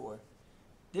 2024.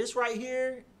 This right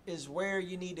here is where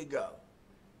you need to go.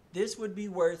 This would be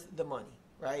worth the money,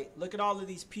 right? Look at all of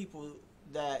these people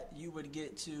that you would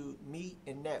get to meet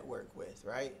and network with,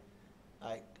 right?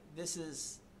 Like, this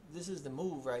is the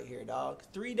move right here, dog.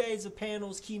 3 days of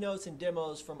panels, keynotes, and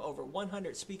demos from over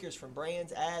 100 speakers from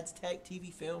brands, ads, tech,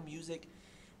 TV, film, music.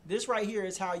 This right here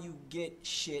is how you get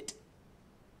shit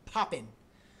popping.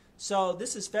 So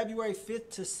this is February 5th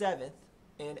to 7th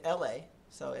in LA.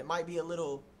 So it might be a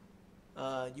little,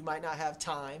 you might not have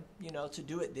time, you know, to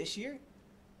do it this year.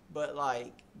 But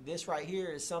like this right here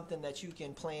is something that you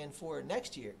can plan for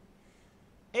next year.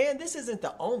 And this isn't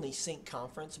the only sync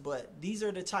conference, but these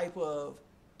are the type of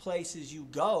places you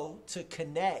go to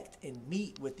connect and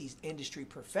meet with these industry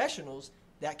professionals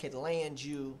that could land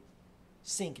you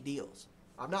sync deals.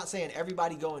 I'm not saying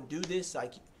everybody go and do this.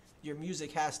 Like your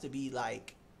music has to be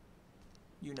like,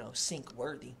 you know, sync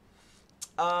worthy.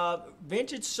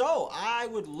 Vintage Soul, I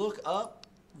would look up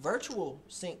virtual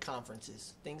sync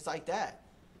conferences, things like that.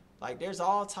 Like there's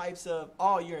all types of,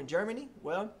 oh, you're in Germany?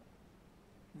 Well,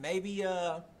 maybe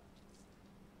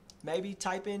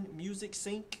type in music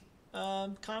sync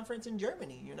conference in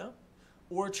Germany, you know,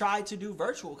 or try to do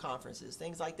virtual conferences,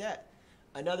 things like that.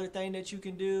 Another thing that you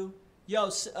can do, yo,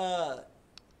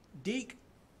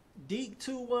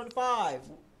 Deek215.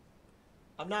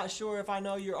 I'm not sure if I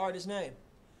know your artist name.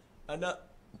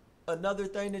 Another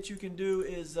thing that you can do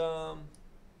is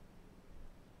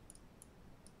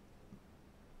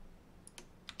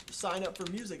sign up for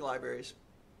music libraries.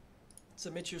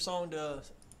 Submit your song to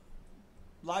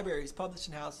libraries,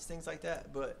 publishing houses, things like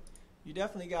that. But you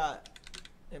definitely got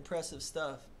impressive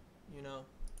stuff, you know.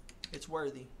 It's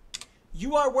worthy.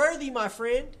 You are worthy, my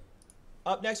friend.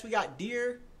 Up next, we got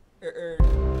Dear. We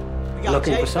got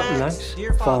Looking for J something Max, nice?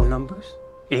 Dear Father. Phone numbers?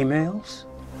 Emails?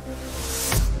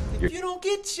 If you don't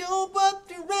get your butt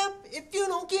from around, if you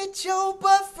don't get your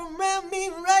butt from around me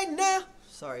right now.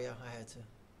 Sorry, I had to.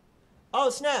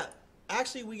 Oh, snap.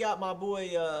 Actually, we got my boy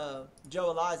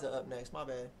Joe Eliza up next. My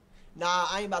bad. Nah,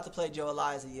 I ain't about to play Joe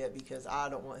Eliza yet because I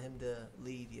don't want him to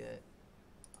leave yet.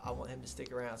 I want him to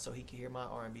stick around so he can hear my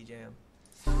R&B jam.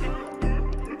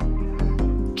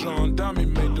 John Dummy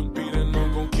made the beat and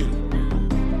I'm gon' kill it.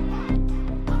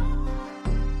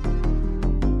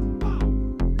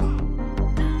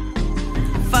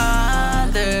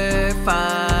 Father,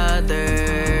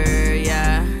 Father,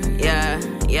 yeah, yeah,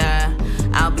 yeah.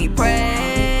 I'll be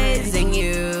praising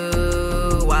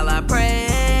you while I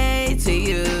pray to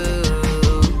you.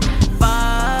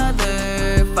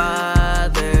 Father,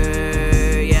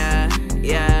 Father, yeah,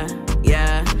 yeah,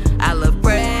 yeah. I love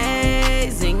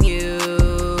praising you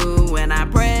when I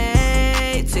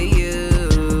pray to you.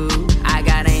 I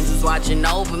got angels watching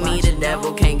over me. The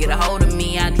devil can't get a hold of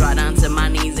me. I draw down to my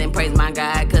knees and praise my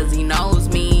God, cause he knows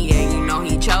me. Yeah, you know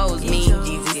he chose me.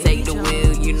 Jesus take the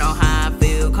wheel, you know how I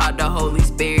feel. Called the Holy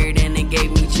Spirit and it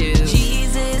gave me chills.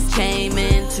 Jesus came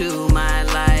into my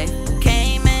life,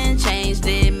 came and changed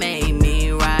it, made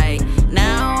me right.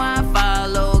 Now I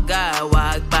follow God,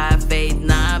 walk by faith,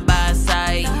 not by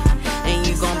sight. And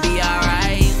you gon' be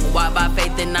alright. Walk by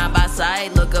faith and not by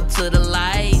sight. Look up to the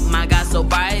light, my God so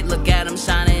bright. Look at him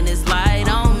shining his light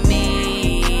on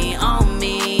me, on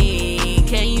me.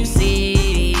 Can you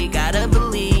see? Gotta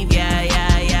believe, yeah,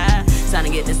 yeah, yeah. Time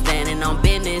to get to standing on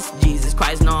business. Jesus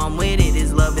Christ, know I'm with it.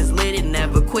 His love is lit, it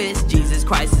never quits. Jesus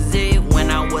Christ is it. When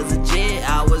I was a jit,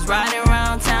 I was riding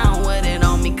around town with it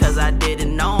on me, cause I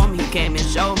didn't know him. He came and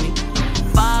showed me.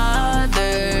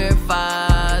 Father,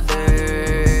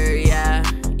 Father, yeah,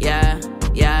 yeah,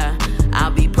 yeah.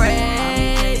 I'll be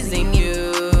praising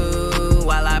you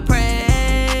while I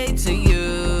pray to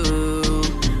you.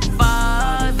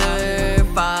 Father,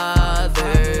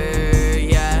 Father,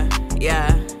 yeah,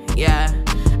 yeah, yeah.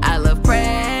 I love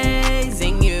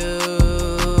praising you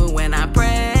when I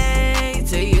pray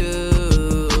to you.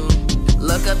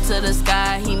 Look up to the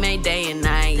sky, he made day and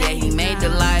night. Yeah, he made the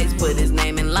lights, put his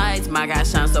name in lights. My God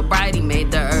shines so bright, he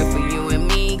made the earth for you and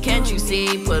me. Can't you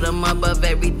see? Put him above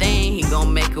everything. He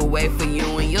gon' make a way for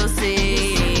you and you'll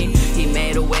see. He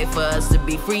made a way for us to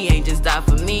be free, ain't just die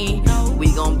for me.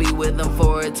 We gon' be with him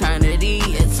for eternity,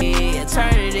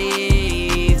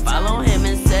 eternity. Follow him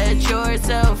and set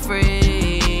yourself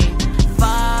free.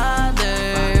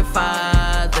 Father,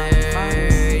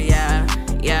 Father, yeah,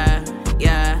 yeah,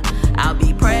 yeah. I'll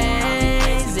be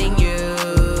praising you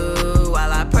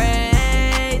while I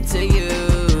pray to you.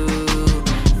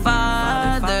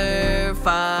 Father,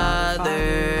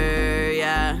 Father,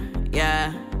 yeah,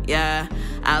 yeah, yeah.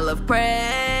 I love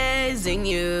praising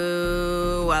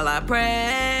you while I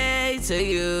pray to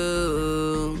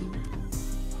you.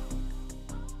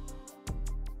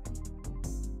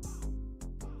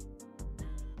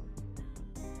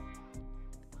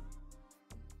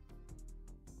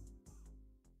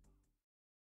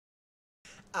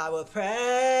 I will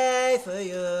pray for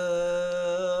you.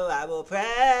 I will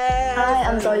pray. Hi,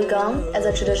 I'm Zoe Gong. As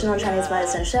a traditional Chinese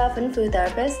medicine chef and food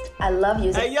therapist, I love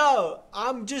using. Hey yo,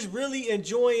 I'm just really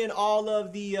enjoying all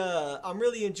of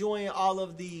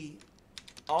the.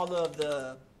 all of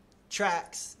the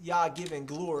tracks, y'all giving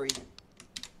glory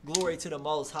to the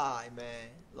Most High, man.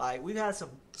 Like, we've had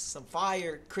some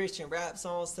fire Christian rap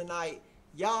songs tonight.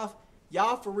 Y'all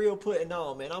for real putting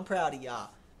on, man. I'm proud of y'all.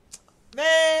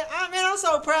 Man, I'm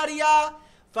so proud of y'all.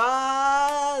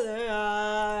 Father,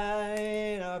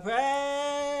 I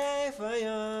pray for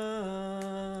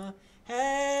you.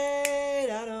 Hey,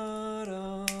 da da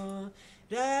da,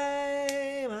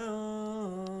 day, my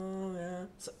own.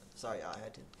 Sorry, y'all, I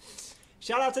had to.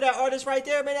 Shout out to that artist right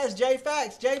there, man. That's J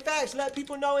Fax. J Fax, let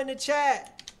people know in the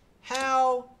chat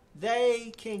how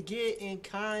they can get in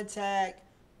contact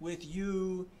with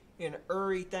you and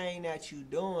everything that you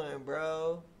doing,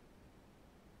 bro.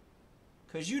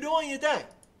 Cause you doing your thing.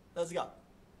 Let's go.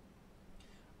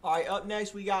 All right, up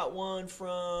next we got one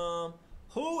from,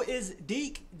 who is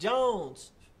Deke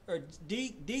Jones? Or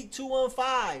Deke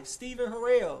 215, Stephen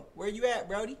Harrell. Where you at,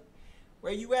 Brody?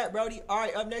 Where you at, Brody? All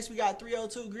right, up next we got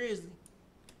 302 Grizzly.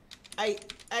 Hey,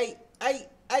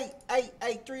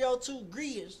 302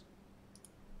 Grizz.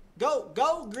 Go,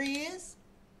 Grizz.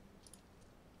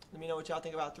 Let me know what y'all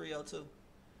think about 302.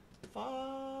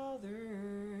 Father,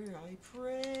 I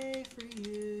pray for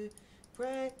you.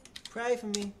 Pray for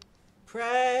me.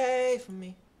 Pray for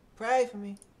me. Pray for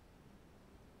me.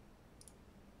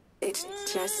 It's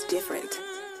just different.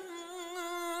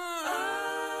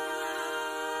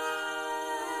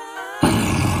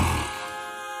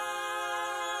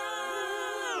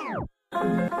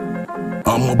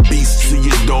 I'm a beast to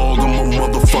your dog, I'm a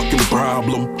motherfucking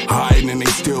problem. Hiding and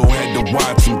they still had to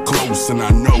watch him close. And I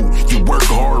know you work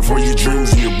hard for your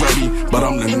dreams and you're ready, but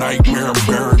I'm the nightmare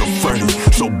bearer to Freddy.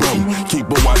 So bro, keep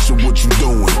a watch of what you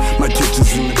doing. My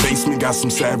kitchen's in the basement, got some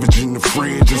Savage in the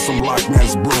fridge and some Loch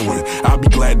Ness brewing. I'll be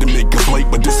glad to make a plate,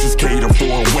 but this is cater for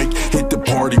a wake. Hit the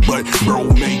party, but bro,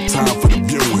 make time for the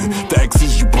viewing. The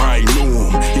exes, you probably knew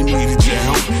him, he needed your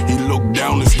help. He looked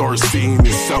down and started seeing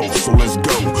himself, so let's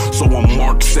go. So I'm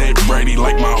marked, set, ready,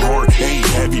 like my heart ain't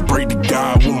heavy. Pray to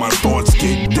God when my thoughts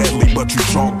get deadly, but you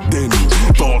chalked in.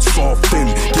 Thoughts soften,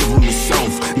 give them the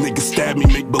self. Niggas stab me,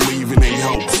 make believe and they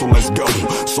help, so let's go.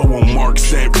 So I'm marked,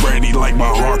 set, ready, like my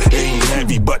heart ain't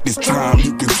heavy, but this time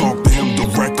you can talk to him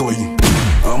directly.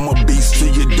 I'm a beast to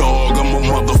your dog, I'm a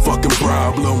motherfucking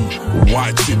problem.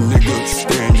 Watch it, nigga,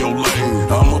 stay in your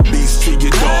lane. I'm a beast to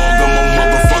your dog, I'm a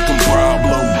motherfucking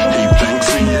problem. He thinks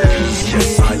he is,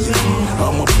 yes I am.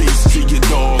 I'm a beast to your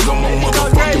dog, I'm a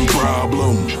motherfucking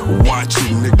problem. Watch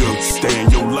it, nigga, stay in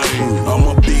your lane. I'm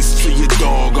a beast to your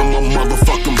dog, I'm a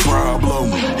motherfucking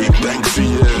problem. He thinks he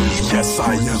is, yes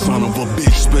I am. Son of a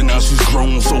bitch, but now she's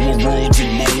grown, so her royalty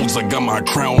molds. I got my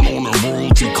crown on her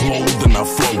royalty clothed and I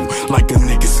flow like a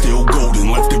nigga still golden.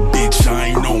 Left the bitch I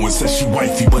ain't knowing, said she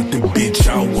wifey, but the bitch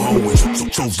I hoeing. So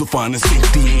chose to find the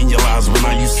safety in your lies. When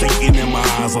I use Satan in my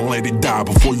eyes, I let it die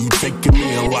before you taking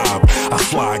me alive. I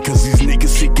fly cause these niggas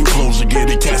seeking closure, get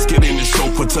a casket in the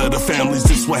chauffeur to the families.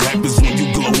 This what happens when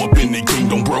you glow up in the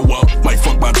kingdom, grow up. Might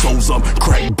fuck my toes up,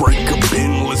 crack, break a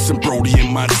bin. Listen, Brody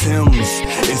in my Timbs,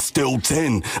 it's still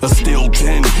 10, a still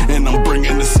 10. And I'm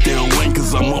bringing the still in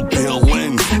cause I'm a pill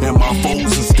in. And my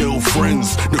foes are still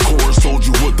friends. The chorus told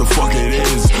you what the fuck it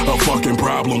is, a fucking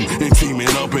problem. And teaming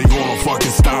up ain't gonna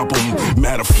fucking stop them.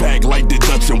 Matter of fact, like the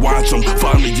Dutch and watch them.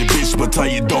 Find me your bitch, but tell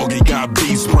your dog he got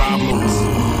beast problems.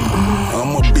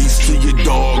 I'm a beast to your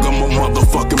dog, I'm a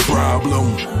motherfucking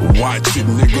problem. Watch it,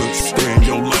 nigga, stay in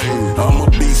your lane. I'm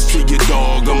a beast to your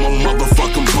dog, I'm a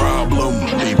motherfucking problem.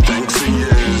 He thinks he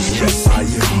is, yes I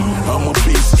am. I'm a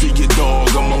beast to your dog,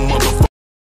 I'm a motherfucking.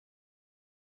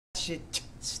 Shit,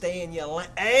 stay in your lane.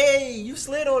 Hey, you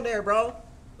slid on there, bro.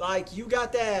 Like, you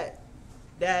got that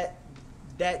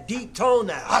deep tone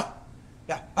now.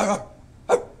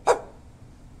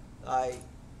 Like,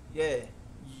 yeah,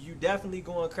 you definitely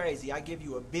going crazy. I give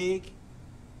you a big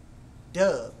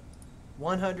dub,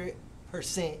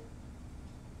 100%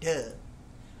 dub.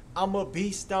 I'm a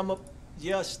beast.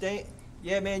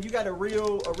 Yeah, man, you got a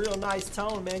real nice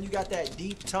tone, man. You got that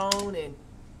deep tone, and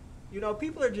you know,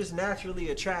 people are just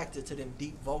naturally attracted to them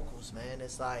deep vocals, man.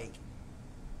 It's like,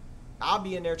 I'll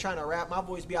be in there trying to rap, my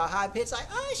voice be all high pitched, like,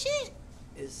 oh shit.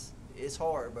 It's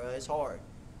hard, bro. It's hard.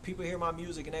 People hear my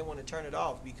music and they want to turn it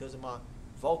off because of my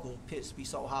vocal pitch be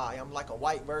so high. I'm like a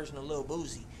white version of Lil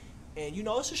Boosie. And you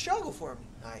know, it's a struggle for me.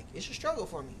 Like, it's a struggle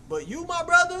for me. But you, my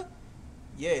brother,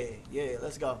 yeah,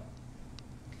 let's go.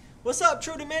 What's up,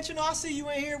 True Dimensional? I see you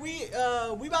in here. We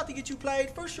about to get you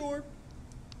played for sure.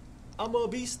 I'm a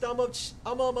beast, I'm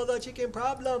a mother chicken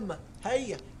problem.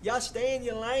 Hey, y'all stay in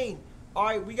your lane. All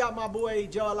right, we got my boy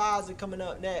Joe Eliza coming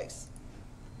up next.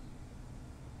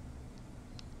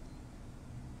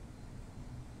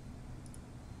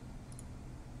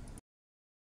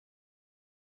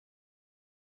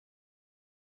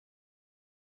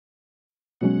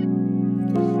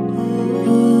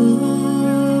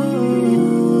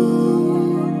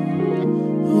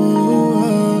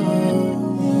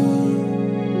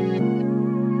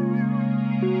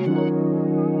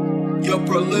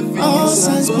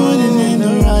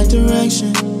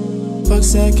 direction. Fuck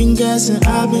second guessing,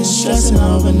 I've been stressing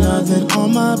over nothing. All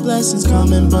my blessings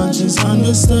come in bunches,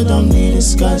 understood, don't need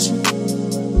discussion.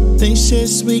 Think shit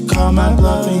sweet, call my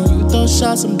bluffing. You throw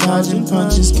shots, I'm dodging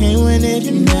punches. Can't win if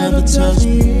you never touch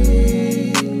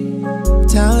me.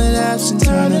 Talent absent,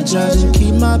 turn to judging.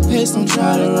 Keep my pace, don't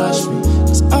try to rush me.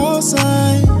 It's all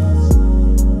signs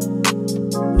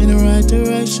in the right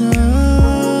direction.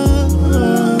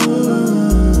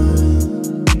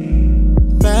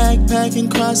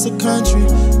 Backpacking across the country,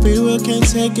 free will can't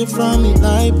take it from me.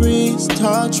 Light breeze,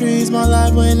 tall trees, my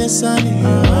life when it's sunny.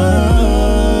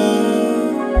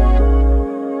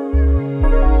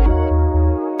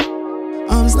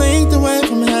 Arms linked away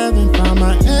from heaven, found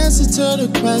my answer to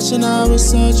the question I was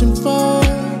searching for.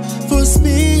 Full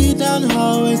speed down the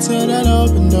hallway to that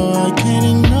open door I can't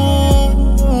ignore.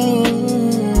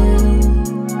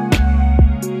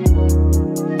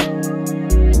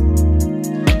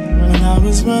 When I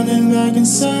was running back in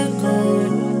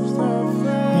circles,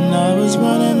 when I was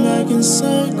running back in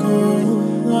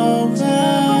circles, oh God.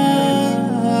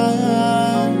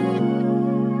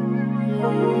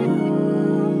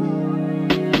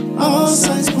 All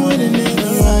signs pointing in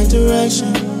the right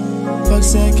direction. Fuck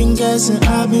second guessing,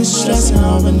 I've been stressing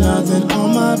over nothing. All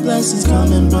my blessings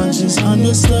come in bunches,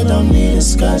 understood, don't need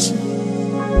discussion.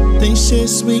 Think shit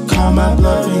sweet, call my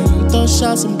bluffing. You throw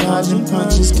shots, I'm dodging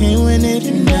punches. Can't win if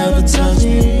you never touch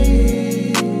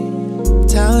me.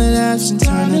 Talent absent,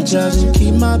 turn to judging.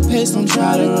 Keep my pace, don't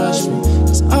try to rush me.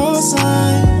 It's all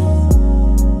signs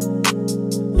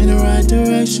in the right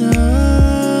direction.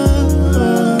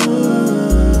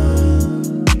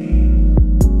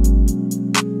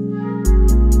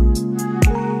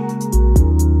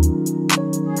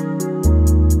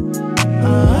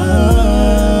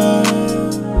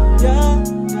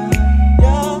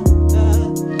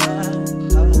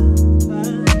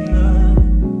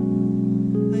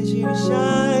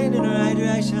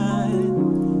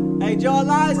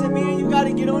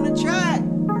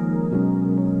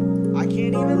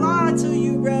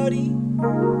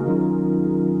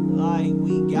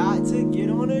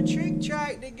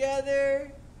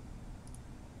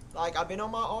 Like, I've been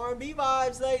on my R&B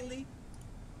vibes lately.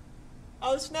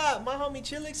 Oh snap, my homie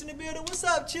Chillix in the building. What's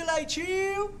up, Chile?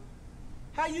 Chill.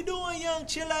 How you doing, young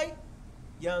Chile?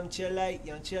 Young Chile,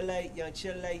 young Chile, young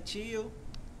Chile, chill.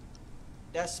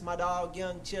 That's my dog,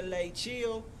 young Chile,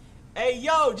 chill. Hey,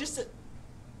 yo,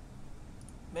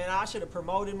 man, I should have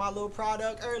promoted my little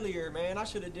product earlier, man. I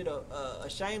should have did a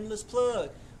shameless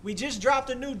plug. We just dropped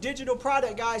a new digital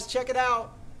product, guys. Check it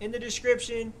out in the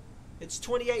description. It's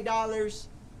 $28.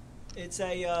 It's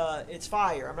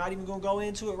fire. I'm not even gonna go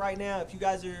into it right now. If you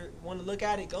guys want to look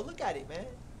at it, go look at it, man.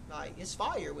 Like, it's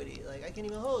fire with it. Like, I can't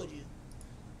even hold you.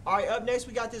 All right, up next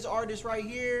we got this artist right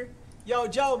here. Yo,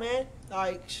 Joe, man.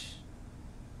 Like,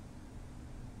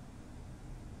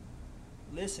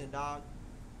 listen, dog.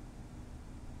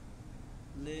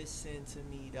 Listen to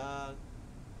me, dog.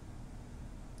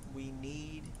 We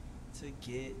need to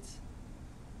get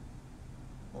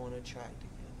on a track together.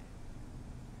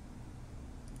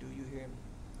 Do you hear me?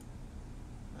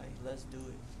 Like, let's do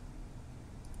it.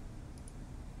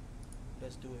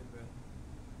 Let's do it, bro.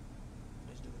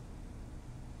 Let's do it.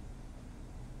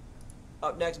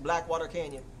 Up next, Blackwater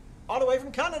Canyon. All the way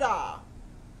from Canada.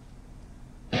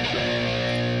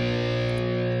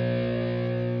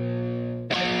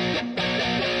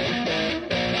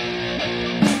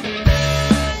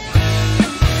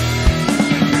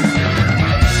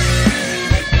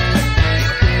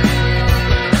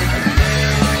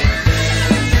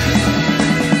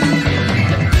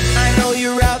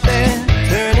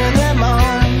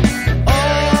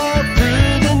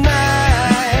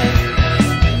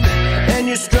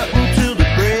 Strutting till the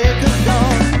break of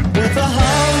dawn with a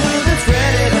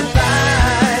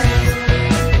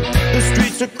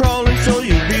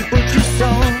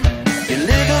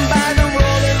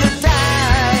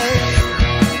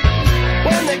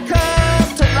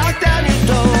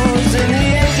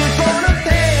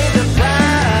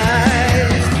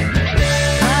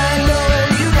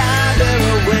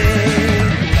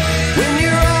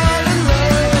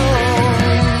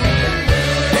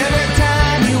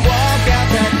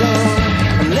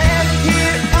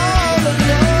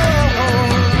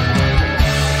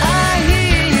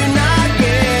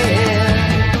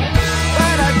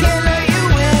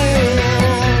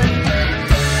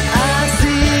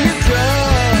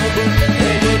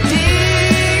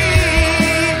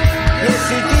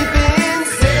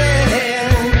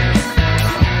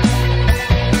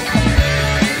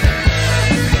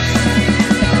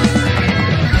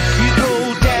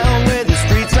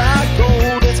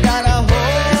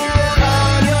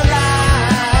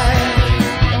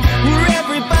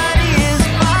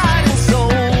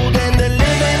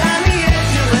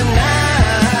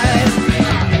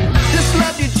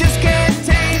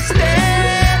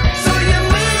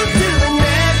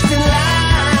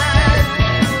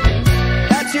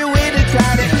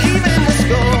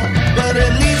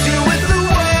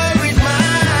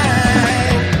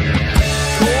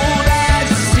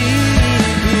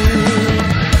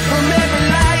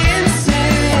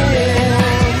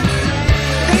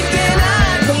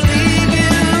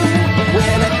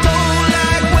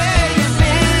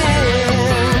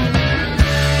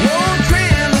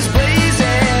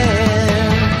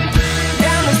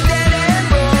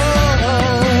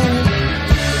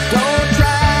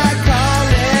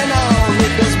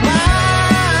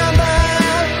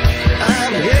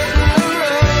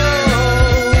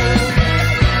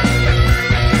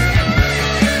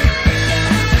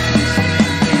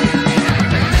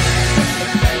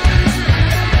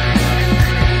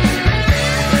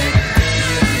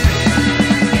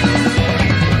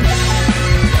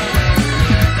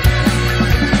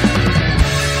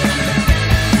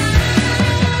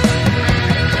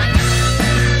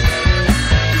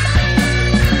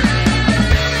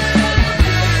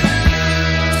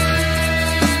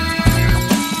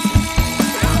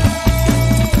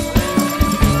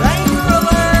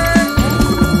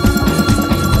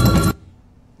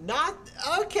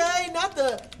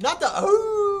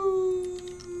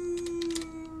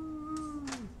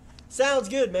Sounds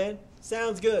good, man.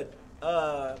 Sounds good.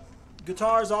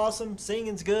 Guitar's awesome.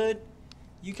 Singing's good.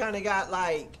 You kind of got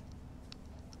like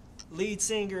lead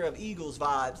singer of Eagles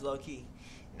vibes, low key.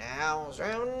 Now it's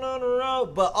round on the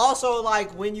road, but also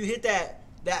like when you hit that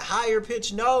higher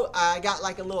pitch note, I got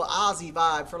like a little Ozzy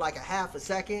vibe for like a half a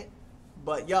second.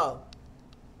 But yo,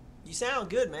 you sound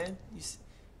good, man.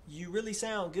 You really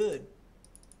sound good.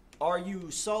 Are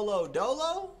you solo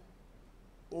dolo,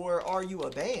 or are you a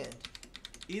band?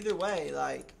 Either way,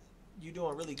 like, you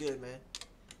doing really good, man.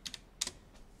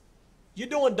 You're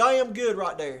doing damn good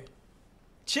right there.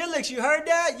 Chillix, you heard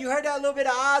that? You heard that little bit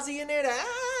of Ozzy in there?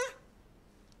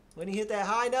 When he hit that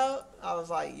high note, I was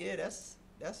like, yeah, that's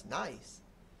nice.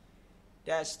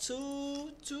 That's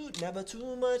never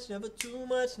too much, never too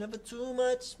much, never too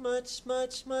much,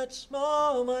 much.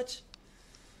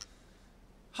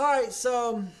 Alright,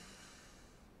 so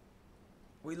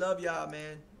we love y'all,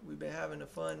 man. We've been having a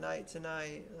fun night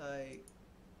tonight. Like,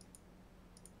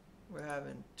 we're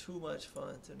having too much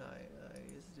fun tonight. Like,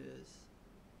 it's just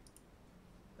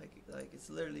like it's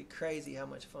literally crazy how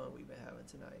much fun we've been having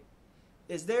tonight.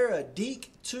 Is there a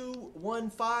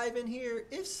Deke215 in here?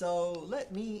 If so,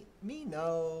 let me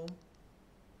know.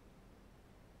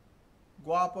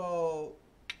 Guapo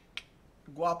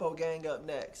gang up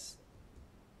next.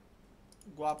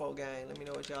 Guapo gang, let me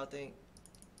know what y'all think.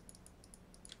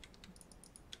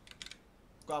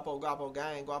 Guapo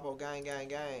gang, Guapo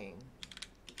gang.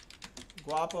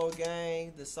 Guapo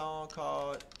gang, the song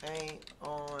called Ain't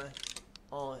on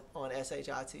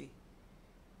SHIT.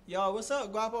 Yo, what's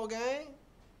up, Guapo gang?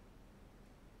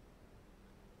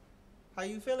 How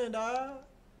you feeling, dog?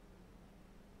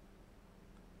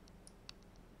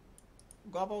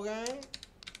 Guapo gang?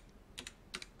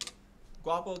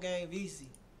 Guapo gang VC.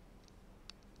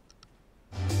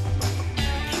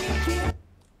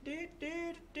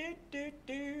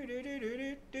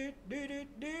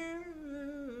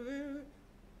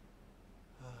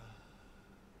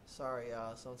 Sorry,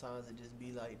 y'all. Sometimes it just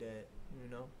be like that, you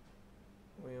know.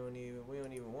 We don't even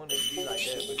want it to be like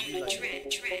that, but it be like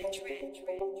that.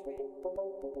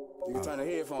 You can turn the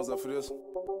headphones up for this.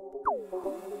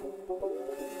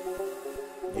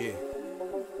 Yeah.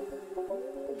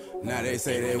 Now they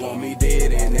say they want me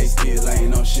dead and they still ain't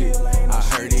no shit. I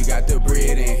heard he got the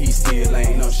bread and he still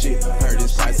ain't no shit. Heard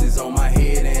his prices on my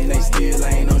head and they still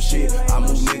ain't no shit. I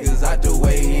move niggas out the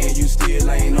way and you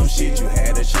still ain't no shit. You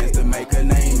had a chance to make a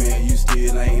name and you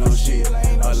still ain't no shit.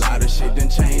 A lot of shit done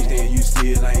changed and you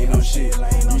still ain't no shit.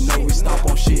 You know we stomp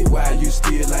on shit while you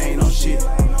still ain't no shit.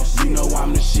 You know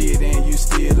I'm the shit and you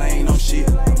still ain't no shit.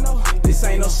 This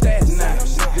ain't no stat now,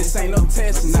 this ain't no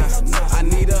test now. I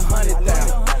need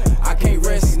 100,000. I can't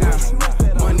rest now.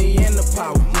 Money in the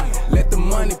power, let the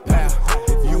money pile.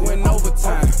 If you in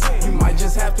overtime, you might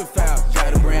just have to foul.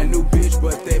 Got a brand new bitch,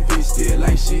 but that bitch still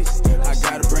ain't shit. I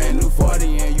got a brand new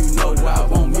 40 and you know I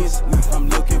won't miss. I'm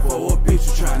looking for a bitch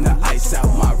who tryna ice out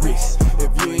my wrist.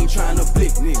 If you ain't tryna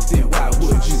blick niggas, then why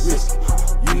would you risk?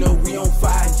 You know we on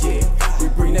fire, yeah. We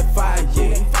bring that fire,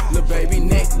 yeah. Lil' baby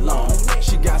neck long,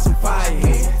 she got some fire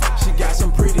hair. She got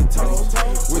some pretty toes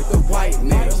with the white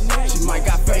nails. She might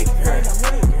got fake hair,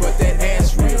 but that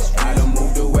ass real. I done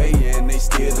moved away and they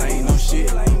still ain't no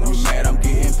shit. You mad I'm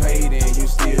getting paid and you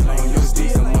still on your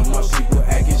stick. Some of my people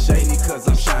acting shady cause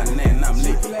I'm shining and I'm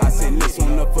lit. I send this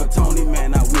one up for Tony,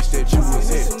 man, I wish that you was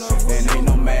here. And ain't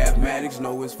no mathematics,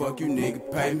 no it's fuck you nigga,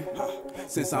 pay me.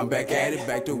 Since I'm back at it,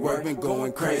 back to work, been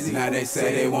going crazy. Now they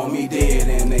say they want me dead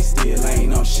and they still ain't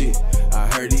no shit. I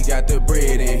heard he got the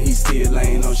bread and he still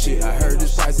ain't no shit. I heard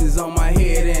his prices on my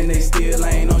head and they still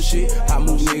ain't no shit. I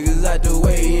move niggas out the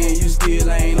way and you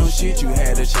still ain't no shit. You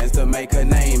had a chance to make a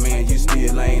name and you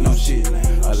still ain't no shit.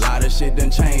 A lot of shit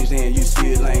done changed and you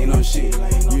still ain't no shit.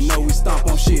 You know we stomp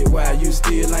on shit while you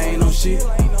still ain't no shit.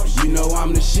 You know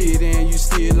I'm the shit and you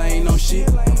still ain't no shit.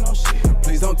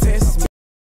 Please don't test me.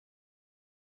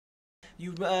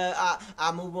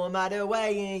 I move them out the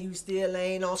way and you still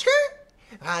ain't on skirt.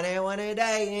 I done one a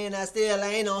day and I still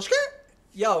ain't on skirt.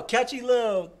 Yo, catchy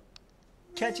little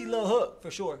hook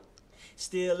for sure.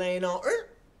 Still ain't on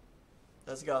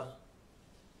Let's go.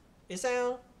 It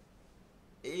sound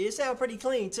pretty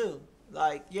clean too.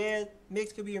 Like, yeah,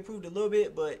 mix could be improved a little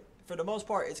bit, but for the most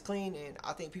part it's clean and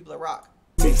I think people are rock.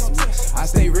 I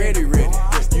stay ready.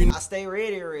 I stay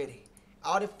ready.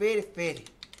 All the fitty.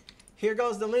 Here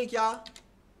goes the link, y'all.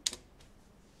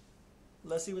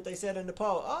 Let's see what they said in the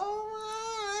poll. Oh,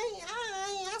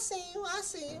 I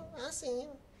see you.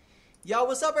 Yo,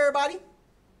 what's up, everybody?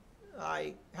 All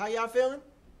right, how y'all feeling?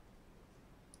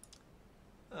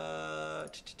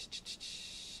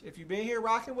 If you've been here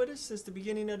rocking with us since the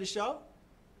beginning of the show,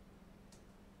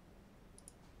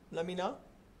 Let me know.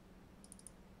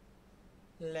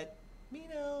 Let me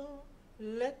know.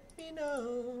 Let me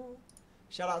know.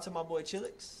 Shout out to my boy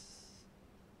Chillix.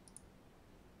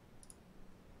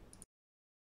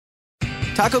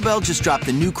 Taco Bell just dropped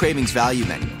the new Cravings Value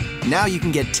Menu. Now you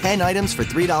can get 10 items for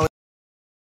 $3.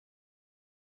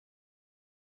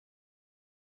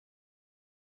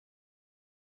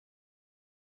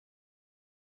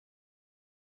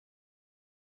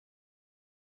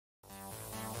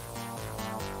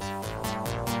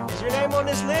 Is your name on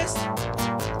this list?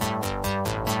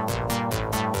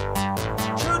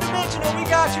 True Dimensional, we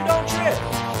got you, don't trip.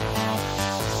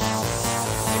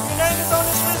 If your name is on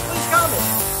this list, please comment.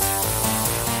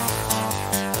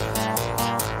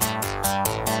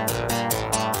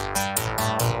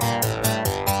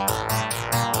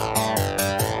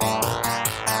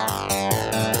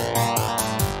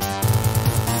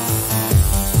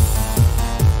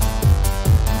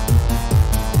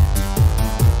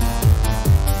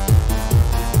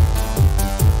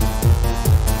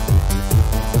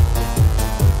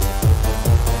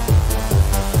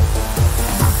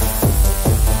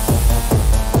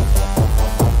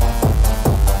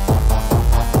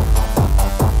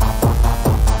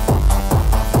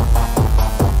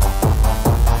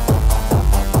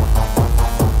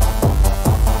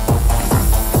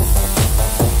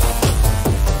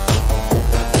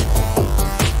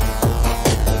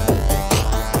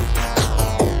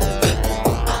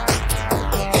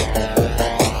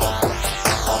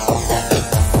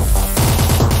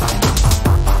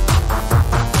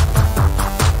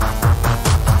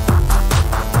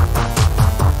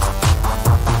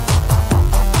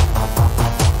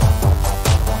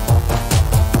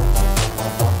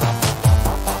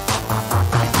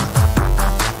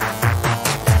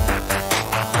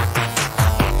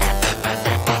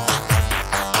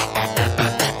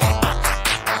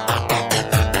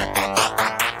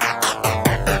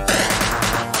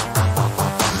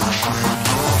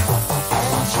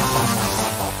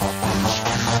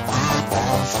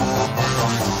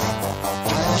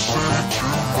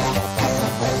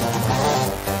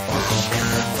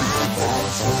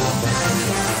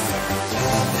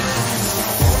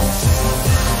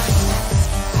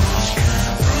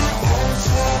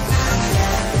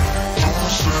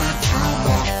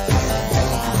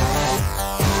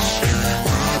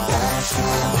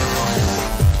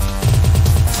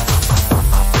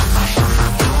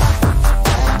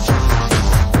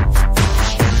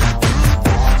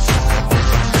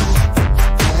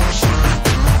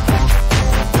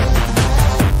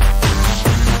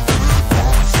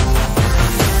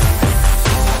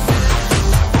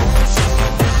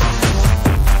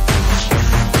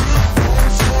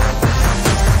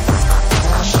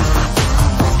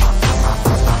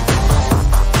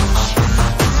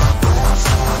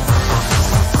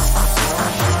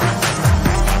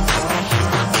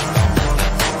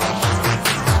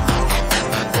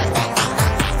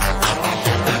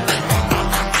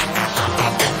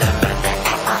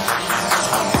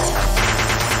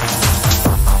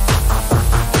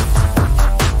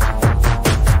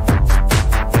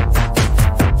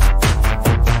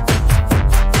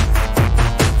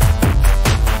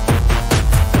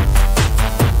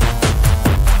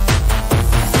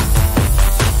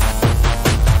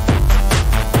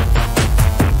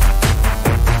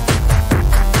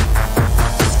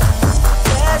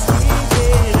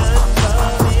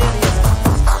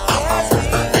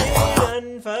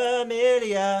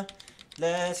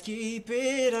 Let's keep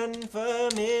it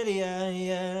unfamiliar,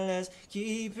 yeah. Let's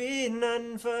keep it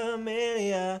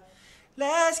unfamiliar.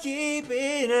 Let's keep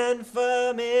it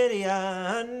unfamiliar,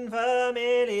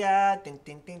 unfamiliar. Ding,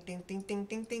 ding, ding, ding, ding, ding,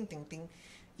 ding, ding, ding, ding.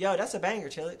 Yo, that's a banger,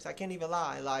 Chillix. I can't even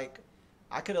lie. Like,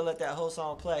 I could have let that whole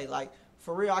song play. Like,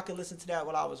 for real, I could listen to that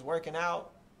while I was working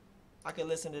out. I could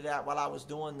listen to that while I was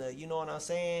doing the, you know what I'm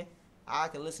saying? I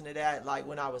could listen to that, like,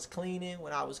 when I was cleaning,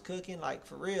 when I was cooking. Like,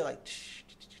 for real, like,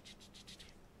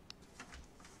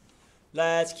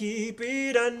 let's keep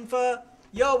it unfa.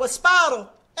 Yo, what's Spottle?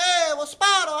 Hey, what's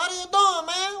Spottle? How you doing,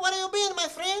 man? Where you been, my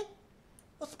friend?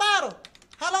 What's Spottle?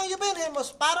 How long you been here,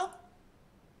 Spottle?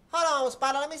 Hold on,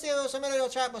 Spottle. Let me see if you submitted your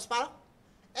track, Spottle.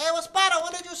 Hey, what's Spottle?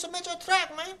 When did you submit your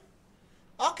track, man?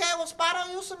 Okay, well,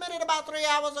 Spottle, you submitted about 3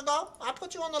 hours ago. I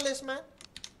put you on the list, man.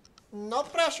 No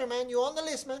pressure, man. You on the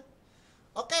list, man.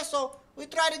 Okay, so we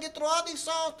try to get through all these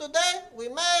songs today. We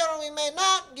may or we may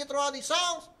not get through all these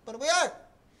songs, but we are.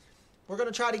 We're going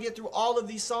to try to get through all of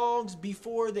these songs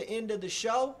before the end of the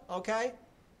show, okay?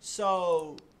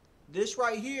 So this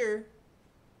right here,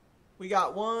 we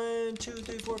got 1, 2,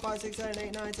 3, 4, 5, 6, 7,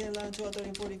 8, 9, 10, 11, 12,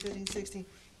 13, 14, 15, 16.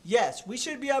 Yes, we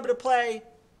should be able to play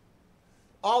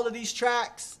all of these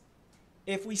tracks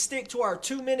if we stick to our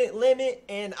 2-minute limit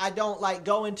and I don't like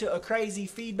go into a crazy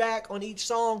feedback on each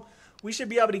song, we should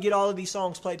be able to get all of these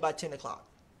songs played by 10 o'clock.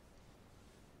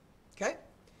 Okay?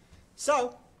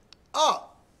 So, oh,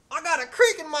 I got a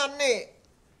crick in my neck.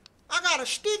 I got a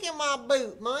stick in my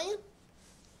boot, man.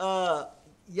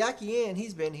 Yaki Ann,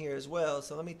 he's been here as well,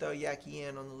 so let me throw Yaki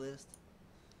Ann on the list.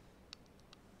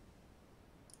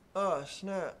 Oh,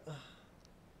 snap.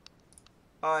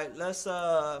 Alright, let's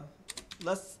go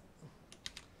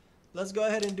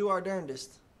ahead and do our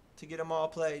darndest to get them all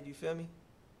played, you feel me?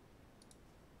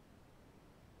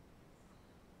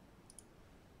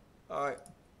 Alright.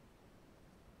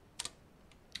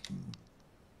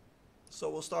 So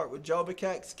we'll start with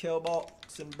Jobikex,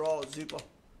 Killbox, and Brawl Zupa.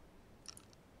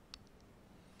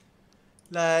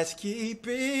 Let's keep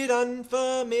it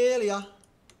unfamiliar.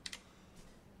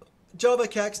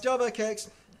 Jobikex.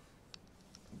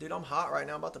 Dude, I'm hot right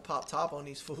now. I'm about to pop top on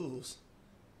these fools.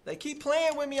 They keep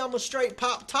playing with me. I'm gonna straight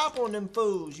pop top on them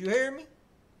fools. You hear me?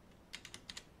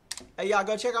 Hey, y'all,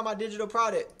 go check out my digital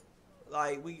product.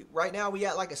 Like, right now we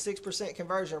at like a 6%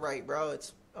 conversion rate, bro.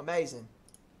 It's amazing.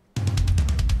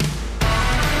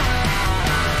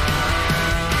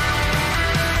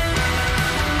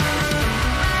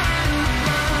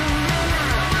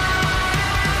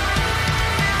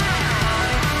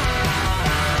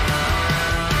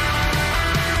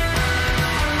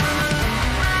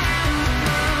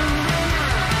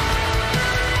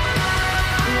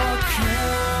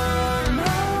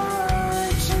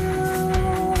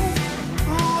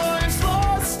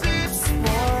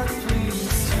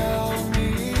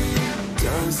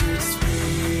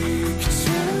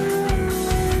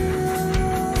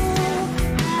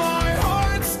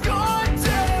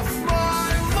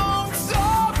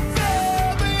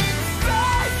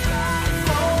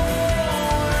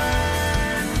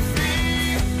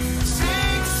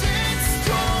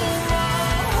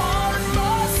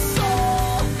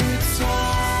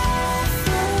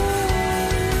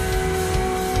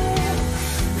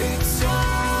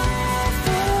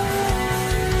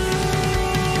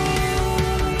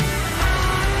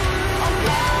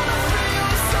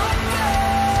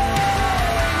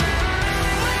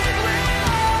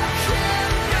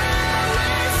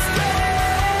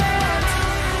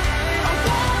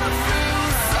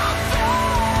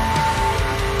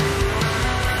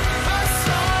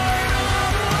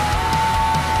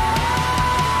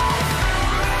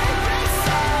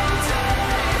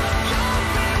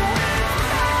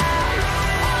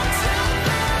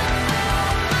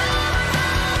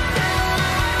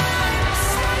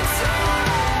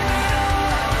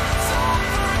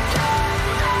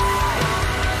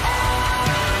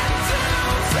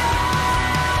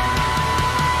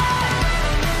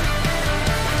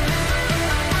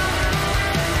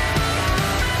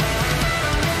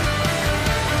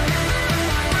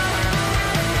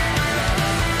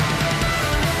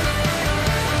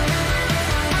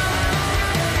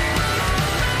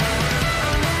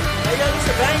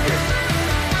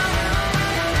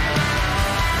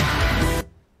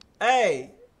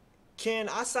 Hey, can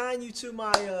I sign you to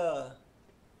my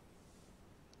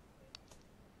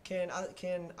can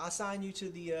I sign you to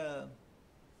the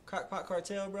Crock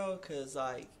Cartel, bro? Cause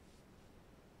like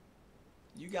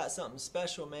you got something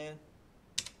special, man.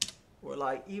 Or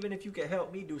like even if you could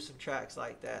help me do some tracks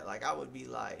like that, like I would be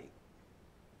like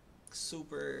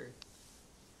super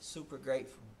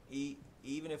grateful.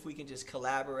 Even if we can just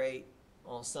collaborate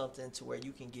on something to where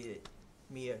you can get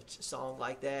me a song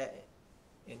like that,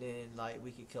 and then like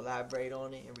we could collaborate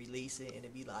on it and release it, and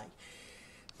it'd be like,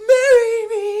 marry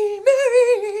me,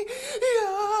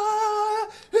 yeah,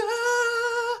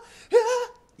 yeah, yeah.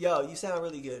 Yo, you sound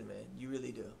really good, man. You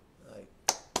really do. Like,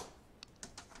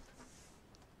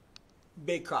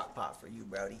 big crock pot for you,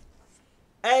 Brody.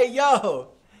 Hey, yo,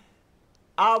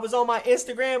 I was on my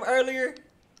Instagram earlier,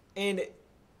 and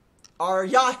are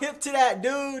y'all hip to that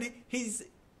dude? He's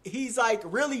like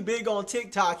really big on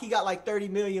TikTok. He got like 30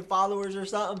 million followers or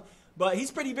something. But he's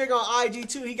pretty big on IG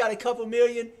too. He got a couple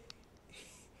million.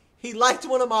 He liked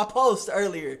one of my posts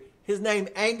earlier. His name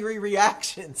Angry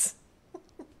Reactions.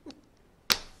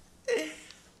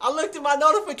 I looked at my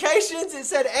notifications. It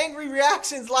said Angry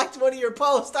Reactions liked one of your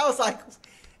posts. I was like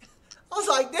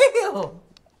damn.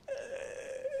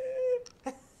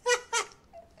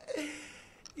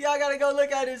 Y'all gotta go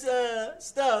look at his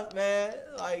stuff, man.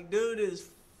 Like, dude is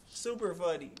super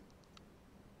funny.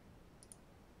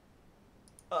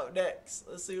 Up next,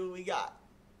 let's see what we got.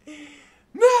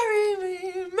 Marry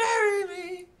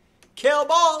me. Kale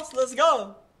Boss, let's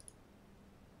go.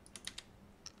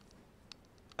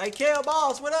 Hey, Kale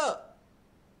Boss, what up?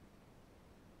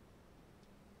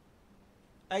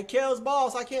 Hey, Kel's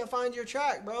boss, I can't find your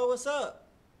track, bro. What's up?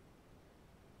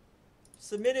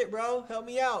 Submit it, bro. Help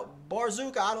me out.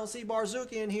 Barzooka, I don't see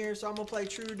Barzooka in here, so I'm going to play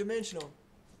True Dimensional.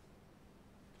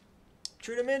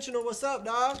 True Dimensional, what's up,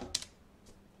 dog?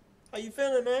 How you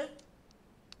feeling, man?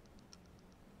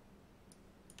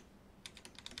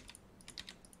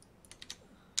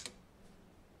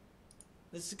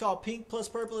 This is called Pink plus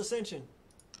Purple Ascension.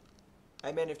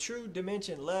 Hey, man, if True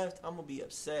Dimension left, I'm going to be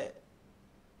upset.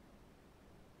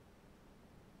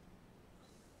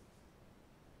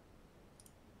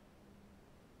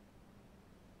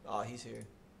 Oh, he's here.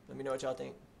 Let me know what y'all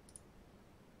think.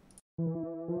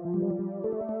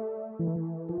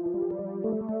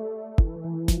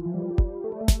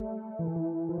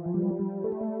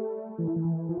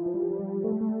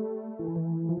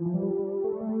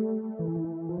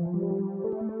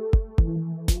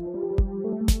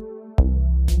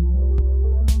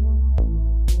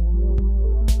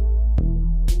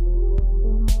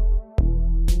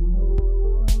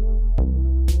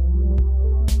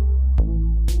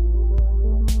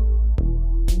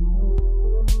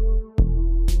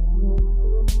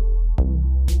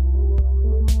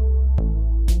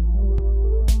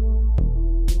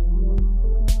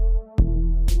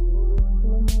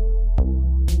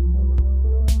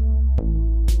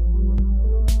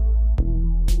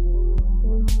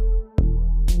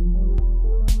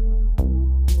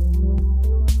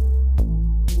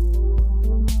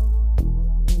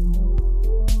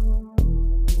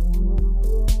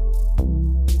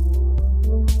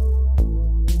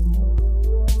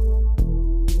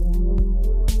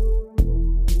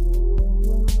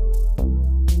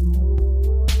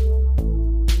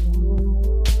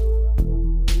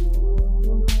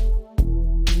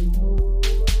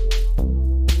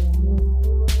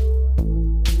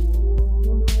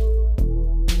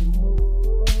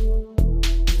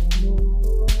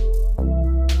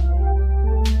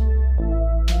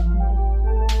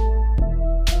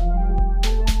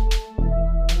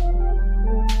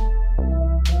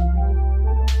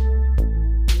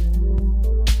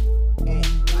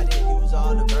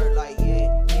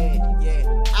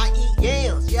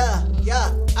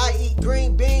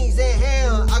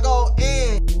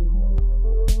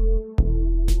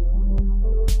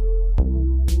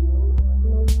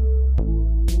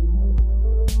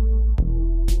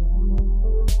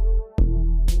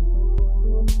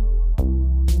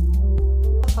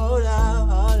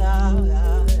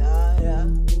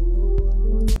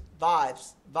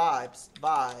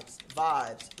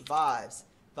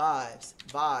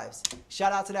 Vibes.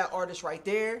 Shout out to that artist right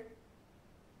there.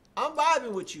 I'm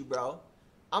vibing with you, bro.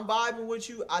 I'm vibing with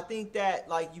you. I think that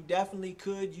like you definitely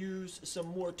could use some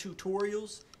more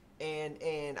tutorials,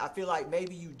 and I feel like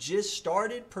maybe you just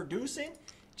started producing.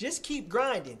 Just keep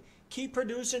grinding. Keep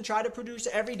producing. Try to produce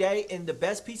every day. And the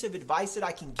best piece of advice that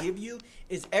I can give you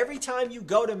is every time you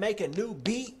go to make a new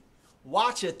beat,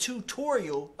 watch a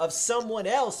tutorial of someone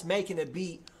else making a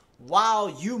beat while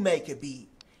you make a beat.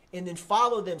 And then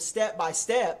follow them step by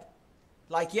step.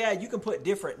 Like, yeah, you can put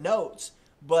different notes,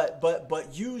 but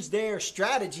use their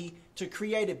strategy to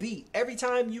create a beat. Every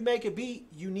time you make a beat,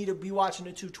 you need to be watching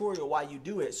a tutorial while you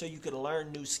do it so you can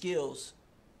learn new skills.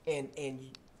 And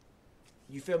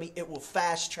you feel me? It will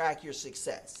fast track your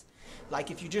success. Like,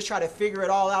 if you just try to figure it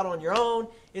all out on your own,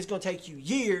 it's going to take you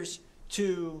years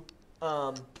to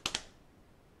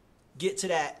get to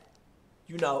that,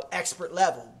 you know, expert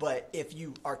level. But if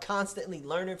you are constantly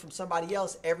learning from somebody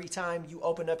else every time you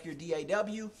open up your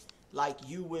DAW, like,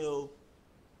 you will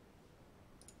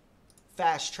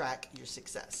fast track your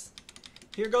success.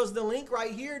 Here goes the link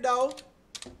right here, though.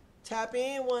 Tap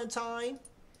in one time.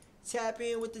 Tap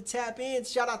in with the tap in.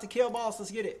 Shout out to Kill Boss.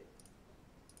 Let's get it.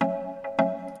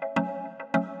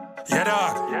 Yeah,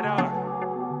 dog. Yeah,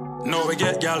 dog. No, we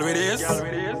get gal with this.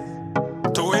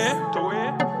 To it.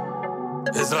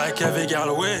 It's like every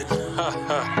gal with.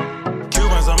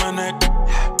 Cubans on my neck.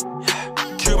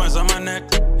 Cubans on my neck.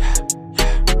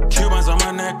 Cubans on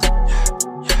my neck.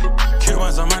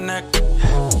 Cubans on my neck.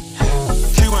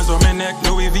 Cubans on my neck.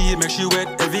 Louis V make she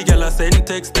wet. Every gal I send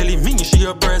text telling me she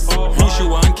oppressed. Me she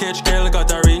want catch, girl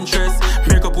got her interest.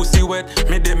 Make her pussy wet,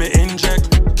 me dem me inject.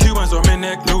 Cubans on my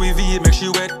neck. Louis V make she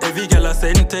wet. Every gal I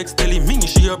send text telling me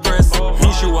she oppressed.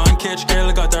 Me she want catch,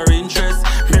 girl got her interest.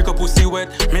 Make her pussy wet,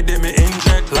 me dem me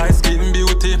inject. Light skin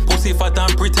beauty, pussy fat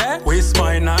and pretty. Waist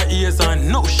spine her ears and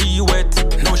now she wet.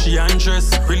 Now she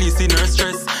undressed, releasing her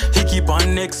stress. He keep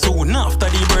on neck soon after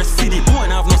the breast. See the bone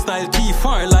have no style, key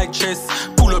far like chest.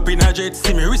 Pull up in a jet,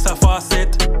 see me wrist a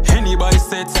faucet. Henny by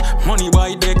sets, money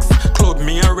by decks. Club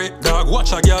me a red dog,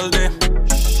 watch a girl there.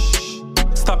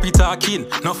 Stop Happy talking,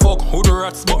 no fuck who the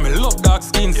rats, but me love dark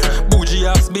skins. Bougie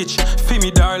ass bitch, feel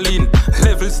me darling.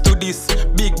 Levels to this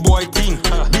big boy thing.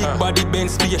 Big body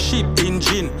Benz spaceship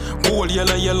engine. Gold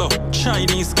yellow,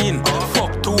 Chinese skin.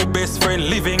 Fuck two best friend,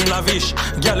 living lavish.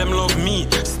 Girl them love me,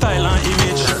 style and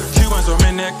image. Cubans on my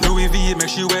neck, Louis V make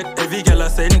she wet. Every girl I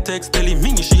send text telling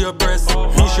me she oppressed.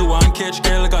 Me she want catch,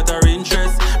 girl got her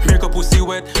interest. Make her pussy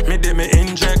wet, me dem me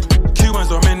inject.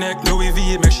 Cubans on my neck, Louis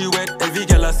V make she wet. Every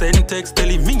girl I send text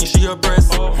telling me she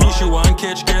oppressed. Me she want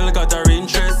catch, girl got her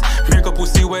interest. Make her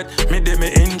pussy wet, me dem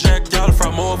me inject. Y'all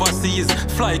from overseas,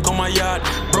 fly come my yard.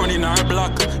 Brown in her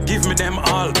block, give me them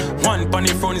all. One pon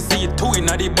the front seat, two in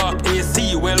the back.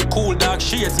 AC well cool, dark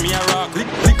shades me a rock.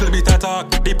 Little bit of talk,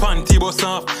 the panty bust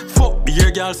off. Fuck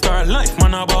beer girl star life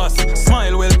man a boss.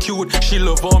 Smile well cute, she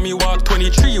love how me walk.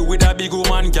 23 with a big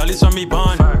woman, girl is from me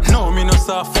band. No me no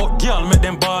soft, fuck girl make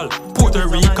them ball. Puerto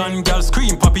Rican girl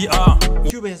scream papi ah.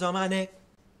 Cubans on my neck.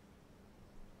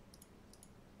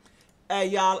 Hey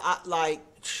y'all, like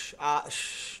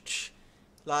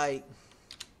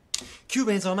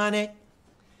Cubans on my neck.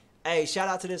 Hey, shout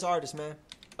out to this artist, man.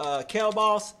 Kel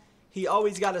Boss, he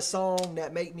always got a song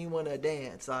that make me want to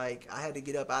dance. Like, I had to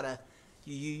get up out of,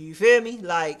 you feel me?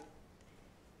 Like,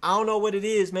 I don't know what it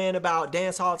is, man, about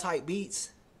dance hall type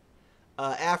beats.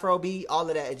 Afro beat, all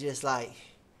of that is just like,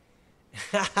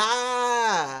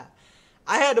 I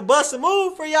had to bust a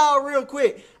move for y'all real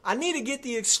quick. I need to get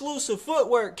the exclusive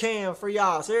footwork cam for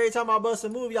y'all. So every time I bust a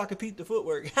move, y'all can peep the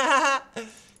footwork.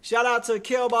 Shout out to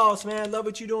Kel Boss, man. Love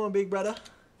what you doing, big brother.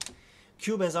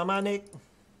 Cubans on my neck.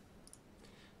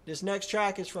 This next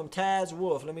track is from Taz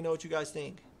Wolf. Let me know what you guys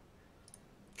think.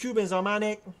 Cubans on my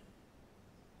neck.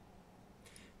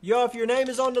 Yo, if your name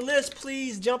is on the list,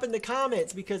 please jump in the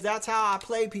comments because that's how I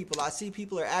play people. I see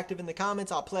people are active in the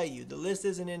comments, I'll play you. The list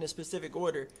isn't in a specific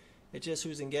order. It's just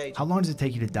who's engaged. How long does it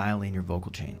take you to dial in your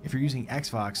vocal chain? If you're using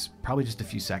Xbox, probably just a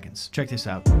few seconds. Check this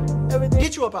out.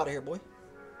 Get you up out of here, boy.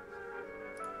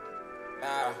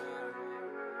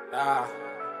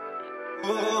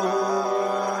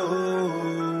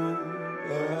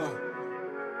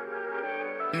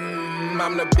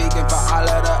 I'm the beacon for all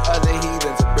of the other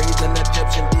heathens. A breathing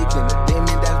Egyptian deacon, a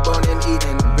demon that's born in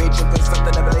Eden. I'm reaching for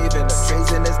something I believe in. The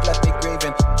treason has left me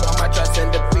grieving. Throw my trust in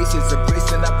the pieces. A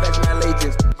priest and I pledge my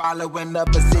allegiance. Following up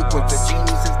a sequence. The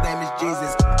genius, his name is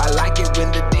Jesus. I like it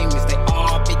when the demons, they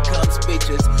all become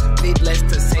speeches. Needless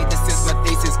to say, this is my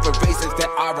thesis for reasons that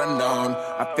are unknown.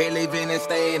 I feel leaving and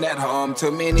staying at home.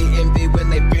 Too many envy when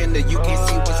they been there. You can't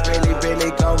see what's really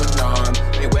going on.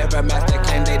 They wear a mask that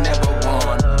claim they never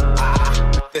worn.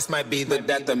 This might be the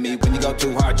death of me. When you go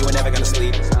too hard, you ain't never gonna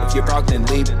sleep. If you're broke, then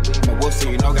leave. I'm a wolf, so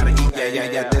you know gotta eat.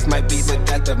 Yeah. This might be the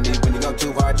death of me. When you go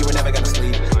too hard, you ain't never gonna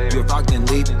sleep. If you're broke, then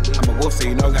leave. I'm a wolf, so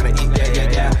you know gotta eat.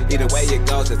 Yeah. Either way it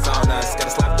goes, it's on us. Gotta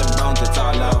slap them bones, it's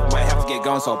all up. Might have to get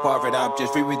going, so pour it up.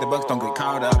 Just reread the books, don't get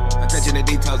caught up. Attention to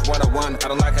details, 101. I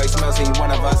don't like how he smells, he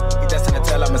one of us. He destined to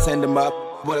tell, I'ma send him up.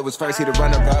 What it was first, he the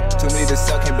runner-up. Too many to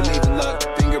sell, can't believe in luck.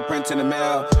 Fingerprints in the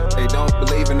mail, they don't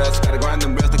believe in us. Gotta grind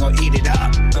them rails, they gon' eat it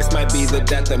up. This might be the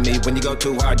death of me. When you go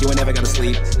too hard, you ain't never gotta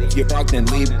sleep. If you're broke, then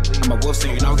leave. I'm a wolf, so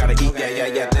you know gotta eat.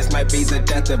 Yeah. This might be the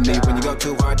death of me. When you go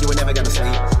too hard, you ain't never gotta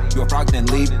sleep. You're broke, then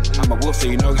leave. I'm a wolf, so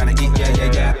you know gotta eat.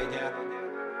 Yeah.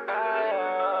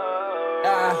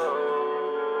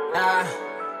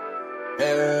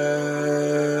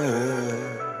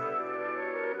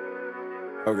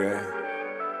 Okay.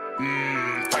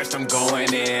 First I'm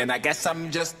going in, I guess I'm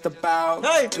just about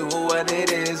do what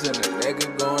it is and a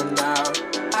nigga going out.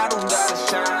 I don't gotta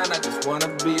shine, I just wanna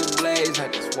be a blaze. I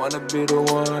just wanna be the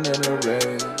one in the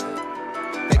race.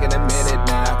 Taking a minute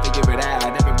now, figure it out.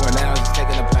 Everyone else is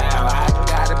taking a bow. I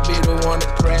gotta be the one to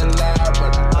pray loud,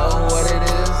 but I know what it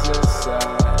is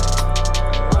inside.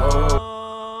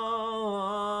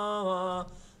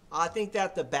 I think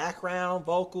that the background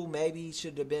vocal maybe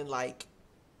should have been like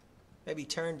maybe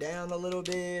turned down a little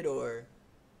bit or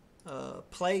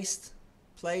placed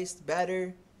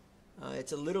better.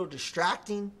 It's a little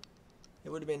distracting. It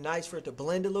would have been nice for it to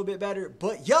blend a little bit better.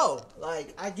 But yo,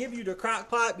 like I give you the crock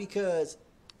pot because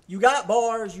you got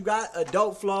bars, you got a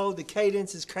dope flow, the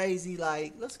cadence is crazy.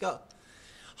 Like, let's go.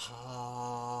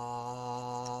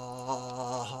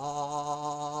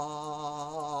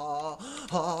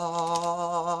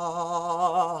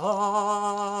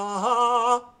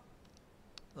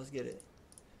 Let's get it.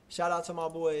 Shout out to my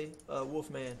boy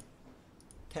Wolfman,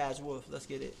 Taz Wolf. Let's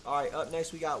get it. All right, up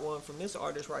next we got one from this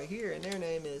artist right here, and their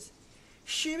name is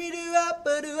Shimmy Doo Up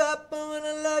a Doo Up. I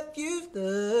wanna love you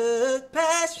the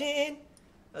passion.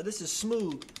 This is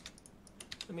Smooth.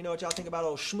 Let me know what y'all think about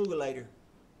old Schmoogulator.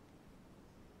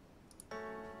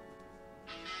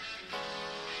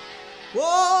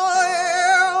 Oh,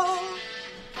 yeah.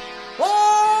 Oh,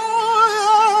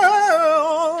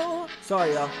 yeah.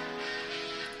 Sorry, y'all.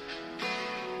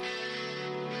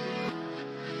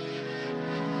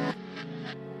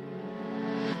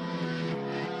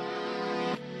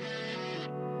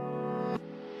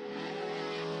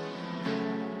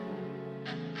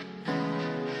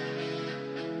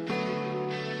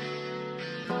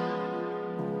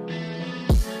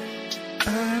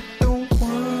 I don't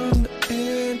wanna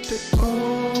end it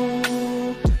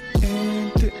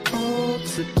all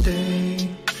today.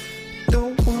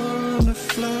 Don't wanna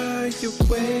fly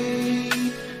away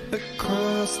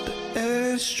across the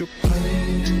astral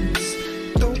planes.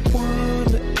 Don't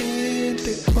wanna end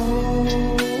it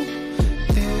all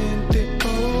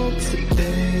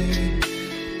today.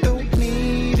 Don't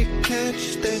need to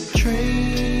catch that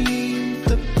train.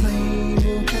 The plane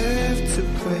will have to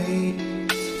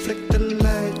wait. Flick the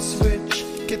light switch,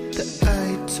 get the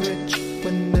eye twitch.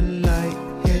 When the light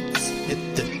hits,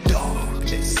 hit the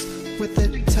darkness with a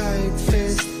tight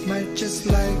fist. Might just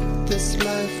like this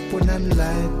life when I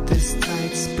light this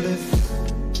tight spliff.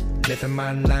 Living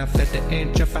my life at the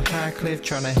edge of a high cliff,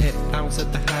 trying to hit out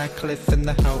at the high cliff in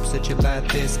the hopes that you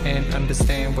like this and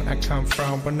understand where I come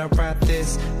from when I write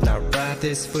this. Now write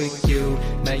this for you,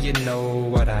 now you know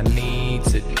what I need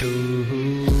to do.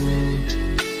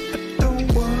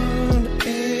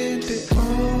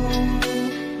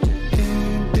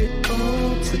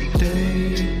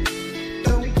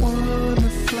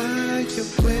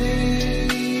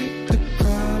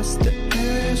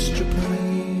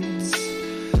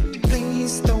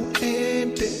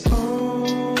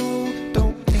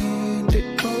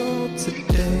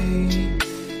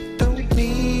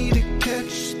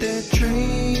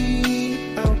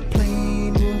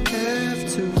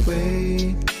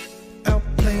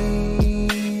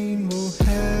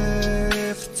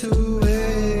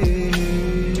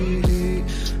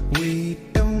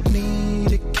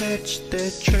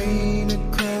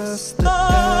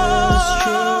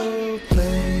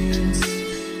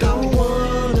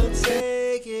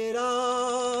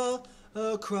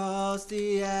 Across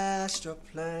the astral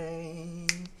plane,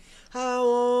 I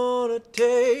wanna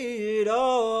take it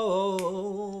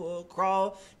all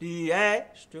across the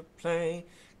astral plane.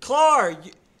 Clark,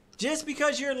 just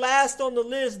because you're last on the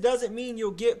list doesn't mean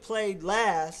you'll get played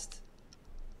last.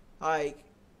 Like,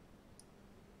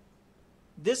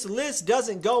 this list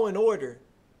doesn't go in order.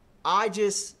 I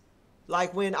just,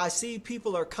 like, when I see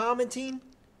people are commenting,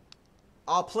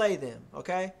 I'll play them,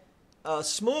 okay?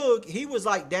 Smug, he was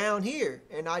like down here,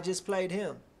 and I just played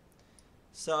him.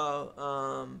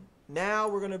 So now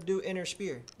we're gonna do Inner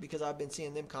Spear because I've been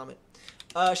seeing them comment.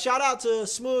 Shout out to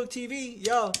Smug TV,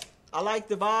 yo. I like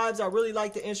the vibes. I really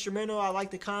like the instrumental. I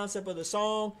like the concept of the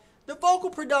song. The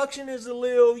vocal production is a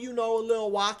little, you know, a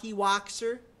little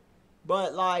walkie-waxer,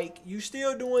 but like you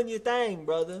still doing your thing,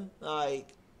 brother.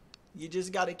 Like you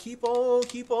just gotta keep on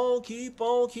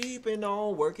keeping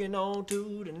on, working on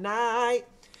to the night.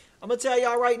 I'm going to tell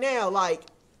y'all right now, like,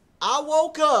 I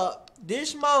woke up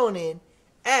this morning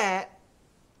at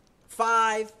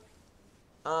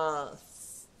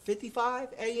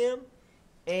 5:55 a.m.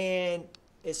 And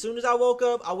as soon as I woke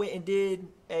up, I went and did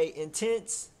a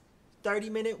intense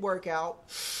 30-minute workout.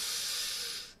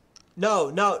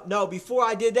 No. Before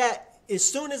I did that, as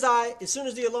soon as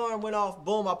the alarm went off,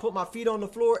 boom, I put my feet on the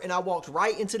floor and I walked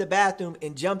right into the bathroom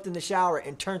and jumped in the shower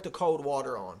and turned the cold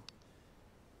water on.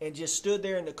 And just stood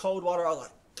there in the cold water. I was like,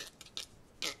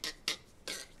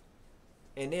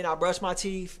 and then I brushed my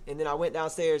teeth, and then I went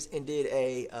downstairs and did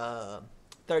a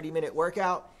 30-minute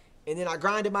workout, and then I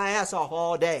grinded my ass off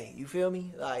all day. You feel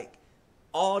me? Like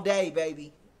all day,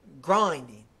 baby,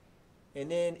 grinding.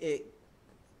 And then it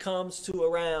comes to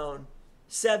around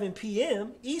 7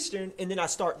 p.m. Eastern, and then I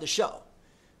start the show.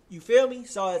 You feel me?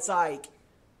 So it's like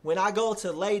when I go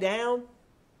to lay down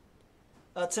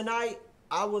tonight,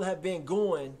 I will have been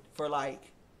going for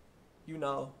like, you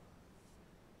know,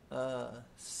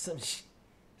 some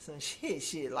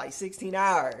shit like 16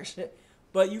 hours.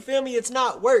 But you feel me? It's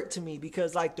not work to me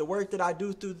because like the work that I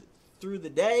do through the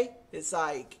day, it's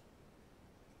like,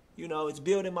 you know, it's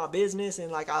building my business and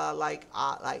like I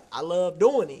love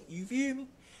doing it. You feel me?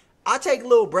 I take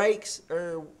little breaks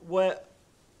or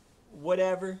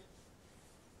whatever,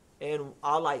 and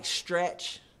I'll like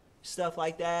stretch, stuff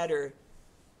like that, or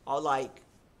I'll like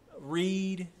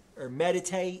read or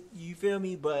meditate, you feel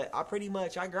me? But I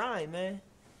grind, man.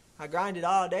 I grinded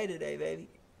all day today, baby.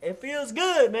 It feels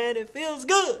good, man. It feels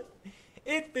good.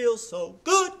 It feels so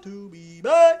good to be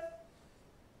back.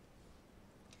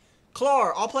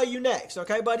 Clark, I'll play you next,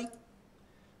 okay, buddy?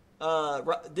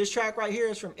 This track right here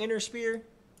is from Inner Spear.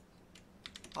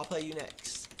 I'll play you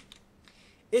next.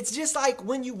 It's just like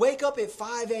when you wake up at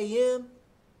 5 a.m.,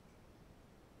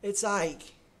 it's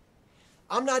like,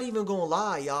 I'm not even gonna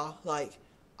lie, y'all. Like,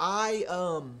 by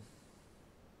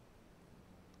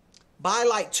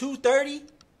like 2:30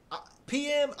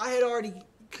 p.m., I had already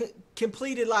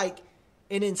completed like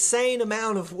an insane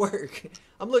amount of work.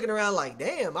 I'm looking around like,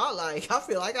 damn, I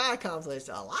feel like I accomplished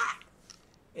a lot.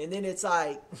 And then it's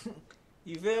like,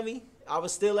 you feel me? I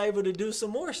was still able to do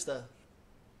some more stuff.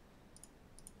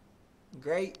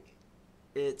 Great.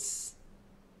 It's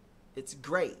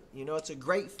great. You know, it's a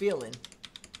great feeling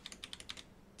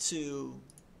to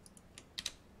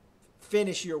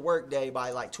finish your work day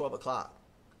by like 12 o'clock.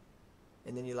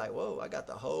 And then you're like, whoa, I got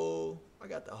the whole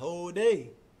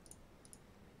day.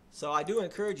 So I do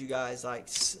encourage you guys, like,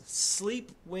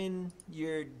 sleep when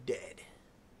you're dead.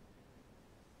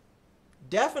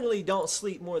 Definitely don't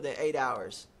sleep more than 8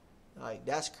 hours. Like,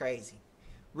 that's crazy.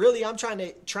 Really, I'm trying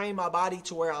to train my body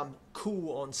to where I'm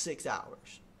cool on 6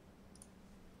 hours.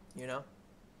 You know?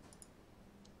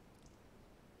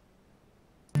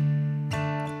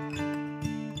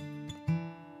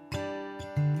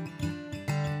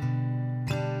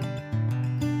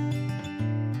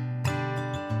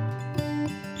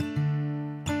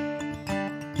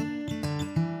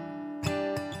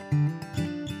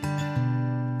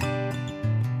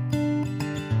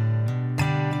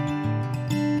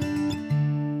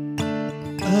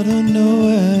 I don't know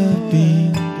where I've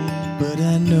been, but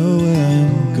I know where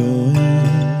I'm going.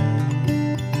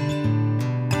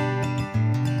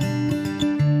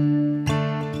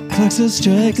 Clocks are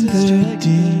striking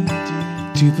 13,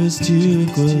 2 plus 2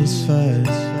 equals 5.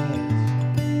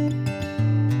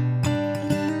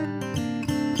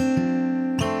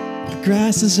 The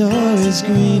grass is always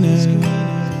greener.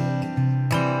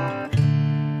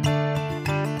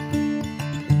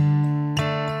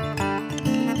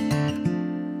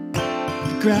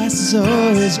 Grass is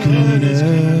always greener.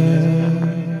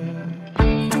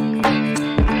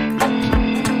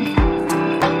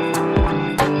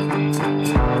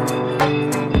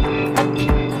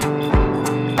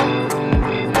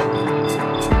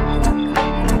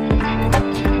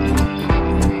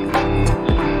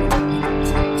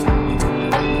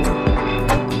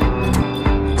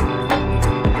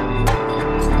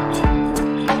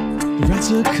 The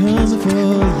rats are coming for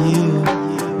you.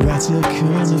 Rats are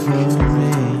coming for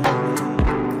me.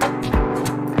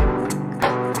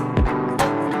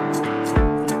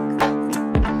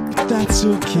 But that's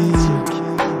okay,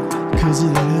 'cause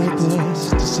it helps us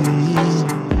to see.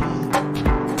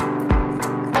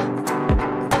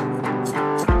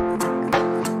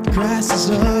 The grass is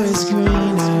always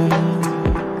greener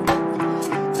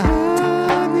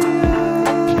on the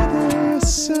other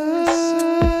side.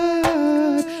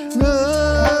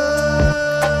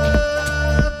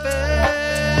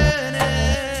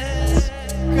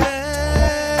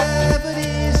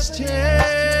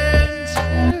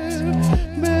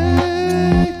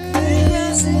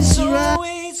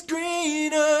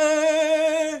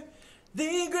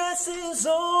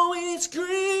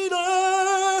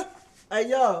 Hey,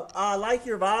 yo, I like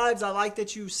your vibes. I like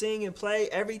that you sing and play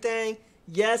everything.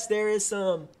 Yes, there is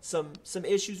some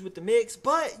issues with the mix,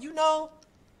 but you know,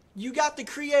 you got the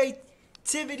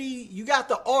creativity, you got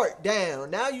the art down.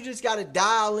 Now you just got to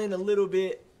dial in a little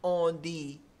bit on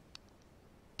the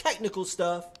technical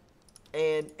stuff.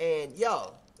 And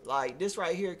yo, like this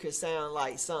right here could sound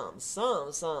like something.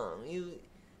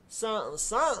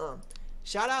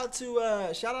 Shout out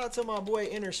to my boy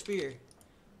Inner Sphere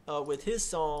with his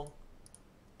song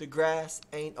 "The Grass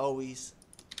Ain't Always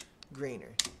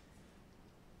Greener."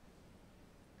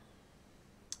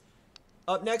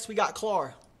 Up next we got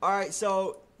Clar. All right,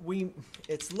 so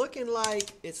it's looking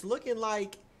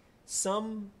like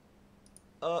some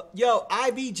yo,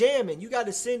 IB jamming. You got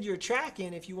to send your track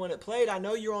in if you want it played. I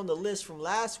know you're on the list from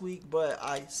last week, but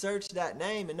I searched that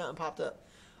name and nothing popped up.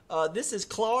 This is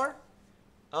Clar.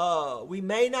 We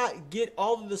may not get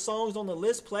all of the songs on the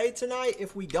list played tonight.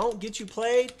 If we don't get you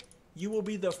played, you will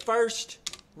be the first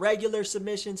regular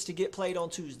submissions to get played on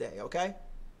Tuesday, okay?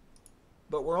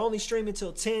 But we're only streaming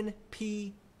till 10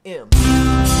 p.m.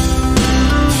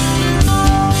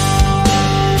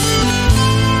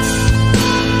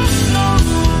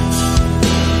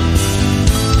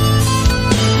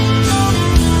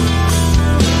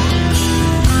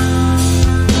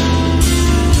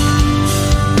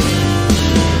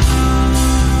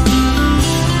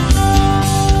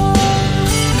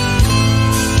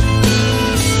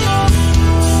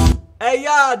 Hey,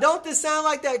 y'all, don't this sound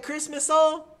like that Christmas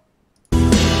song?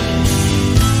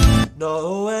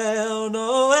 Noel,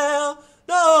 Noel,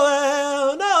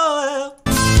 Noel, Noel.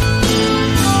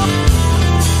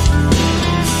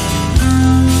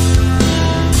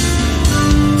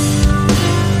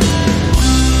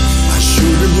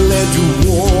 had to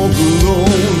walk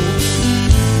alone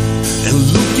and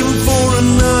looking for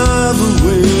another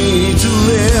way to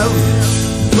live,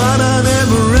 but I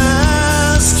never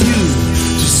asked you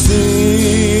to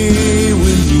stay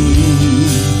with me.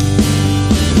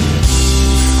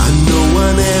 I know I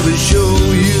never show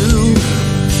you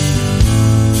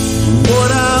what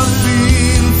I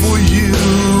feel for you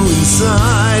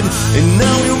inside, and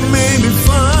now you made me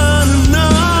find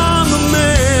another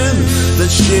man that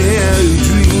share your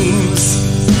dreams.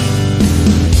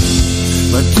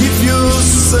 But if you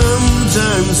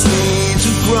sometimes need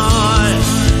to cry,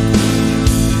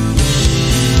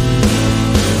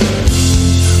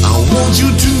 I want you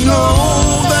to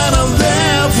know that I'm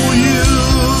there for you.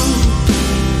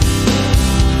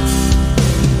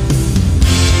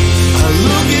 I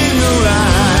look in your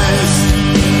eyes,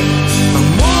 I'm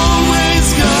always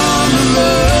gonna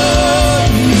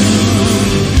love you.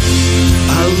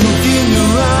 I look in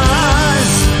your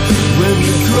eyes when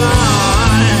you cry.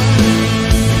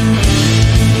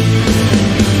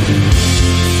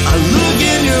 I look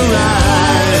in your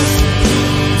eyes,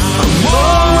 I'm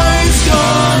always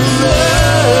gonna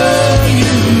love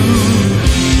you.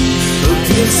 A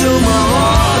piece of my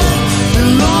heart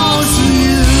belongs to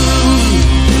you.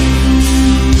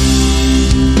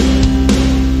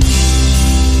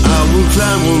 I will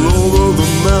climb all over the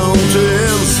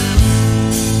mountains,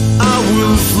 I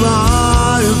will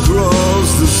fly across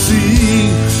the sea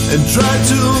and try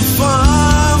to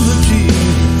find the key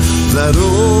that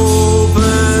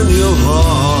open your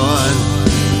heart.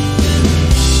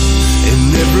 And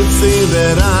everything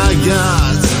that I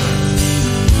got,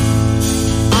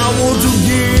 I want to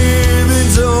give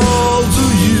it all to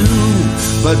you.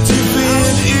 But if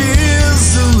it is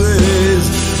too late,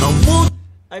 I won't.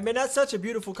 Hey man, that's such a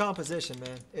beautiful composition,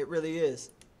 man. It really is.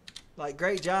 Like,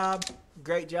 great job,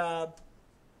 great job,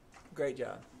 great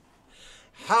job.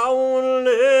 I wanna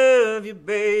love you,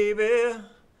 baby.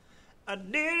 I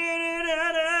did,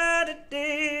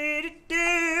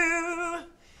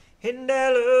 and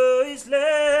I'll always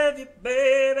love you,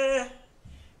 baby.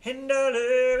 And I'll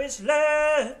always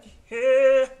love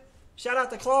you. Shout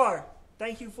out to Clark.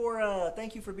 Thank you for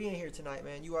being here tonight,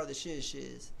 man. You are the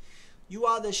shiz. You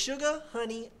are the sugar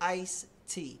honey iced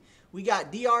tea. We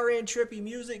got DRN trippy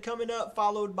music coming up,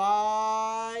 followed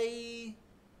by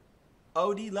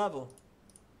OD level.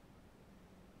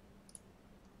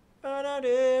 And I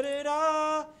did it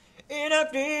all, and I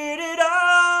did it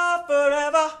all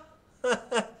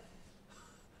forever.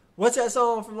 What's that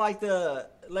song from like the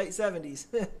late 70s?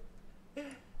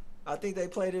 I think they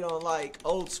played it on like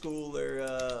Old School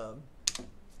or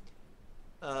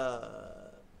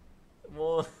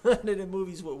one of the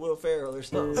movies with Will Ferrell or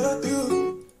something.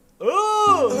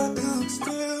 Ooh! I do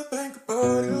still think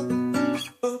about you,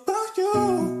 about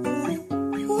you.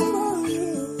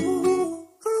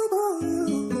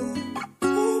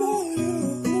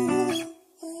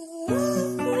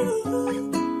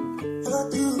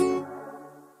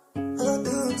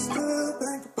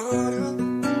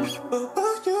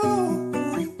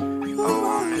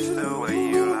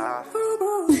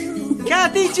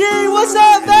 Kathy G, what's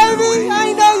up, baby? I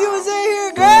ain't know you was in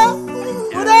here, girl.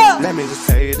 What up? Let me just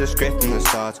tell you the script from the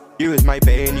start. You is my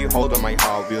bane, you hold on my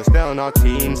heart. We were still on our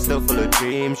team, still full of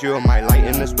dreams. You are my light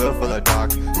in this world full of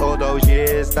dark. All those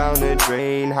years down the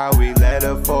drain, how we let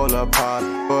it fall apart.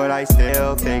 But I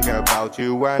still think about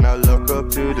you when I look up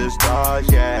to the stars,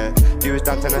 yeah. You was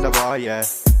dancing at the bar, yeah.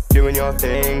 Doing your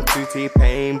thing, 2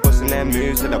 T-Pain, busting them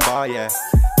moves at the bar, yeah.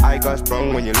 I got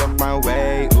sprung when you looked my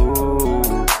way, ooh.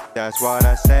 That's what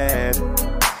I said,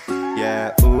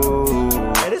 yeah, ooh.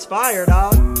 It is fire,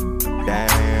 dog.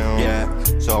 Damn, yeah.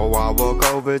 So I walk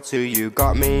over to you,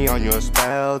 got me on your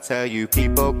spell. Tell you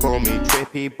people call me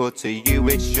trippy, but to you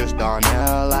it's just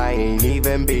Darnell. I ain't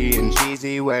even being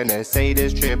cheesy when I say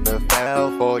this trip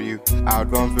fell for you. I'd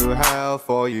run through hell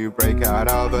for you, break out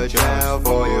of a jail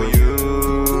for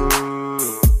you.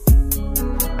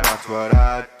 That's what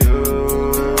I do.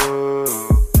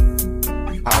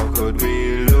 How could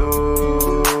we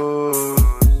lose?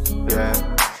 Yeah.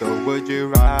 So would you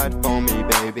ride for me,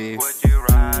 baby? Would you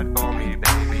ride for me,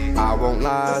 baby? I won't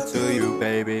lie to you,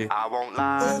 baby. I won't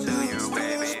lie to you,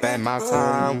 baby. Spend my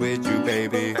time with you,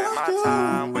 baby. Spend my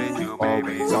time with you,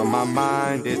 baby. Always on my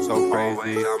mind, it's so crazy.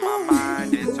 Always on my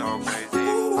mind, it's so crazy.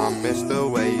 I miss the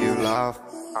way you laugh.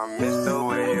 I miss the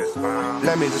way you smile.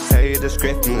 Let me just tell you the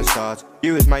script from the start.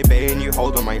 You is my bane, you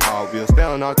hold on my heart. We were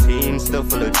still on our team, still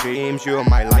full of dreams. You are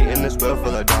my light in this world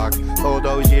full of dark. All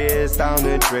those years down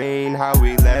the drain, how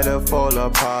we let it fall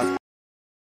apart.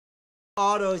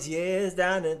 All those years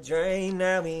down the drain,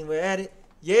 now we at it.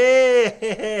 Yeah!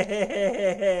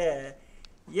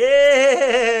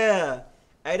 Yeah.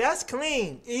 Hey, that's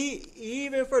clean.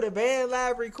 Even for the band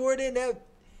live recording,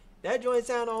 that joint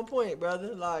sound on point,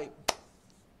 brother. Like,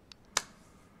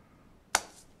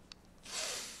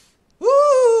 woo,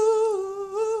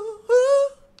 woo, woo,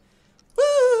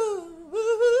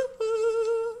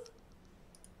 woo.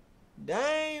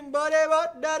 Dang, buddy,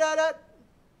 what da da da.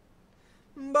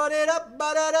 Buddy da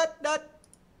ba da da da.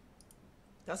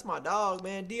 That's my dog,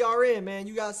 man. DRN, man.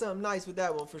 You got something nice with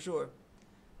that one for sure.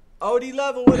 OD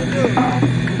Level, what it do?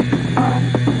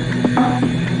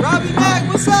 Robbie Mack,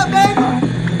 what's up, baby?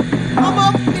 I'm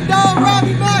up fucking dog,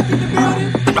 Robbie Mack in the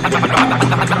building.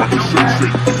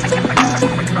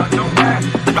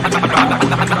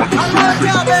 I love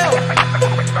cowbell.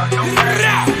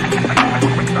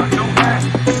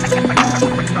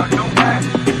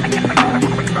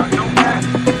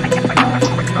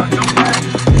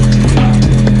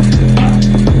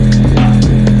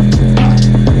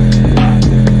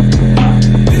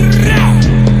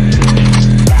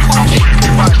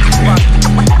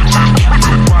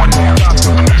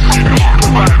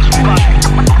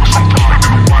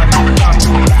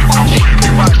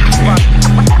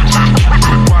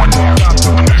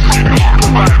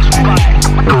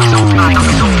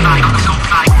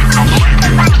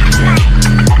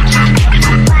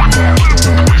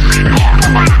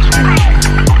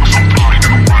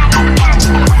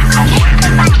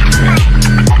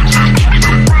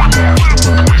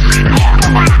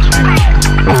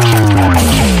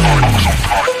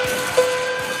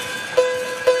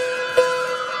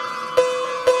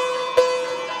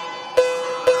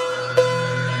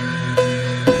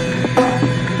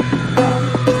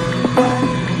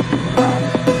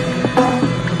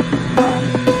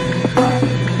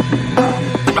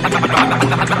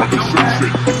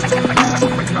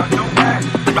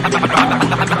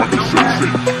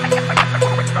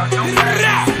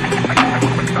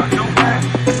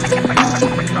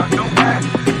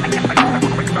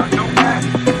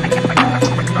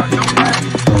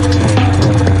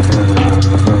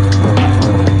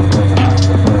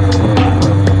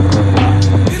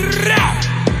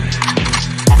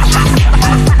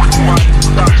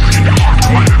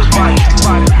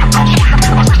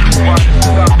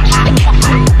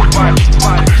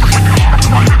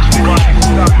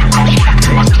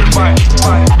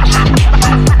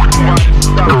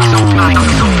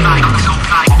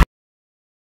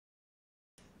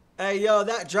 Hey, yo,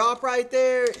 that drop right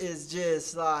there is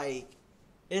just like,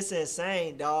 it's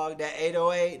insane, dog. That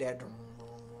 808, that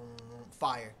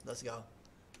fire. Let's go.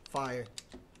 Fire.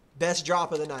 Best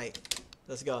drop of the night.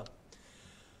 Let's go.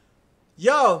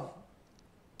 Yo,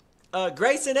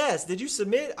 Grayson S., did you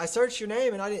submit? I searched your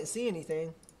name and I didn't see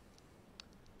anything.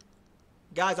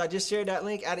 Guys, I just shared that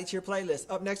link. Add it to your playlist.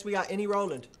 Up next, we got Any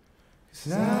Roland.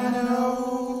 Shrouding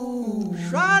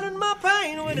my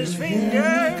pain with his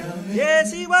finger.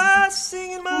 Yes, he was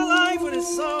singing my life with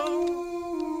his song.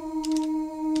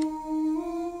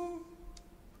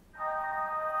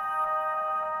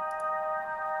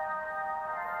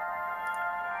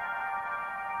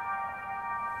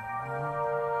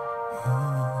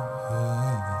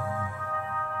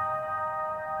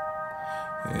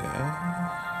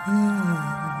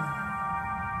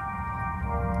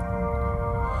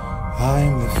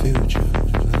 I'm the future.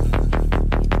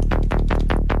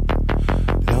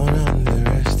 Don't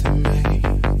underestimate.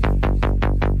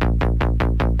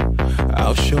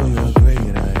 I'll show you how great I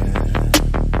am.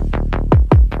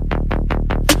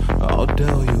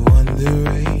 Although you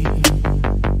underrate.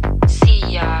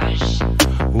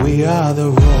 We are the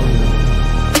royal,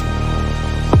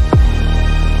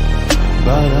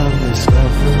 but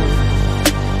undiscovered.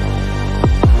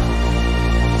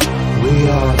 We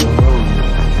are the royal,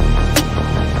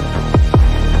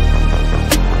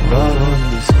 but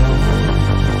undiscovered.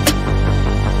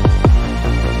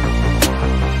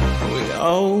 We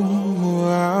owe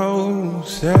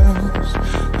ourselves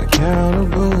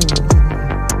accountable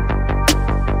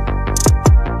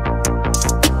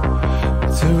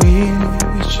to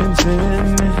reach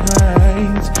infinite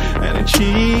heights and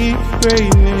achieve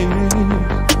greatness.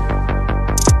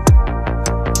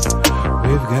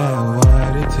 We've got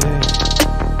what it takes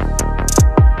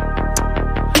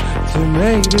to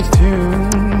make this tune.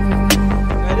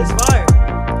 That is fire.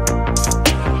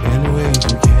 In ways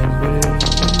you can't believe.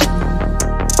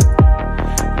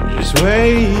 Just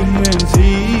wait and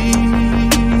see.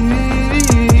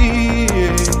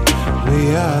 We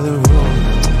are the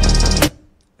road.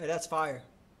 Hey, that's fire.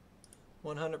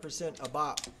 100% a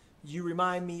bop. You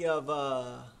remind me of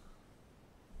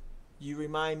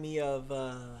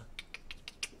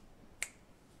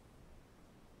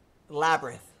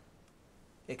Labyrinth.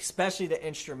 Especially the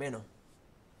instrumental.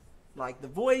 Like the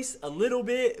voice a little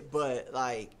bit, but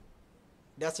like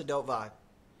that's a dope vibe.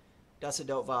 That's a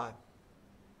dope vibe.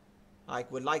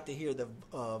 Like would like to hear the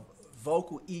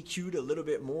vocal EQ'd a little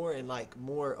bit more and like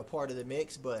more a part of the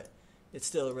mix, but it's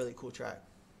still a really cool track.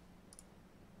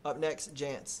 Up next,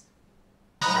 Jance.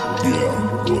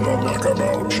 Yeah, what I like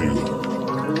about you,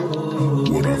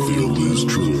 what I feel is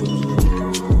true.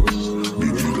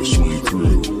 Need you to swing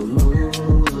through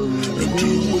and do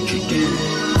what you do.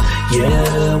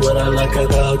 Yeah, what I like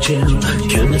about you,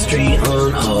 chemistry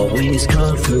on always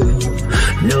come through.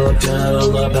 No doubt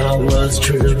about what's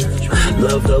true.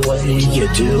 Love the way you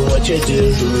do what you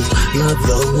do. Love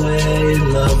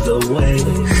the way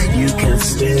you can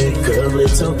stick, girl,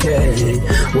 it's okay.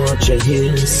 Want you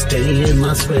here, stay in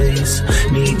my space.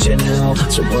 Need you now,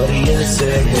 so what do you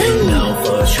say? Now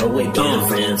for sure we've been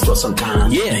friends for some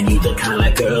time. Yeah, and you the kind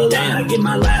of girl that I get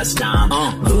my last dime.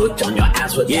 Hooked on your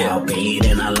ass without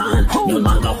beating a line. No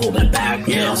longer holding back,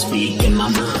 now speaking my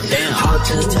mind. Hard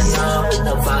to tell when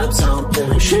the vibes on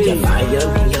point. You fire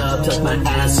me up, cause my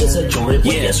ass is a joint.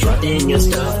 When you're strutting your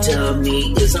stuff, tell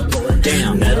me is a point.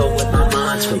 Damn, metal with my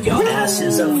mind, for your ass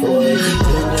is a void.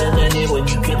 When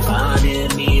you can find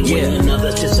in me, when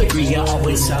others disagree, you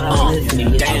always side with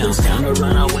me. Damn, always down to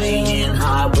run away and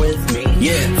hide with me.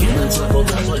 Yeah, feelings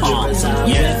leveled up, but you reside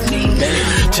with me.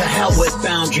 Damn. To hell with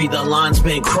boundary, the line's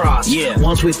been crossed. Yeah,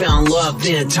 once we found love,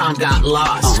 then time got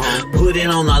lost. Put it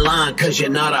on the line, cause you're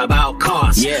not about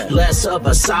cost. Yeah, less of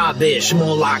a side bitch,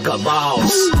 more like a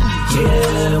boss.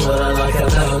 Yeah, what I like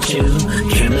about you,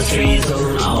 chemistry's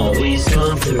don't always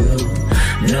come through.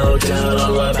 No doubt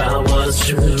all about what's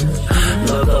true.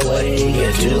 Love the way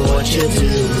you do what you do.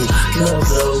 Love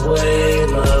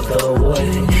the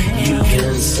way you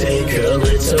can say, girl,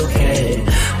 it's okay.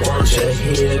 Want you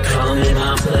here, come in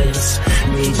my place.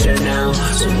 Need you now,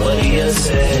 so what do you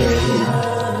say?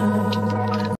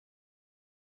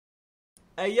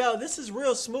 Hey, yo, this is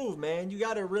real smooth, man. You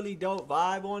got a really dope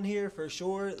vibe on here for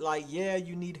sure. Like, yeah,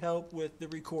 you need help with the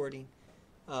recording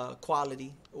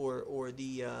quality or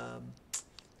the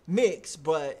mix,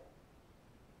 but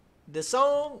the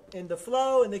song and the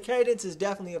flow and the cadence is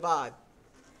definitely a vibe.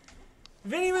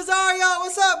 Vinny Rosario,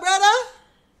 what's up, brother?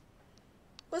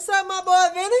 What's up, my boy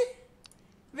Vinny?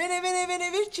 Vinny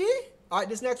Vici. All right,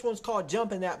 this next one's called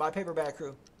Jumpin' That by Paperback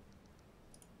Crew.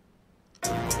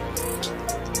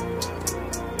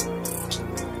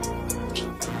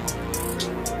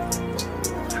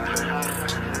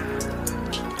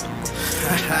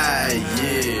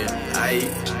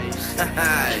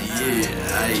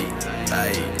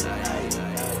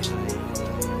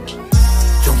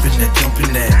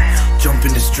 Jump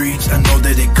in the streets, I know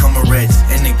that it come a rats,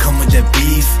 and it come with that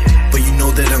beef, but you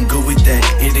know that I'm good with that.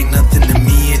 It ain't nothing to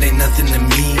me, it ain't nothing to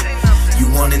me. You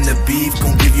wantin' the beef,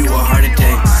 gon' give you a heart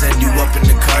attack, send you up in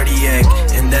the cardiac,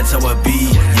 and that's how I be,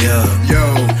 yeah. Yo,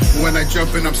 when I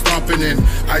jump in, I'm stomping in.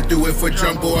 I do it for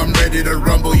jumbo, I'm ready to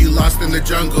rumble. You lost in the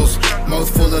jungles, mouth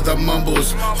full of the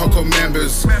mumbles. Huckle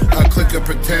members, a clique of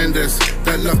pretenders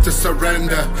that love to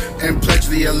surrender and pledge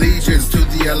the allegiance to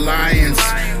the alliance.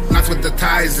 Not with the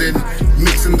ties in,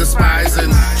 mixing the spies in.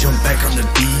 Jump back on the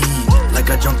beat, like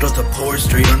I jumped off the porch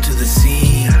straight onto the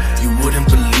scene. You wouldn't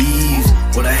believe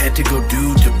what I had to go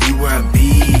do to be where I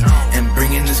be, and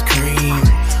bringing this cream.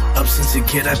 Up since a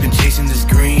kid, I've been chasing this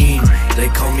green. They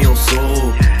call me old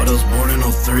soul, but I was born in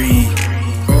 03.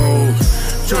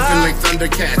 Jumping like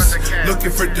Thundercats,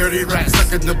 looking for dirty rats,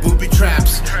 sucking the booby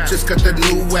traps. Just got the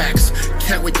new wax,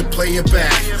 can't wait to play it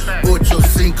back. Ocho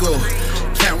Cinco,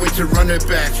 can't wait to run it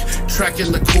back.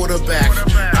 Tracking the quarterback,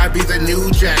 I be the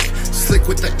new Jack. Slick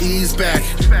with the ease back,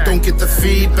 don't get the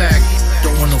feedback.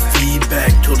 Don't want no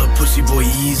feedback, told a pussy boy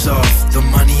ease off. The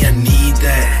money, I need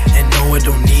that, and no, I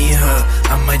don't need her.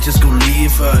 I might just go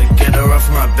leave her, get her off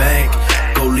my back.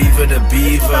 Go leave her to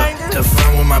beaver, to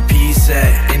find where my peace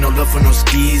at. Ain't no love for no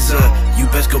skeezer, you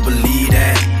best go believe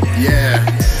that. Yeah,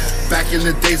 back in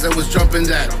the days I was jumping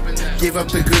that. Give up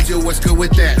the goods, yo, what's good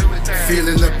with that?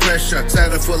 Feeling the pressure,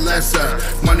 settle for lesser.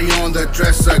 Money on the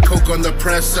dresser, coke on the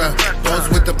presser. Balls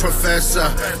with the professor,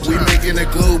 we making it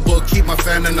global. Keep my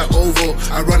fan in the oval,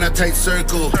 I run a tight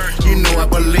circle. You know I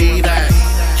believe that.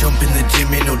 Jump in the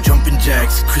gym, ain't no jumping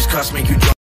jacks. Crisscross make you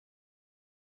jump.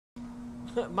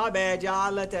 My bad, y'all. I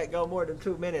let that go more than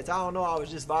 2 minutes. I don't know. I was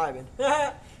just vibing.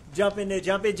 Jumping the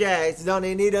jumping jacks. Don't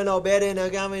they need to know better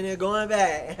than coming and going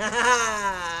back?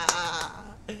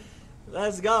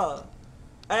 Let's go.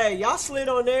 Hey, y'all slid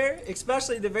on there,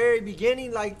 especially the very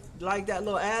beginning, like that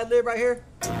little ad lib right here.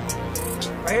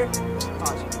 Right here.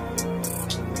 Pause.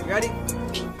 You ready?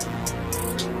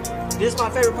 This is my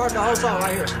favorite part of the whole song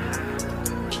right here.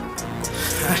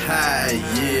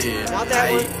 Yeah. Not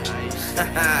that one.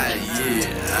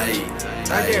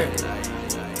 Right there.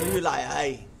 You were like,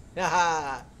 hey.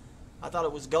 I thought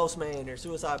it was Ghost Man or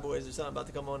Suicide Boys or something about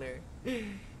to come on there.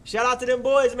 Shout out to them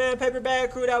boys, man. Paper Bag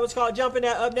Crew. That was called Jumping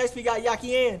That. Up next, we got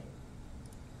Yaki Ann.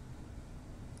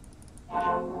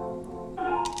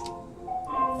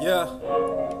 Yeah.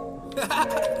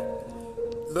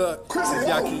 Look, it's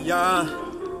Yaki Yan.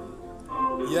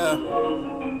 Yeah.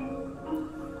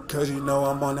 Cause you know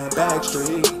I'm on that back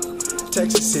street.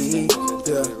 Texas heat.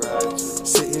 Yeah.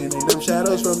 Sitting in them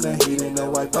shadows from the heat and the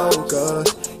white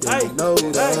focus. Yeah, you know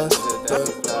that.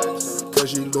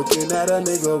 Cause you looking at a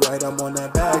nigga right, I'm on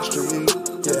that back street.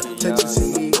 Yeah, Texas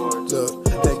heat. Look,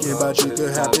 thinking about you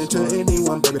could happen to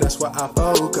anyone, baby, that's why I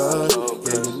focus.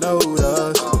 Yeah, you know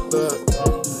us. Look.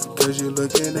 Cause you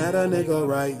looking at a nigga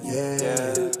right,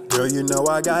 yeah. Girl, you know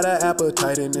I got an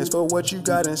appetite and it's for what you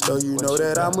got in store. You know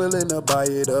that I'm willing to buy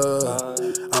it up.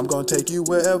 I'm gonna take you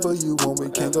wherever you want. We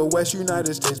can go West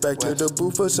United States, back to the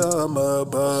booth for summer,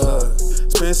 but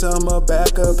spend summer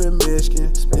back up in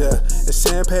Michigan. Yeah, it's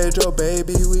San Pedro,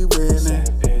 baby, we winning.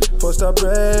 Post-up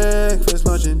breakfast,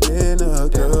 lunch and dinner.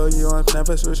 Girl, you ain't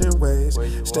never switching ways.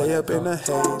 Stay up in the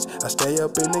haze, I stay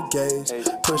up in the gaze.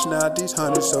 Pushing out these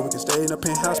hundreds so we can stay in the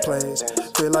penthouse place.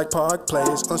 Feel like Park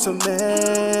Place on some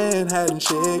Manhattan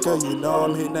shit. Girl, you know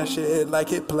I'm hitting that shit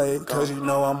like it played. Cause you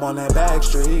know I'm on that back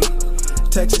street.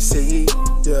 Texas heat,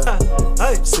 yeah.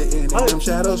 Sitting in them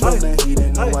shadows from the heat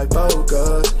and the white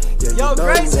focus. Yeah, yo,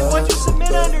 Grayson, what you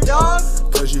submit under, dog?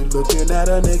 Cause you looking at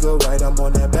a nigga right, I'm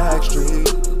on that back street.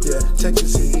 Yeah,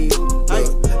 Texas heat.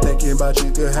 Look, thinking about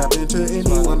you could happen to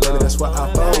anyone, baby, that's why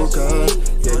I focus.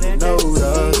 Yeah, you know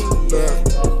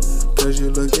us. Cause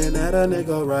you looking at a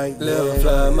nigga right, yeah. Little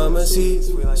fly mama seats,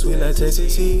 sweet like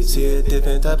Texas heat. See a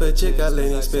different type of chick, got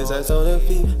lady spins eyes on her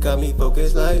feet. Got me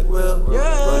focused like Will,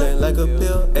 rolling like a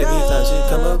pill. Every time she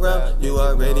come around, you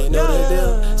already know the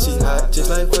deal. She hot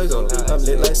just like Fuego, I'm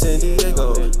lit like San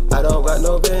Diego. I don't got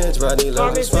no bench, Rodney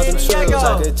Logan, smart them struggles.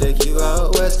 I could take you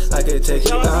out west, I could take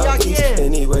you out east.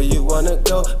 Anywhere you wanna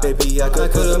go, baby, I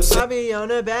could put them. I be on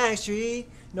the back street.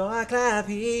 No, I clap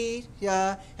heat,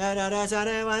 yeah. Yo,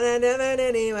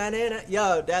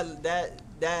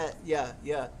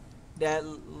 that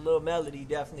little melody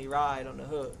definitely ride on the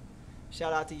hook.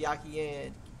 Shout out to Yaki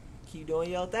Ann. Keep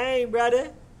doing your thing,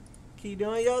 brother. Keep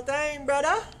doing your thing,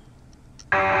 brother.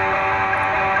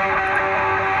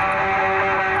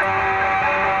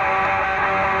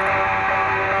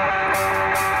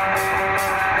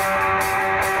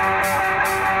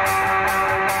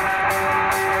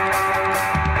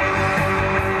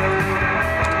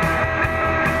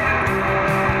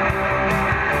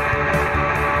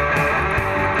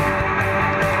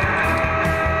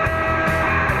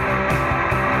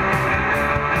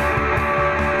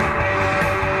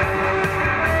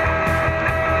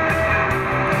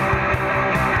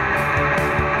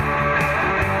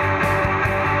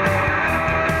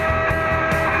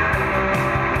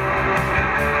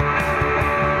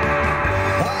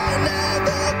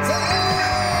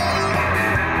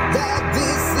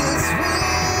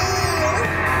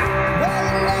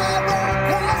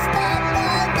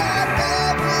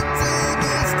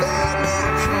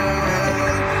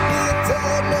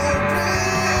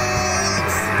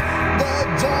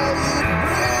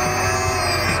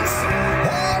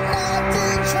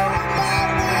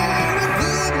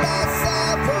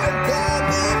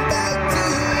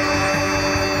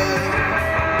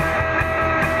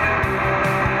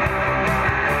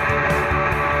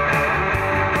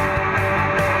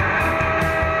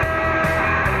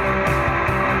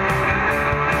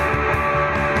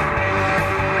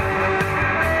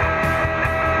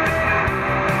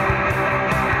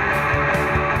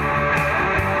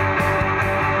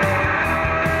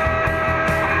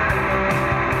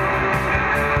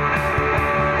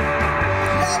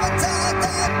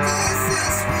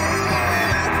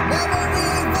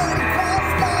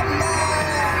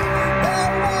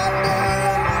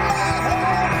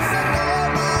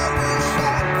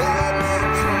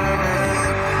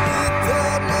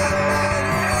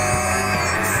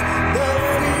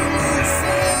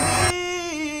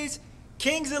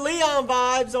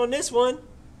 On this one,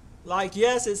 like,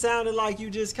 yes, it sounded like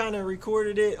you just kind of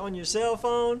recorded it on your cell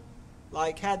phone,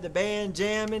 like had the band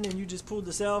jamming and you just pulled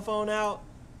the cell phone out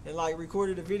and like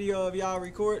recorded a video of y'all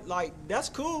record. Like, that's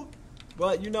cool,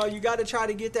 but you know, you got to try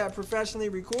to get that professionally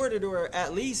recorded, or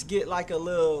at least get like a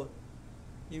little,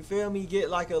 you feel me, get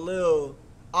like a little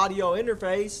audio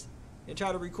interface and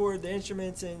try to record the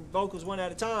instruments and vocals one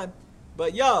at a time.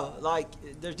 But yo, like,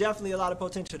 there's definitely a lot of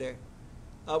potential there.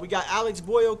 We got Alex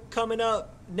Boyle coming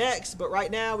up next, but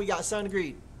right now we got Sun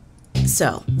Greed.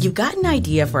 So, you've got an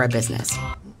idea for a business.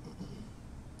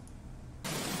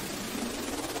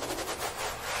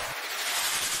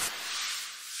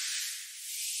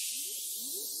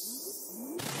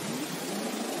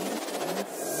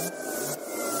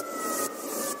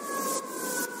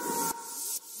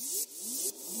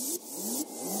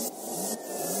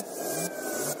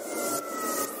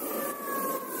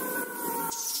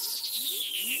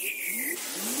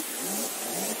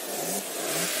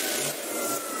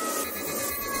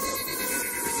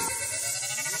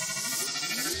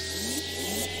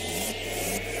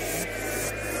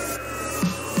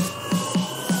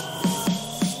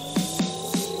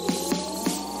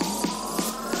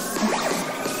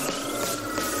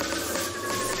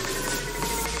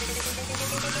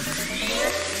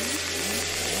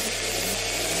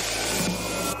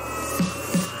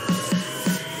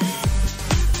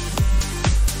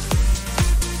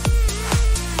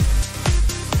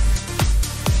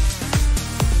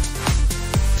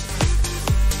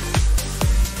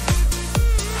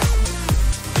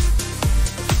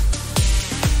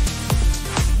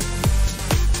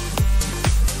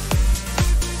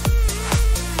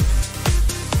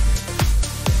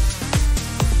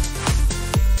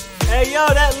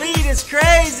 that lead is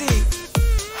crazy.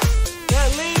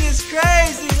 That lead is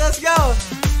crazy. Let's go.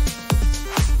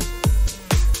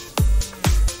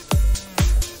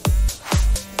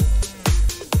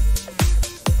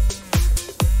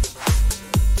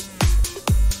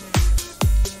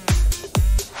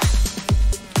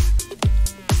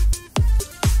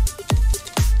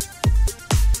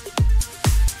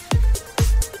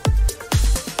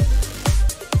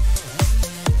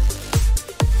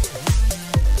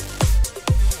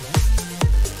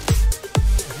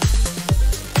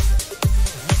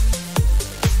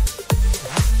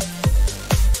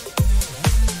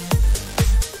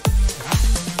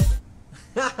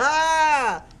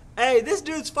 Hey, this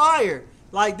dude's fire.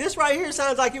 Like, this right here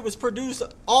sounds like it was produced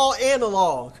all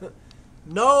analog.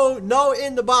 No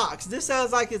in the box. This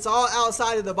sounds like it's all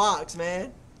outside of the box,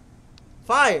 man.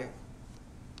 Fire.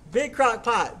 Big crock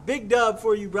pot. Big dub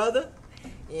for you, brother.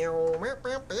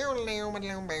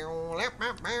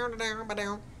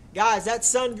 Guys, that's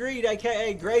Sun Greed,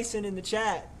 aka Grayson, in the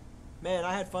chat. Man,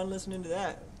 I had fun listening to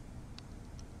that.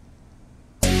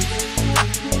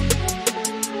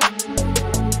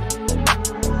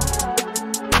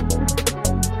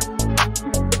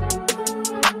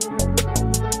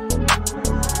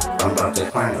 I'm about to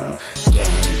find them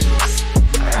games.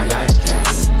 I got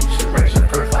games. Should register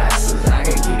for classes. I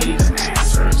can give you the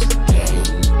answers.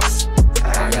 Games.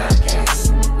 I got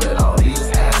games. With all these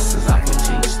asses, I can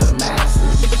teach the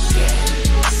masses.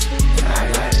 Games. I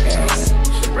got games.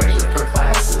 Should register for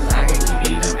classes. I can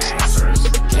give you the answers.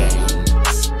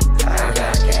 Games. I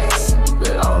got games.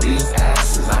 With all these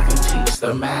asses, I can teach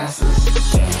the masses.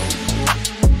 Games.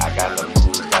 I got the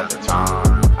moves, got the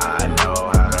charm. I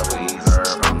know how to please her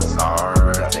from the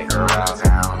start. I take her out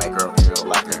town, make her feel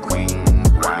like a queen.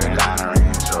 Wine and dine her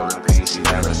and show the things she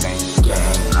never seen. Game,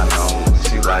 I know what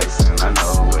she likes and I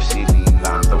know what she needs.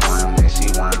 I'm the one that she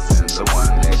wants and the one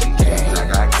that she can't. I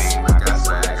got game, I got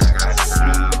swag, I got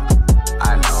style.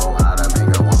 I know how to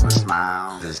make a woman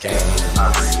smile. This game,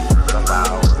 I read the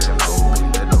flowers and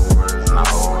open the doors and I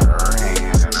hold her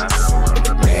hand and I tell her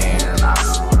the man. I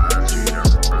know how to treat her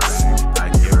for a thing. I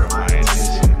give her my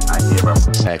attention, I give her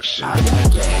protection. I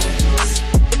got games,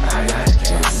 I got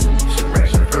games. Should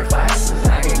register for classes, I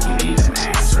can give you the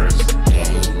answers.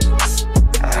 Games,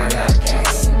 I got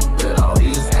games. With all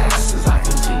these asses, I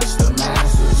can teach the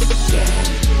masses.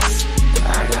 Games, I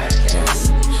got games.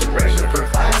 Should register for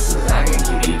classes, I can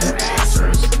give you the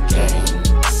answers.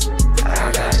 Games, I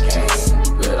got games.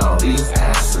 With all these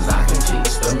asses, I can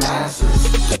teach the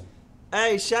masses.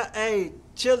 Hey,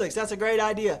 Chillix, that's a great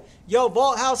idea. Yo,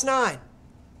 Vault House 9.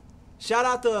 Shout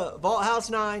out to Vault House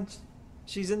 9.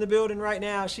 She's in the building right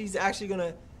now. She's actually going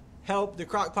to help the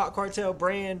Crockpot Cartel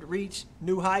brand reach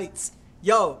new heights.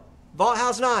 Yo, Vault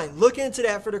House 9, look into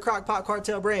that for the Crockpot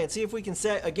Cartel brand. See if we can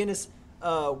set a Guinness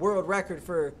world record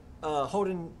for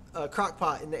holding a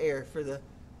crockpot in the air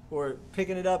or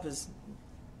picking it up as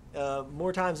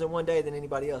more times in one day than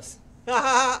anybody else.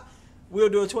 We'll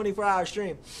do a 24-hour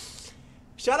stream.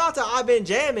 Shout out to I've Been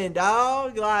Jamming,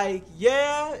 dog. Like,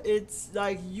 yeah, it's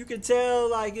like you could tell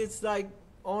like it's like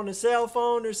on a cell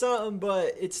phone or something,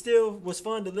 but it still was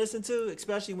fun to listen to,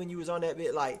 especially when you was on that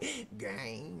bit like,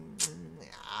 game,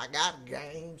 I got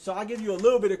game. So I'll give you a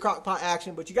little bit of crockpot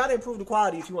action, but you got to improve the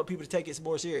quality if you want people to take it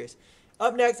more serious.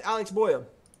 Up next, Alex Boyle.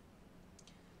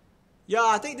 Y'all,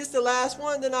 I think this is the last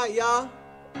one tonight, y'all.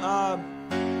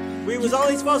 We was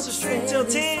only supposed to stream till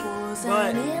 10,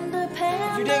 but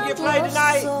if you didn't get played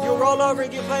tonight, you'll roll over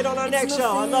and get played on our next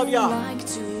show. I love y'all.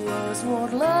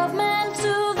 What love meant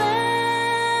to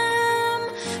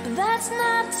them, but that's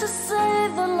not to say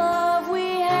the love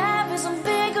we have isn't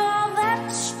big or that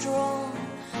strong.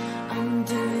 I'm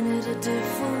doing it a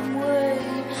different way.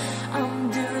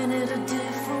 I'm doing it a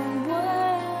different way.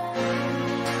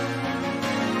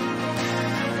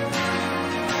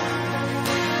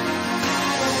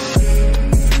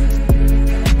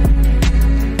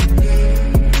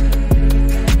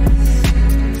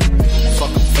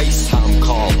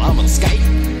 I'm on Skype.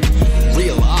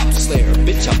 Real op slayer,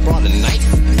 bitch, I brought a knife.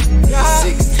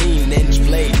 16-inch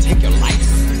blade, take your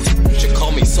life. She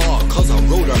call me Saw, cause I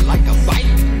rode her like a bike.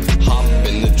 Hop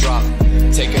in the drop,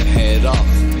 take her head off.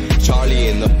 Charlie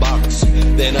in the box,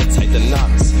 then I tie the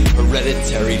knots.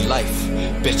 Hereditary life,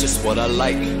 bitch is what I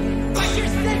like.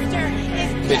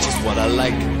 Bitch is what I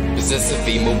like. Possessive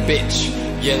emo bitch,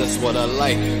 yeah, that's what I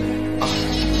like.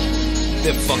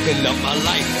 They're fucking up my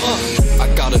life. I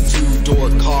got a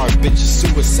 2-door car, bitch is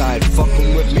suicide.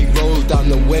 Fucking with me, roll down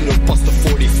the window, bust the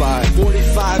 45.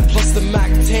 45 plus the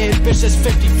Mac 10, bitch that's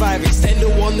 55.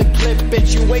 Extendo on the clip,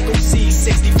 bitch you ain't gon' see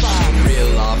 65.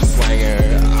 Real off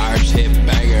swanger, Irish hip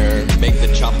banger. Make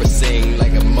the chopper sing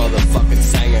like a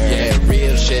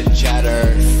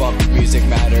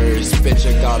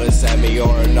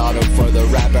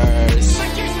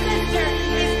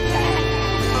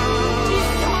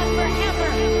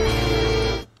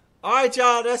right,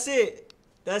 y'all. That's it.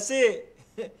 That's it.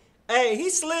 Hey, he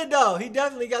slid though. He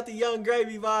definitely got the Young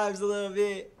Gravy vibes a little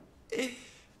bit.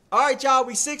 All right, y'all.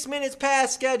 We 6 minutes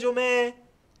past schedule, man.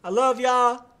 I love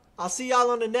y'all. I'll see y'all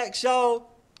on the next show.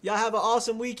 Y'all have an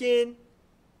awesome weekend.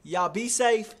 Y'all be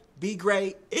safe, be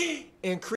great, and